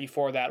match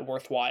before that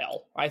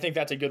worthwhile. I think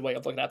that's a good way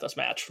of looking at this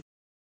match.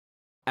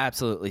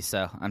 Absolutely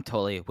so. I'm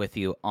totally with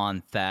you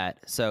on that.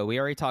 So we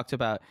already talked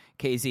about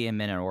KZ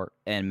and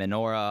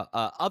Minoura.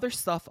 Other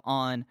stuff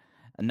on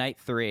night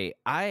 3.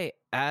 I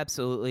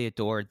absolutely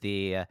adored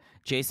the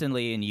Jason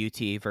Lee and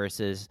UT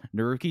versus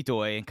Naruki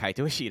Doi and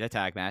Kaito Ishida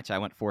tag match. I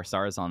went 4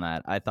 stars on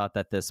that. I thought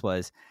that this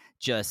was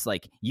just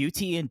like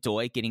UT and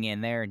Doi getting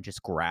in there and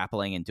just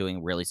grappling and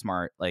doing really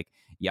smart like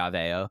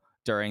Yaveo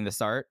during the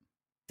start.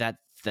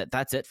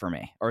 That's it for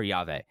me. Or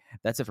Yave.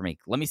 That's it for me.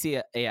 Let me see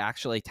a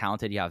actually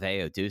talented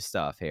Yaveo do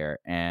stuff here.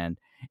 And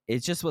it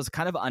just was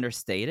kind of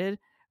understated,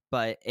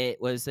 but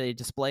it was a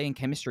display in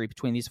chemistry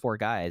between these 4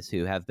 guys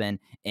who have been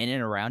in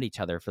and around each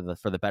other for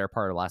the better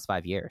part of the last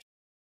 5 years.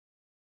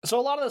 So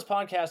a lot of this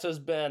podcast has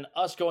been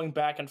us going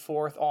back and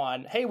forth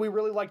on, hey, we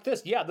really like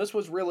this. Yeah, this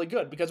was really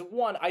good. Because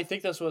one, I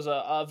think this was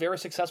a very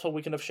successful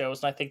weekend of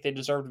shows, and I think they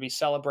deserve to be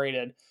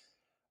celebrated.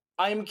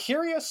 I'm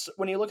curious,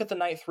 when you look at the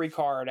night 3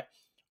 card,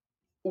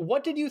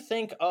 what did you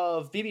think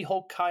of BB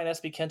Hulk, Kai, and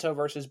SB Kento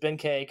versus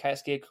Benkei,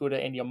 Keisuke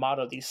Okuda, and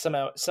Yamato, the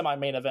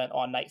semi-main event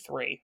on night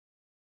 3?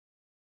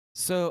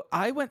 So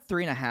I went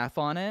 3.5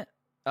 on it.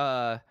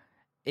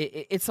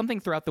 It's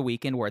something throughout the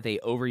weekend where they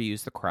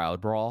overused the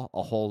crowd brawl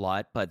a whole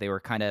lot, but they were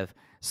kind of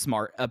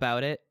smart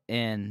about it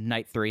in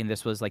night 3, and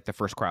this was like the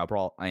first crowd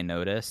brawl I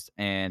noticed.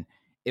 And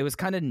it was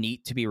kind of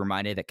neat to be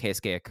reminded that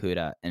Keisuke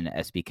Okuda and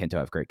SB Kento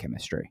have great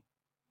chemistry.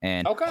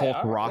 And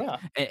Hulk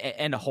rocked,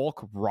 and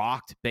Hulk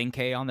rocked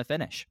Benkei on the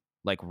finish,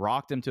 like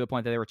rocked him to a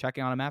point that they were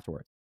checking on him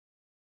afterwards.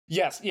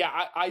 Yes, yeah,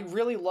 I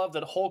really love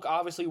that Hulk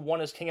obviously won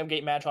his King of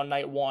Gate match on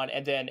night 1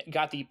 and then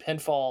got the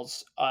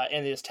pinfalls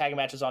in his tag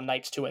matches on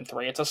nights 2 and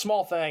 3. It's a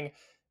small thing.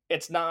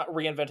 It's not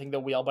reinventing the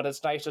wheel, but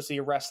it's nice to see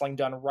wrestling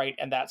done right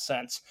in that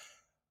sense.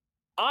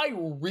 I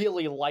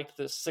really liked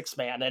this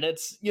 6-man, and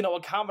it's, a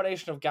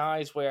combination of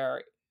guys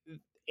where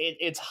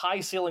it's high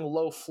ceiling,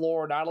 low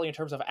floor, not only in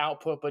terms of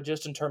output, but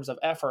just in terms of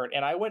effort.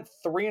 And I went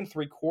 3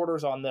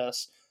 3/4 on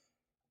this.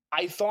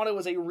 I thought it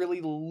was a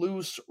really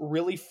loose,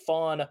 really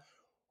fun,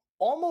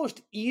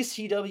 almost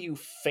ECW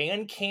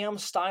fan cam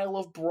style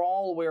of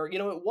brawl where,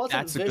 it wasn't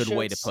That's vicious. A good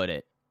way to put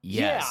it.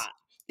 Yes.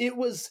 Yeah, it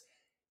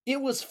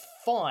was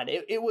fun.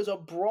 It was a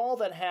brawl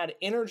that had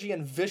energy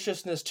and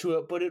viciousness to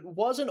it, but it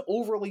wasn't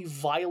overly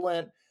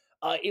violent.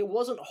 It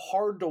wasn't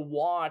hard to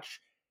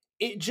watch.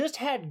 It just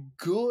had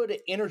good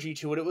energy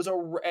to it.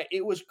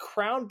 It was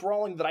crowd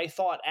brawling that I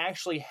thought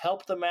actually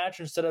helped the match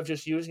instead of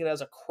just using it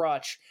as a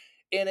crutch.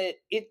 And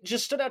it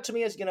just stood out to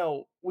me as,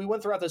 we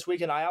went throughout this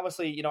weekend. I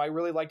obviously, I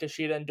really liked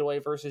Ishida and Doi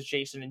versus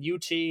Jason and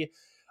UT.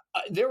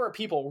 There were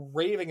people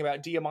raving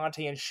about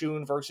Diamante and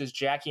Shun versus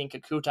Jackie and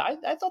Kakuta.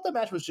 I thought the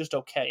match was just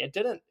okay. It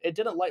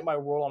didn't light my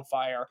world on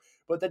fire.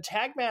 But the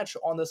tag match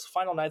on this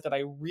final night that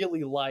I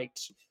really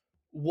liked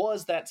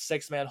was that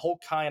 6-man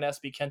Hulk, Kai, and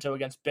SB Kento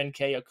against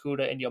Benkei,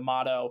 Okuda, and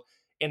Yamato.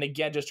 And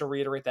again, just to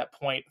reiterate that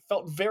point,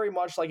 felt very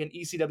much like an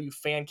ECW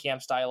fan cam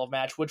style of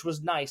match, which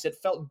was nice. It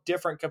felt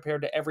different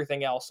compared to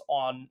everything else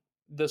on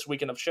this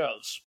weekend of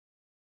shows.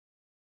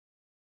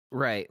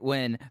 Right.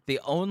 When the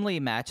only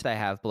match that I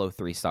have below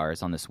 3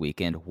 stars on this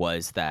weekend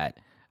was that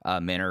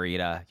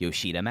Minorita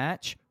Yoshida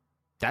match.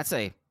 That's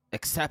a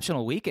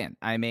exceptional weekend.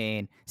 I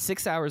mean,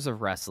 6 hours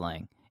of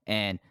wrestling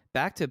and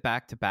back to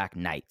back to back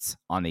nights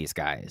on these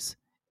guys.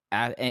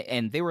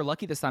 And they were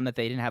lucky this time that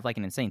they didn't have like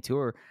an insane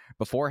tour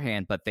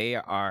beforehand, but they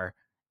are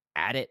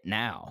at it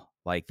now.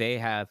 Like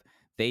they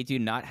do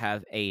not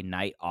have a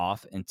night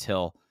off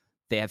until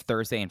they have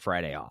Thursday and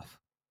Friday off.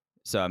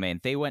 So, I mean,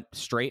 they went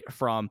straight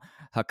from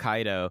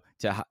Hokkaido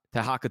to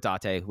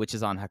Hakodate, which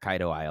is on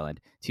Hokkaido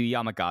Island, to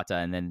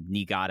Yamagata and then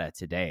Niigata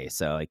today.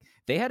 So, like,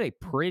 they had a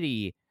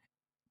pretty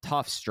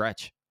tough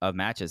stretch of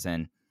matches.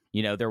 And,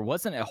 you know, there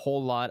wasn't a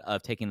whole lot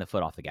of taking the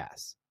foot off the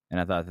gas.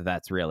 And I thought that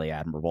that's really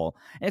admirable.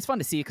 And it's fun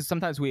to see because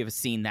sometimes we have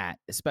seen that,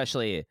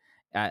 especially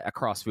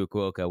across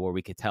Fukuoka, where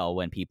we could tell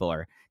when people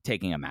are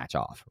taking a match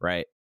off,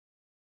 right?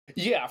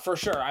 Yeah, for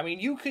sure. I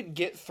mean, you could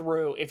get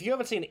through, if you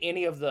haven't seen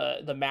any of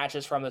the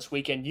matches from this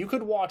weekend, you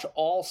could watch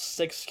all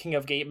 6 King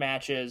of Gate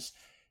matches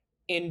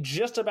in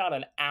just about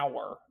an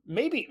hour.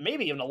 Maybe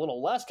even a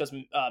little less because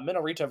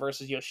Minorita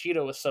versus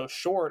Yoshida was so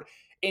short,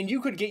 and you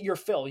could get your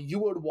fill. You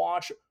would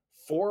watch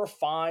 4 or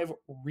 5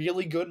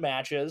 really good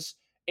matches,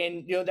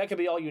 and you know that could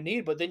be all you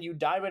need, but then you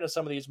dive into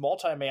some of these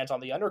multi-mans on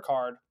the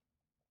undercard.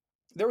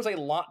 There was a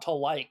lot to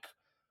like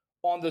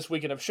on this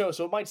weekend of shows.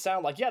 So it might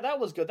sound like, yeah, that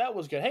was good.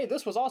 Hey,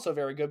 this was also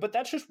very good. But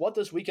that's just what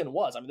this weekend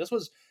was. I mean, this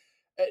was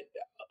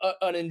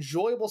an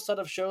enjoyable set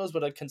of shows,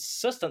 but a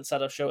consistent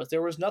set of shows.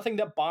 There was nothing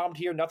that bombed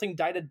here. Nothing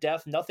died a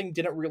death. Nothing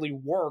didn't really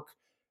work.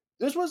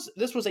 This was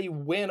a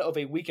win of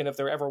a weekend if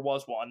there ever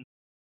was one.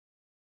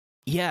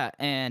 Yeah,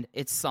 and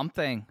it's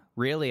something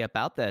really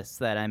about this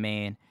that, I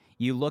mean,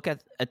 you look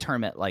at a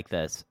tournament like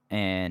this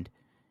and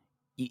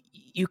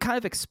you kind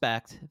of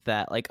expect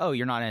that, like, oh,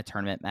 you're not in a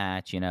tournament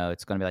match, you know,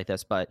 it's going to be like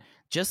this. But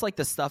just like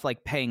the stuff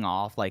like paying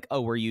off, like,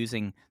 oh, we're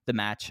using the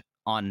match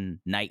on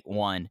night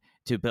 1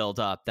 to build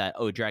up that,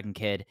 oh, Dragon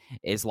Kid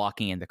is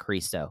locking in the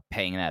Cristo,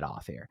 paying that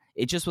off here.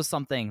 It just was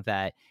something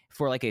that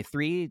for like a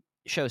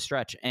 3-show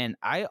stretch, and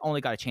I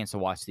only got a chance to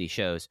watch these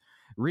shows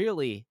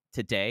really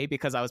today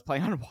because I was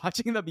planning on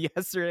watching them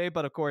yesterday.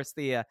 But of course,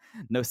 the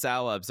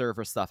Nosawa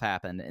Observer stuff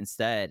happened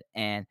instead.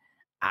 And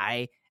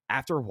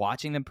after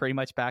watching them pretty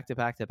much back to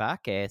back to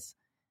back, Case,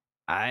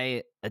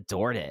 I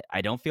adored it.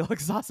 I don't feel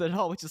exhausted at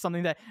all, which is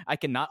something that I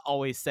cannot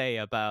always say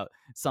about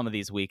some of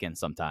these weekends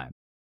sometimes.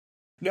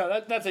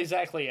 No, that's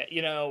exactly it.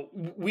 You know,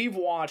 we've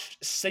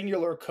watched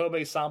singular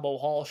Kobe Sambo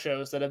Hall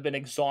shows that have been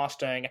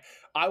exhausting.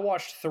 I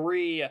watched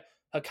 3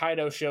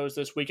 Hokkaido shows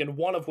this weekend,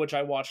 one of which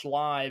I watched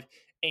live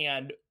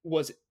and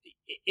was,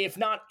 if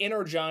not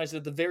energized,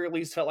 at the very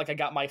least felt like I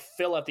got my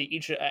fill at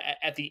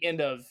the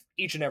end of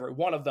each and every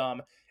one of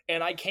them.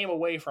 And I came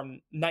away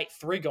from night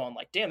 3 going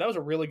like, damn, that was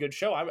a really good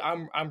show.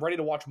 I'm ready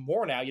to watch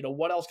more now. You know,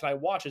 what else can I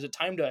watch? Is it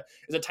time to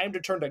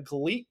turn to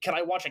Glee? Can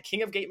I watch a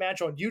King of Gate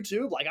match on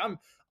YouTube? Like,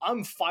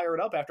 I'm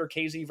fired up after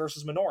KZ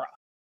versus Minoura.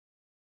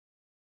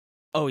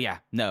 Oh yeah,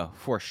 no,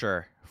 for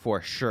sure.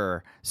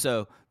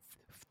 So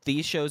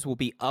these shows will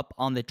be up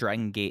on the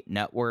Dragon Gate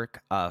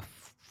network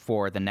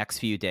for the next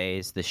few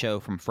days. The show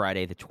from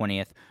Friday the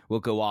 20th will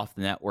go off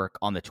the network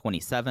on the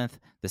 27th.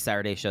 The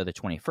Saturday show, the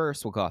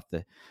 21st, will go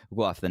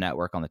off the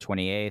network on the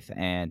 28th,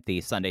 and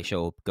the Sunday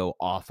show will go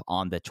off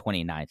on the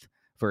 29th.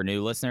 For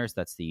new listeners,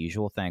 that's the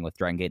usual thing with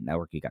Dragon Gate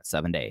Network. You got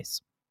 7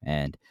 days,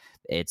 and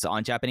it's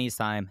on Japanese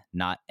time,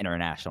 not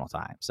international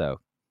time. So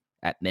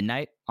at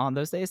midnight on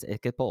those days,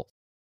 it could pull.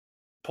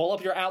 Pull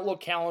up your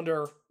Outlook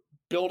calendar,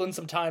 build in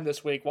some time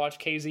this week. Watch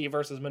KZ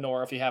versus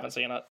Minoura if you haven't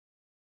seen it.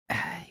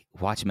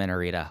 Watch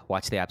Minorita.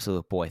 Watch the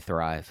Absolute Boy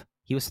thrive.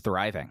 He was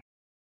thriving.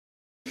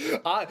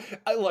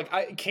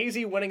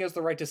 KZ winning is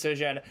the right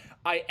decision.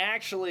 I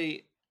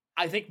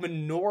think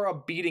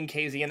Minoura beating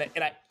KZ,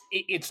 and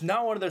it's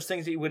not one of those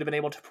things that you would have been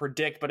able to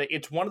predict, but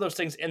it's one of those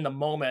things in the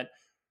moment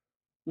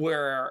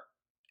where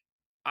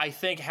I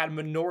think had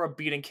Minoura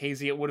beaten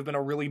KZ, it would have been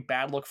a really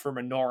bad look for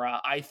Minoura.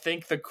 I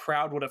think the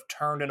crowd would have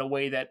turned in a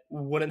way that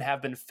wouldn't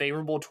have been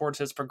favorable towards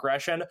his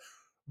progression,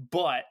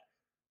 but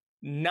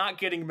not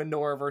getting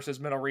Minoura versus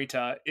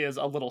Minorita is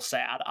a little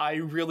sad. I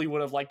really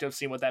would have liked to have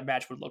seen what that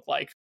match would look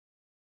like.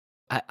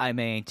 I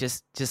mean,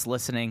 just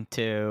listening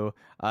to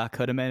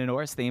Kota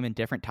Minoura's theme in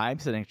different time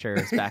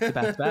signatures back to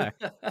back to back.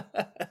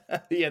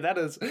 Yeah, that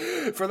is,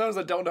 for those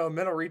that don't know,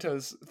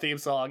 Minorita's theme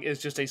song is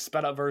just a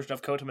sped up version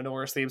of Kota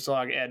Minoura's theme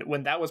song. And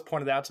when that was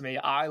pointed out to me,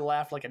 I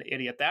laughed like an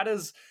idiot. That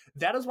is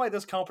why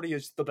this company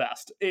is the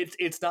best.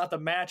 It's not the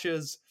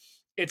matches.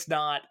 It's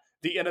not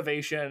the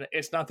innovation,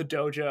 it's not the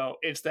dojo,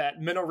 it's that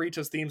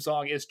Minorita's theme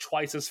song is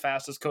twice as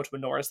fast as Coach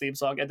Minoura's theme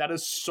song, and that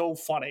is so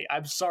funny.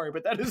 I'm sorry,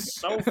 but that is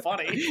so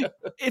funny.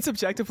 It's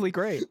objectively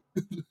great.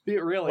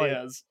 It really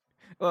is.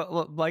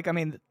 Well, like, I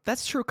mean,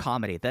 that's true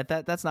comedy.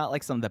 That's not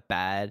like some of the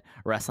bad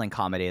wrestling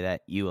comedy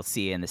that you will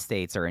see in the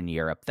States or in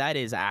Europe. That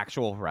is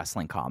actual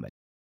wrestling comedy.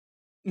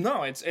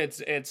 No, it's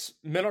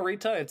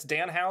Minorita, it's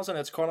Danhausen,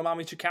 it's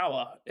Konami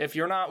Chikawa. If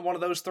you're not one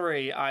of those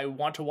 3, I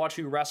want to watch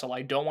you wrestle.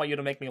 I don't want you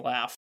to make me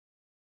laugh.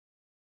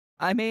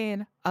 I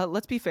mean,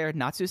 let's be fair.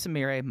 Natsu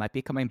Sumire might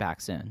be coming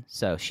back soon,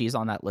 so she's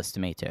on that list to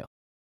me too.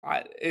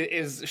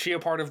 Is she a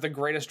part of the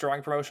greatest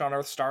drawing promotion on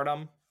Earth,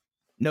 Stardom?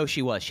 No,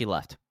 she was. She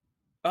left.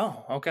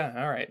 Oh, okay,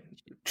 all right.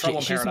 Trouble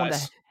in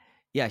Paradise.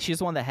 Yeah, she's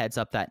the one that heads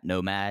up that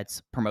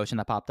Nomads promotion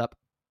that popped up.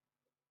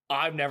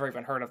 I've never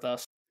even heard of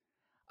this.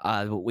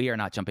 We are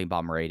not Jumping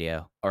Bomb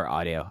Radio or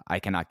audio. I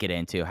cannot get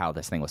into how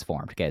this thing was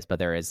formed, guys. But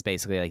there is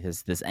basically like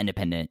this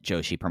independent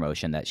Joshi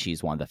promotion that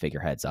she's one of the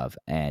figureheads of,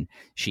 and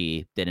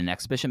she did an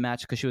exhibition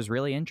match because she was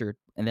really injured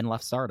and then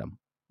left Stardom.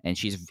 And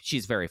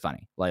she's very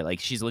funny. Like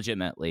she's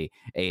legitimately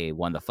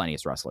one of the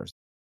funniest wrestlers.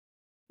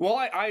 Well,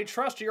 I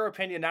trust your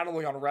opinion not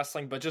only on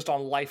wrestling but just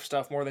on life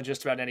stuff more than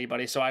just about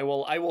anybody. So I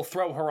will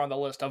throw her on the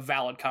list of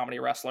valid comedy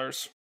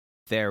wrestlers.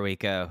 There we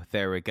go.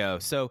 There we go.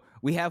 So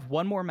we have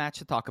one more match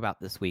to talk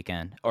about this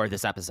weekend, or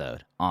this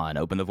episode on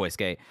Open the Voice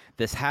Gate.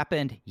 This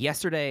happened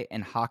yesterday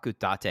in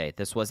Hakodate.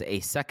 This was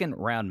a second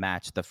round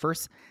match, the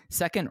first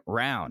second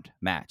round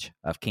match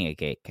of King of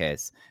Gate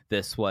case.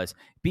 This was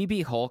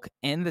BB Hulk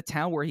in the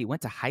town where he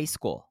went to high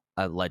school,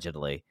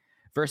 allegedly,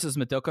 versus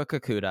Madoka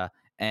Kakuta,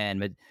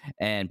 and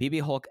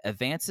BB Hulk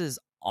advances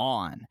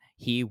on.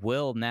 He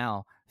will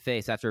now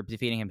face, after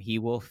defeating him, he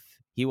will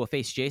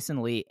face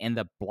Jason Lee in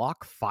the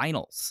block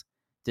finals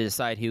to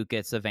decide who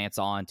gets advance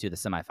on to the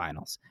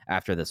semifinals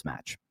after this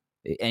match.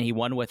 And he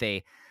won with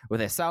a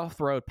South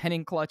Road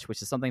pinning clutch,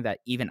 which is something that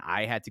even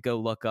I had to go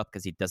look up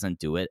because he doesn't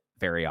do it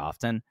very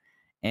often.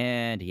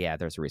 And yeah,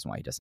 there's a reason why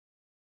he doesn't.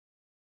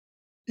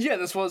 Yeah,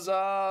 this was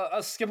a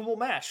skippable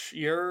match.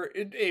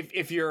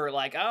 If you're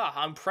like,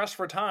 I'm pressed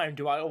for time,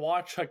 do I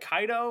watch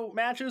Hokkaido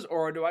matches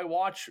or do I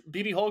watch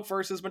BB Hulk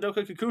versus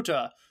Madoka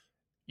Kakuta?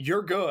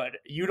 You're good.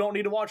 You don't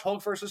need to watch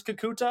Hulk versus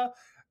Kakuta.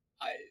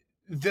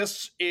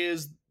 This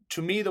is,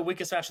 to me, the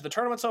weakest match of the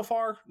tournament so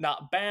far.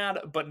 Not bad,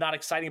 but not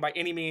exciting by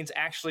any means.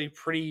 Actually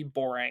pretty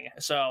boring.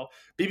 So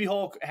BB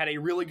Hulk had a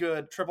really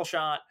good triple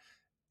shot.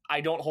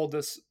 I don't hold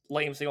this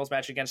lame singles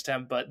match against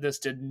him, but this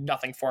did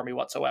nothing for me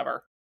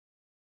whatsoever.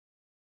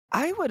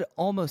 I would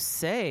almost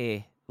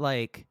say,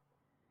 like,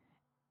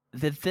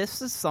 that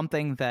this is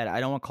something that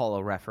I don't want to call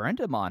a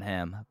referendum on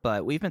him,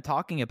 but we've been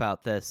talking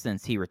about this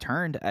since he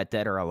returned at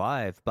Dead or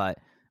Alive, but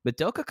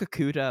Madoka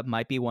Kakuta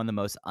might be one of the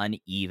most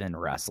uneven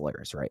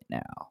wrestlers right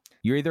now.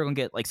 You're either going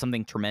to get like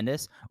something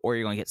tremendous or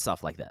you're going to get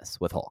stuff like this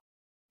with Hulk.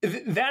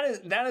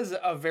 That is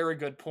a very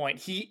good point.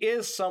 He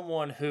is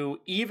someone who,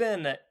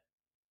 even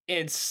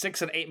in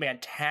 6 and 8 man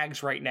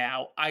tags right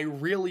now, I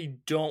really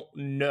don't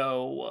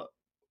know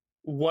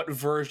what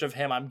version of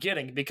him I'm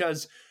getting,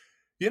 because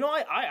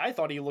I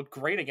thought he looked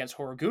great against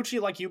Horiguchi,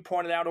 like you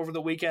pointed out over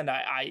the weekend.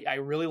 I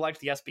really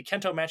liked the SB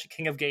Kento match at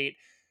King of Gate,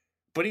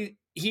 but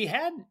he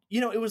had,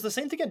 it was the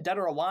same thing at Dead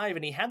or Alive,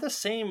 and he had the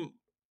same,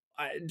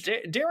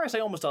 dare I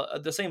say, almost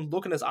the same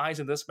look in his eyes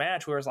in this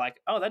match, where it's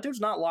like, oh, that dude's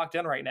not locked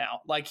in right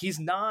now. Like,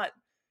 he's not,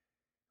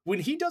 when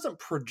he doesn't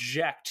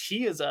project,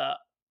 he is a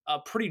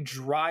pretty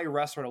dry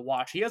wrestler to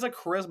watch. He has a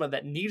charisma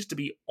that needs to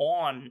be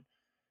on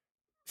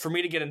for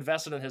me to get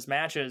invested in his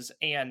matches,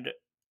 and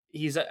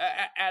he's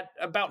at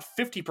about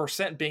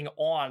 50% being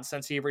on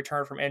since he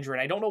returned from injury.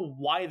 And I don't know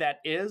why that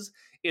is.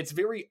 It's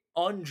very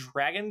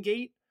un-Dragon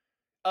Gate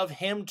of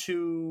him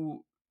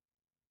to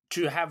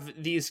have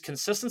these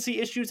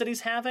consistency issues that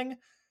he's having.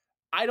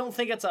 I don't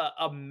think it's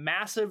a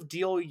massive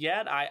deal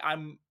yet.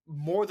 I'm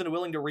more than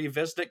willing to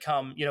revisit it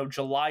come,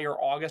 July or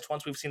August,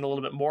 once we've seen a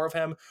little bit more of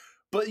him.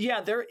 But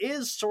yeah, there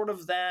is sort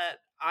of that,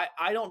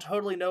 I don't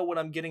totally know what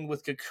I'm getting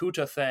with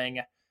Kakuta thing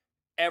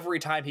every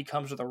time he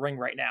comes to the ring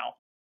right now.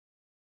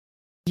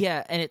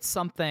 Yeah, and it's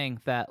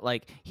something that,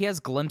 like, he has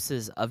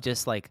glimpses of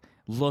just like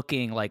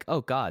looking like,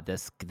 oh God,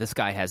 this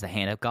guy has the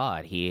hand of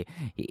God.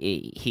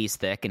 He's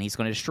thick and he's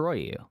going to destroy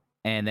you.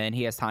 And then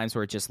he has times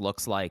where it just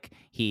looks like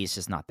he's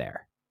just not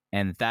there.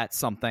 And that's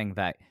something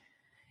that,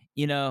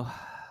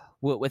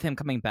 with him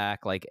coming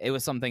back, like, it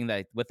was something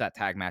that with that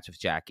tag match with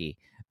Jackie,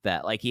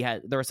 that like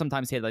there were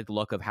sometimes he had like the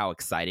look of how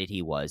excited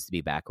he was to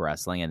be back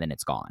wrestling, and then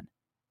it's gone.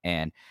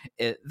 And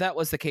that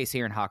was the case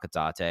here in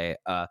Hakodate.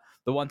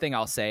 The one thing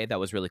I'll say that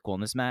was really cool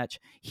in this match,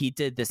 he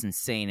did this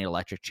insane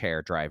electric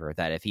chair driver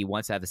that if he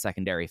wants to have a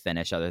secondary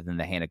finish other than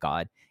the hand of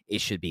God,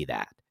 it should be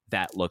that.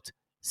 That looked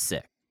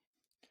sick.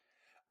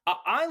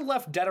 I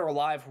left Dead or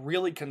Alive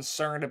really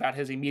concerned about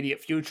his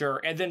immediate future,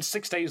 and then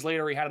 6 days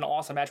later he had an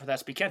awesome match with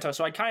SB Kento,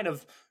 so I kind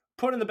of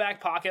put it in the back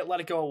pocket, let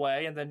it go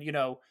away, and then,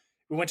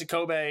 we went to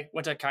Kobe,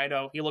 went to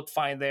Kaido, he looked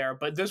fine there,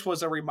 but this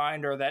was a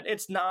reminder that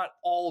it's not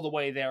all the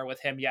way there with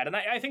him yet, and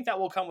I think that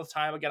will come with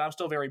time. Again, I'm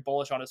still very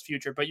bullish on his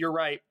future, but you're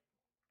right.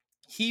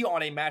 He,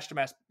 on a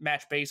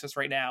match-to-match basis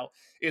right now,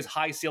 is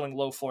high ceiling,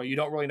 low floor. You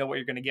don't really know what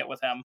you're going to get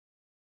with him.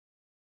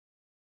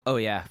 Oh,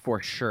 yeah,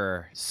 for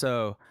sure.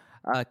 So,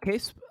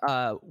 Case,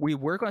 we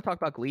were going to talk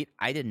about GLEAT.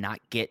 I did not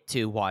get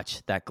to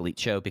watch that GLEAT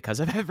show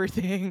because of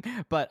everything,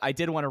 but I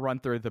did want to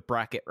run through the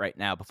bracket right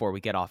now before we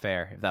get off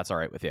air, if that's all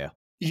right with you.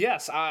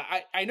 Yes,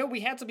 I know we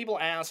had some people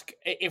ask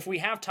if we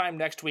have time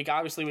next week.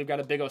 Obviously, we've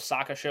got a big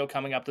Osaka show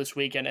coming up this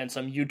weekend and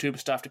some YouTube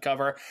stuff to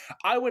cover.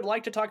 I would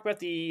like to talk about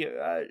the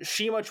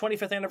Shima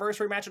 25th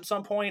anniversary match at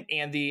some point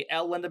and the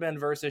El Lindaman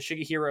versus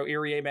Shigehiro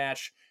Irie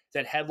match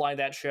that headlined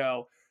that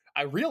show.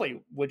 I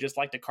really would just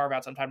like to carve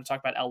out some time to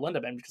talk about El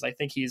Lindaman because I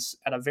think he's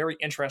at a very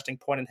interesting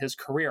point in his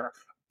career.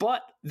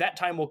 But that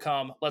time will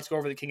come. Let's go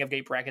over the King of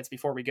Gate brackets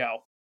before we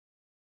go.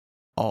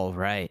 All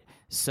right.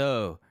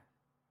 So,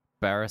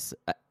 Barris,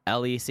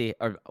 LEC,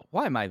 or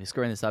why am I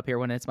screwing this up here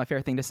when it's my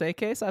favorite thing to say,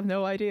 Case? I have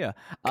no idea.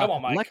 Come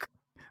on, Mike.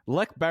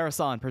 Lek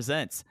Barrison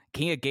presents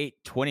King of Gate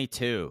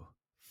 22.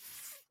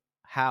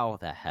 How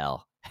the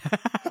hell?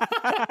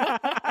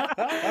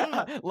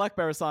 Lek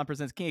Barrison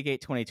presents King of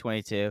Gate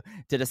 2022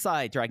 to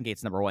decide Dragon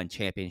Gate's #1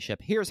 championship.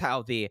 Here's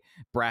how the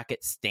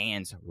bracket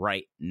stands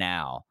right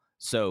now.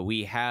 So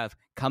we have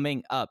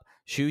coming up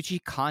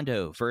Shuji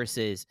Kondo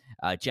versus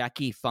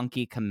Jackie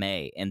Funky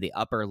Kamei in the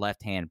upper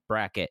left-hand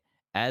bracket.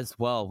 As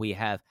well, we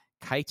have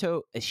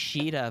Kaito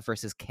Ishida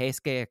versus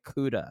Keisuke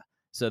Okuda.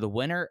 So the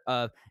winner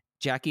of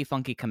Jackie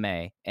Funky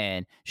Kamei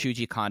and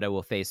Shuji Kondo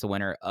will face the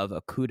winner of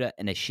Okuda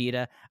and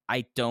Ishida.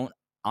 I don't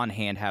on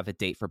hand have a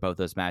date for both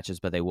those matches,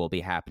 but they will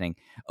be happening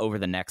over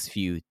the next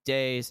few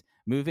days.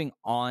 Moving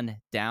on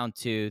down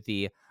to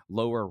the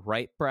lower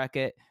right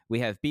bracket, we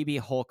have BB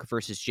Hulk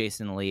versus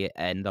Jason Lee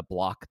and the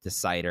block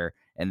decider,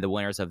 and the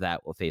winners of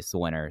that will face the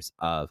winners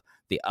of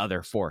the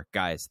other 4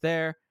 guys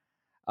there.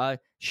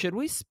 Should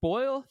we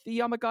spoil the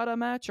Yamagata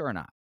match or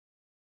not?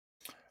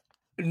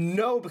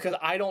 No, because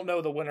I don't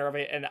know the winner of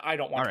it, and I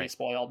don't want to be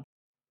spoiled.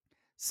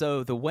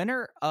 So the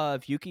winner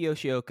of Yuki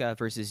Yoshioka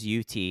versus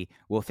UT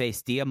will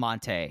face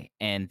Diamante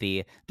and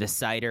the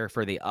decider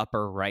for the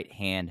upper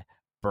right-hand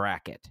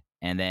bracket.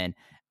 And then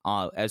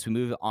as we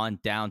move on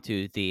down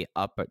to the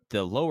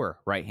lower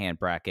right-hand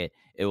bracket,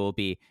 it will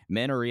be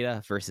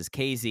Minorita versus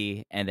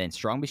KZ, and then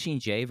Strong Machine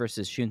J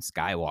versus Shun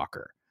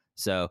Skywalker.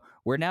 So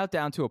we're now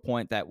down to a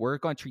point that we're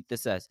going to treat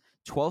this as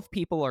 12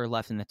 people are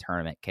left in the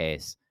tournament.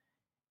 Case,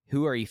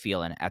 who are you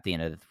feeling at the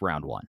end of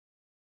round 1?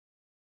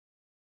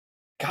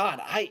 God,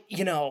 I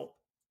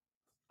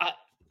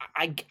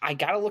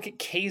gotta look at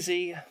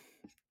KZ,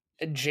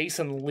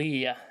 Jason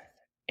Lee,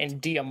 and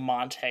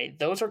Diamante.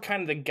 Those are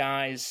kind of the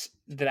guys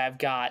that I've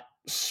got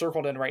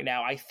circled in right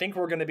now. I think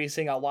we're going to be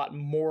seeing a lot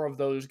more of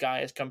those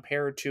guys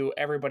compared to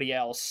everybody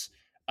else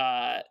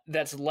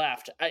that's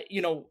left.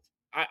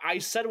 I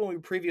said when we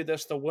previewed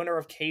this, the winner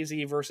of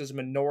KZ versus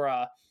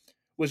Minoura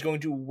was going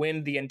to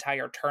win the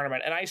entire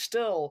tournament, and I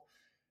still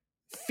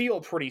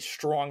feel pretty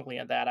strongly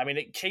in that. I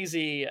mean,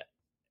 KZ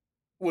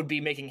would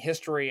be making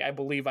history, I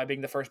believe, by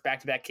being the first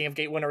back-to-back King of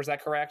Gate winner. Is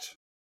that correct?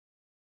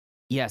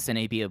 Yes, and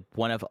he'd be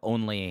one of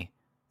only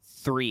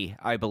 3,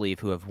 I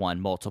believe, who have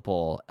won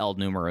multiple El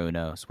Numero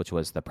Unos, which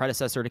was the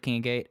predecessor to King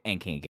of Gate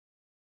and King of Gate.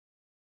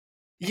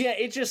 Yeah,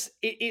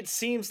 it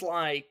seems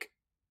like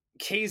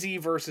KZ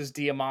versus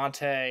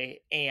Diamante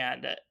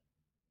and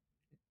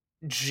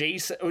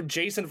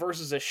Jason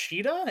versus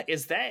Ishida.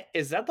 Is that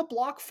the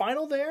block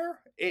final there?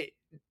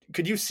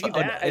 Could you see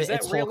that? Is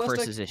that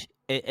realistic?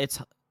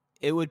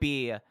 It would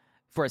be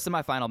for a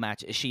semifinal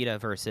match, Ishida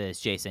versus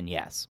Jason.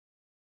 Yes.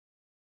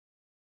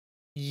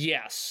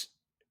 Yes.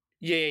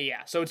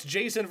 Yeah. So it's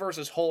Jason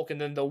versus Hulk, and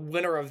then the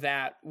winner of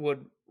that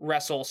would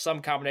wrestle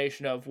some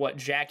combination of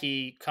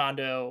Jackie,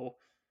 Kondo,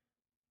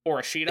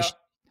 or Ishida?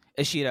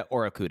 Ishida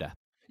or Okuda.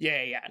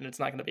 Yeah, and it's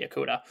not going to be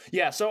Okuda.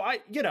 Yeah, so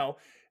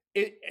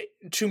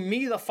to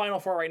me, the final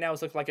 4 right now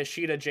is look like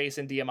Ishida,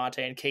 Jason,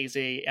 Diamante, and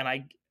KZ, and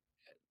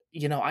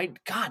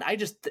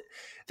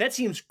that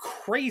seems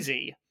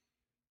crazy.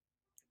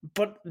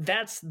 But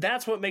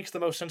that's what makes the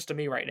most sense to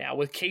me right now.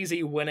 With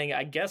KZ winning,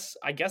 I guess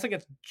against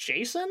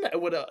Jason,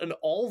 would an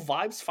all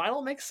vibes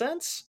final make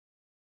sense?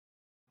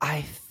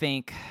 I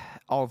think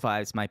all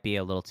vibes might be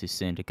a little too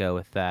soon to go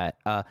with that.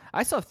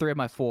 I still have 3 of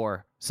my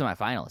 4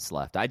 semifinalists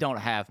left. I don't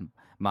have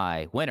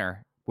my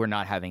winner. We're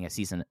not having a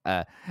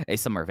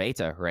Summer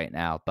Veta right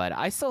now, but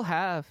I still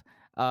have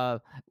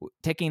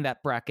taking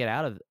that bracket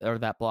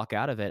that block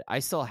out of it. I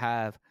still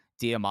have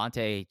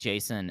Diamante,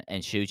 Jason,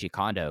 and Shuji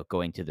Kondo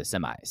going to the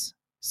semis.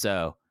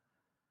 So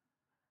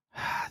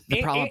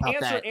the problem about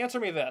that. Answer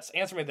me this.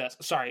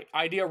 Sorry,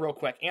 idea real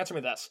quick. Answer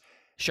me this.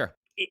 Sure.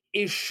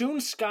 Is Shun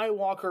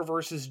Skywalker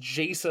versus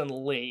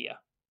Jason Lee?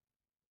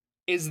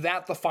 Is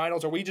that the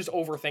finals? Are we just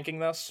overthinking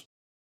this?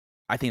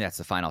 I think that's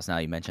the finals now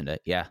you mentioned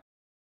it. Yeah.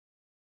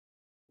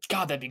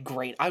 God, that'd be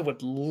great. I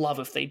would love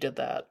if they did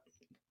that.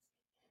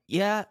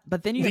 Yeah,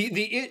 but then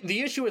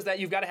the issue is that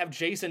you've got to have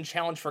Jason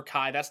challenge for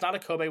Kai. That's not a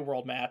Kobe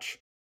World match.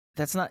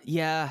 That's not.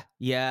 Yeah.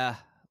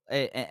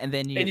 And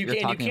then you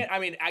can't. I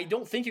mean, I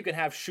don't think you can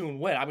have Shun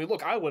win. I mean,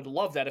 look, I would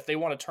love that if they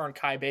want to turn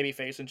Kai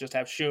babyface and just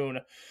have Shun,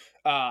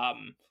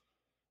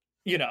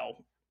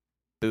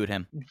 boot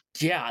him.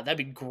 Yeah, that'd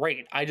be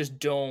great. I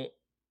don't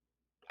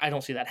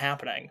see that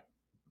happening.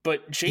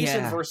 But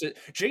Jason versus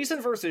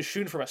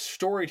Shun from a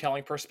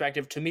storytelling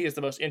perspective, to me, is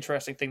the most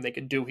interesting thing they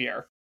could do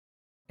here.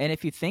 And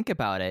if you think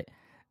about it,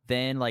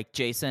 then like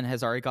Jason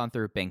has already gone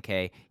through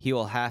Benkei. He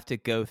will have to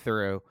go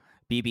through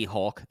BB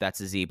Hulk. That's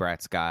a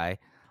Z-Brats guy.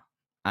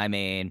 I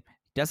mean,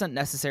 doesn't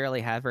necessarily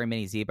have very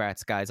many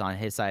Z-Brats guys on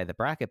his side of the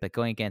bracket, but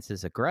going against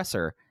his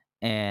aggressor.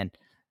 And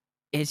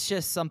it's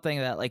just something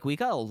that like we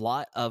got a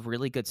lot of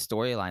really good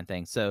storyline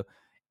things. So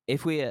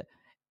if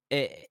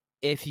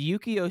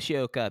Yuki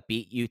Yoshioka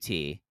beat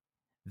UT,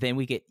 then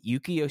we get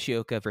Yuki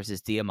Yoshioka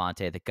versus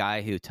Diamante, the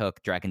guy who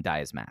took Dragon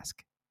Dia's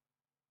mask.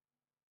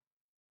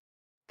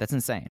 That's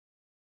insane.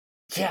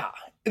 Yeah,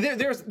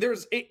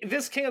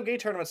 this King of Gate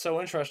tournament's so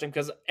interesting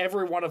because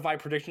every one of my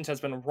predictions has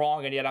been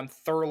wrong, and yet I'm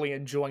thoroughly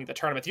enjoying the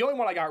tournament. The only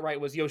one I got right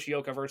was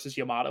Yoshioka versus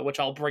Yamada, which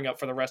I'll bring up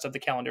for the rest of the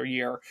calendar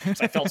year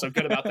because I felt so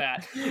good about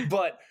that.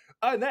 But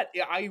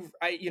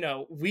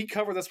we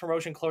cover this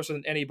promotion closer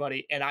than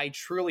anybody, and I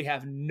truly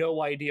have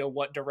no idea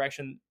what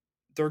direction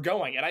they're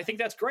going, and I think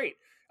that's great.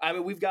 I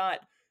mean, we've got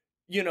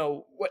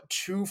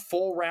 2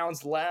 full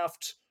rounds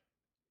left,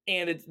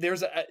 and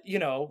there's a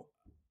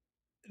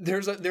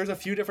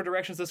few different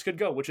directions this could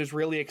go, which is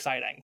really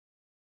exciting.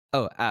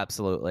 Oh,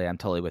 absolutely. I'm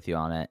totally with you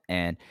on it.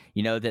 And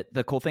that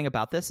the cool thing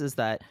about this is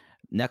that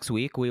next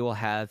week we will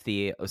have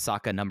the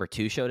Osaka number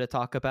 2 show to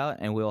talk about,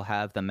 and we'll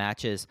have the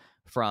matches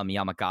from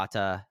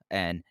Yamagata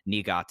and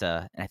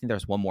Niigata. And I think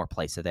there's one more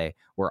place today.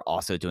 We're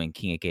also doing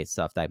King of Gate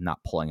stuff that I'm not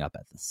pulling up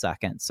at the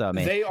second. So I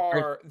mean, they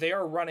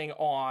are running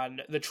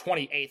on the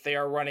 28th. They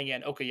are running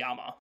in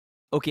Okayama.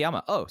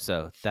 Oh,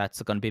 so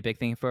that's going to be a big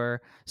thing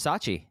for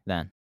Sachi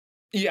then.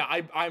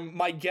 Yeah,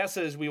 my guess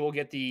is we will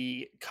get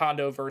the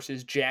Kondo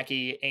versus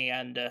Jackie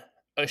and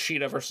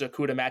Ashita versus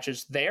Okuda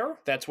matches there.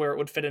 That's where it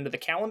would fit into the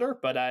calendar,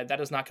 but that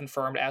is not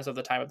confirmed as of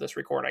the time of this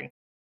recording.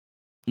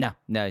 No,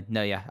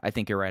 yeah, I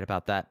think you're right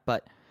about that.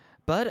 But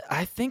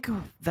I think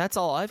that's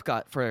all I've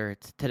got for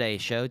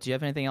today's show. Do you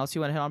have anything else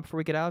you want to hit on before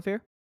we get out of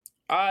here?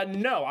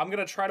 No, I'm going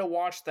to try to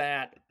watch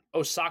that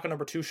Osaka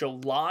number 2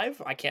 show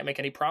live. I can't make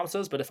any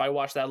promises, but if I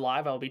watch that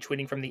live, I'll be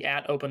tweeting from the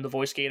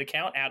 @OpenTheVoiceGate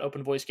account,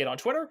 @OpenVoiceGate on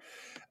Twitter.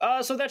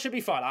 So that should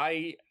be fun.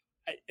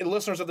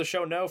 Listeners of the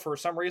show know for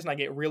some reason I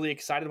get really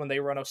excited when they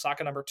run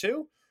Osaka number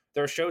 2.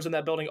 Their shows in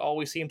that building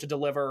always seem to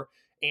deliver,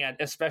 and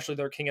especially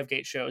their King of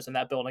Gate shows in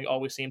that building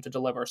always seem to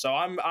deliver. So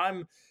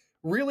I'm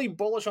really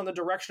bullish on the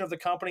direction of the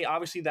company.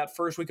 Obviously, that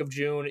first week of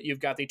June,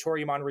 you've got the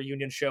Toryumon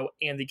reunion show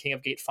and the King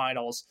of Gate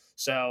finals.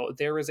 So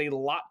there is a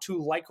lot to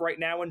like right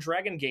now in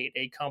Dragon Gate,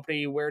 a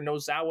company where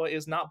Nozawa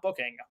is not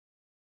booking.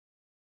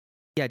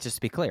 Yeah, just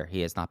to be clear,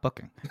 he is not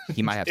booking.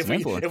 He might have some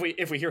influence.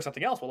 If we hear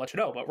something else, we'll let you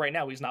know. But right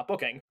now, he's not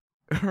booking.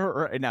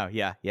 Right now,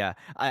 yeah.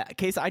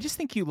 Case, I just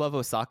think you love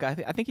Osaka.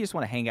 I think you just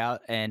want to hang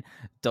out in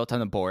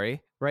Dotonbori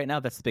right now.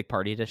 That's the big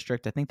party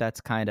district. I think that's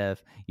kind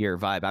of your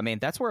vibe. I mean,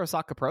 that's where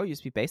Osaka Pro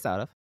used to be based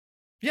out of.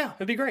 Yeah,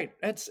 it'd be great.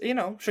 It's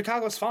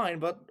Chicago's fine,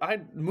 but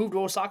I'd move to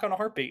Osaka in a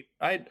heartbeat.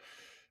 I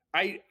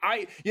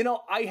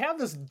have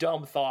this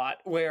dumb thought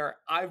where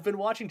I've been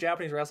watching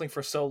Japanese wrestling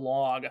for so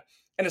long,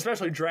 and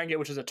especially Dragon Gate,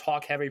 which is a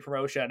talk-heavy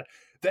promotion,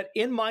 that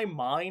in my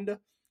mind,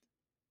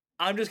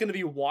 I'm just going to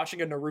be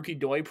watching a Naruki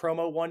Doi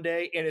promo one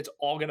day, and it's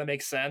all going to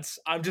make sense.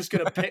 I'm just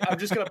going to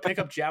pick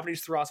up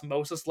Japanese through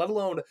osmosis, let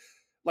alone.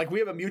 Like, we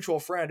have a mutual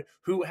friend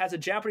who has a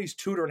Japanese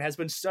tutor and has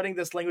been studying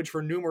this language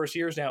for numerous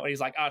years now. And he's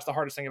like, it's the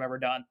hardest thing I've ever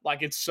done.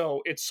 Like, it's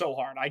so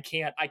hard. I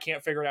can't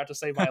figure it out to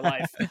save my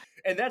life.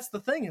 And that's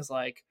the thing is,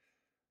 like,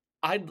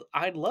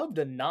 I'd love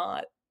to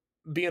not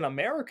be in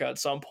America at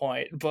some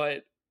point,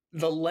 but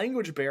the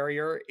language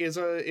barrier is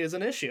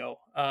an issue.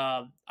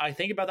 I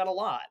think about that a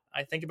lot.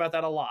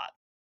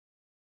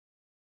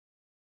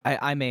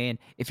 I mean,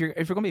 if you're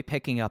going to be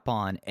picking up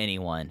on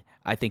anyone,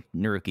 I think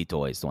Naruki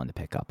Doi is the one to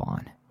pick up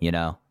on,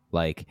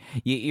 Like,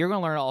 you're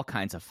going to learn all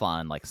kinds of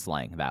fun, like,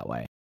 slang that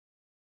way.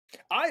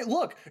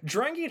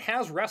 Dragon Gate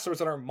has wrestlers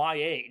that are my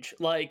age.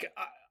 Like,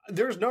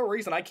 there's no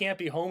reason I can't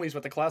be homies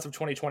with the class of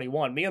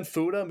 2021. Me and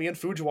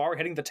Fujiwara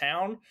hitting the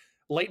town,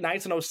 late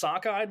nights in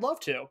Osaka, I'd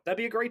love to. That'd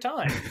be a great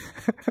time.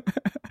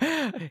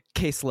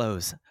 Case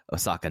Low's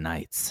Osaka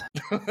Nights.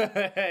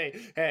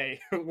 Hey,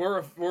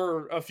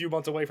 we're a few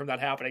months away from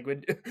that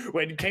happening.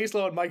 When Case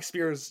Low and Mike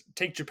Spears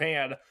take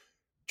Japan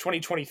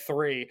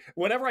 2023,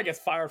 whenever I get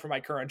fired from my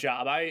current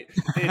job,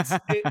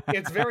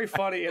 it's very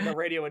funny in the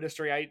radio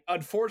industry. I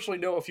unfortunately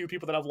know a few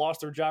people that have lost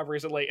their job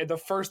recently, and the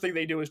first thing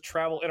they do is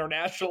travel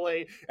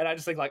internationally, and I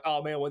just think like,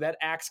 oh man, when that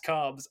axe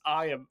comes,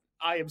 I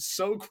am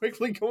so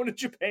quickly going to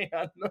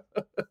Japan.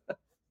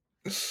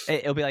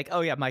 It'll be like,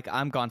 oh yeah, Mike,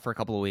 I'm gone for a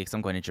couple of weeks.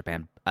 I'm going to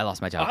Japan. I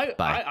lost my job.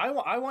 Bye.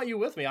 I want you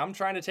with me. I'm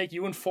trying to take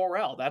you and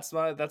 4L.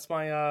 That's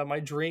my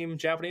dream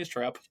Japanese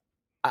trip.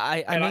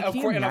 Of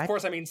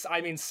course,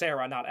 I mean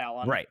Sarah, not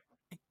Alan. Right.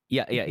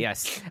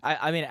 Yes.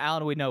 I mean,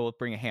 Alan, we know will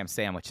bring a ham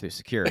sandwich through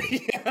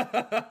security.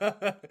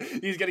 Yeah.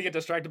 He's gonna get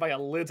distracted by a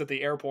lids at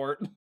the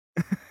airport.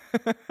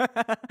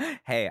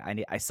 Hey,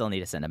 I still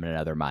need to send him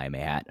another Miami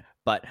hat.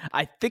 But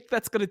I think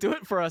that's going to do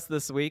it for us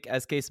this week.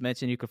 As Case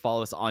mentioned, you can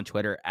follow us on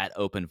Twitter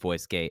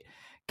 @OpenVoiceGate.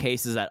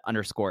 Case is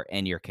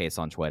 @_InYourCase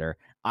on Twitter.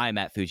 I'm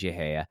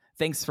 @Fujiheya.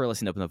 Thanks for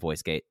listening to Open the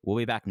Voice Gate. We'll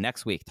be back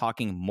next week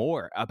talking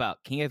more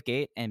about King of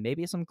Gate and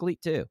maybe some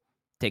GLEAT too.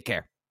 Take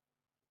care.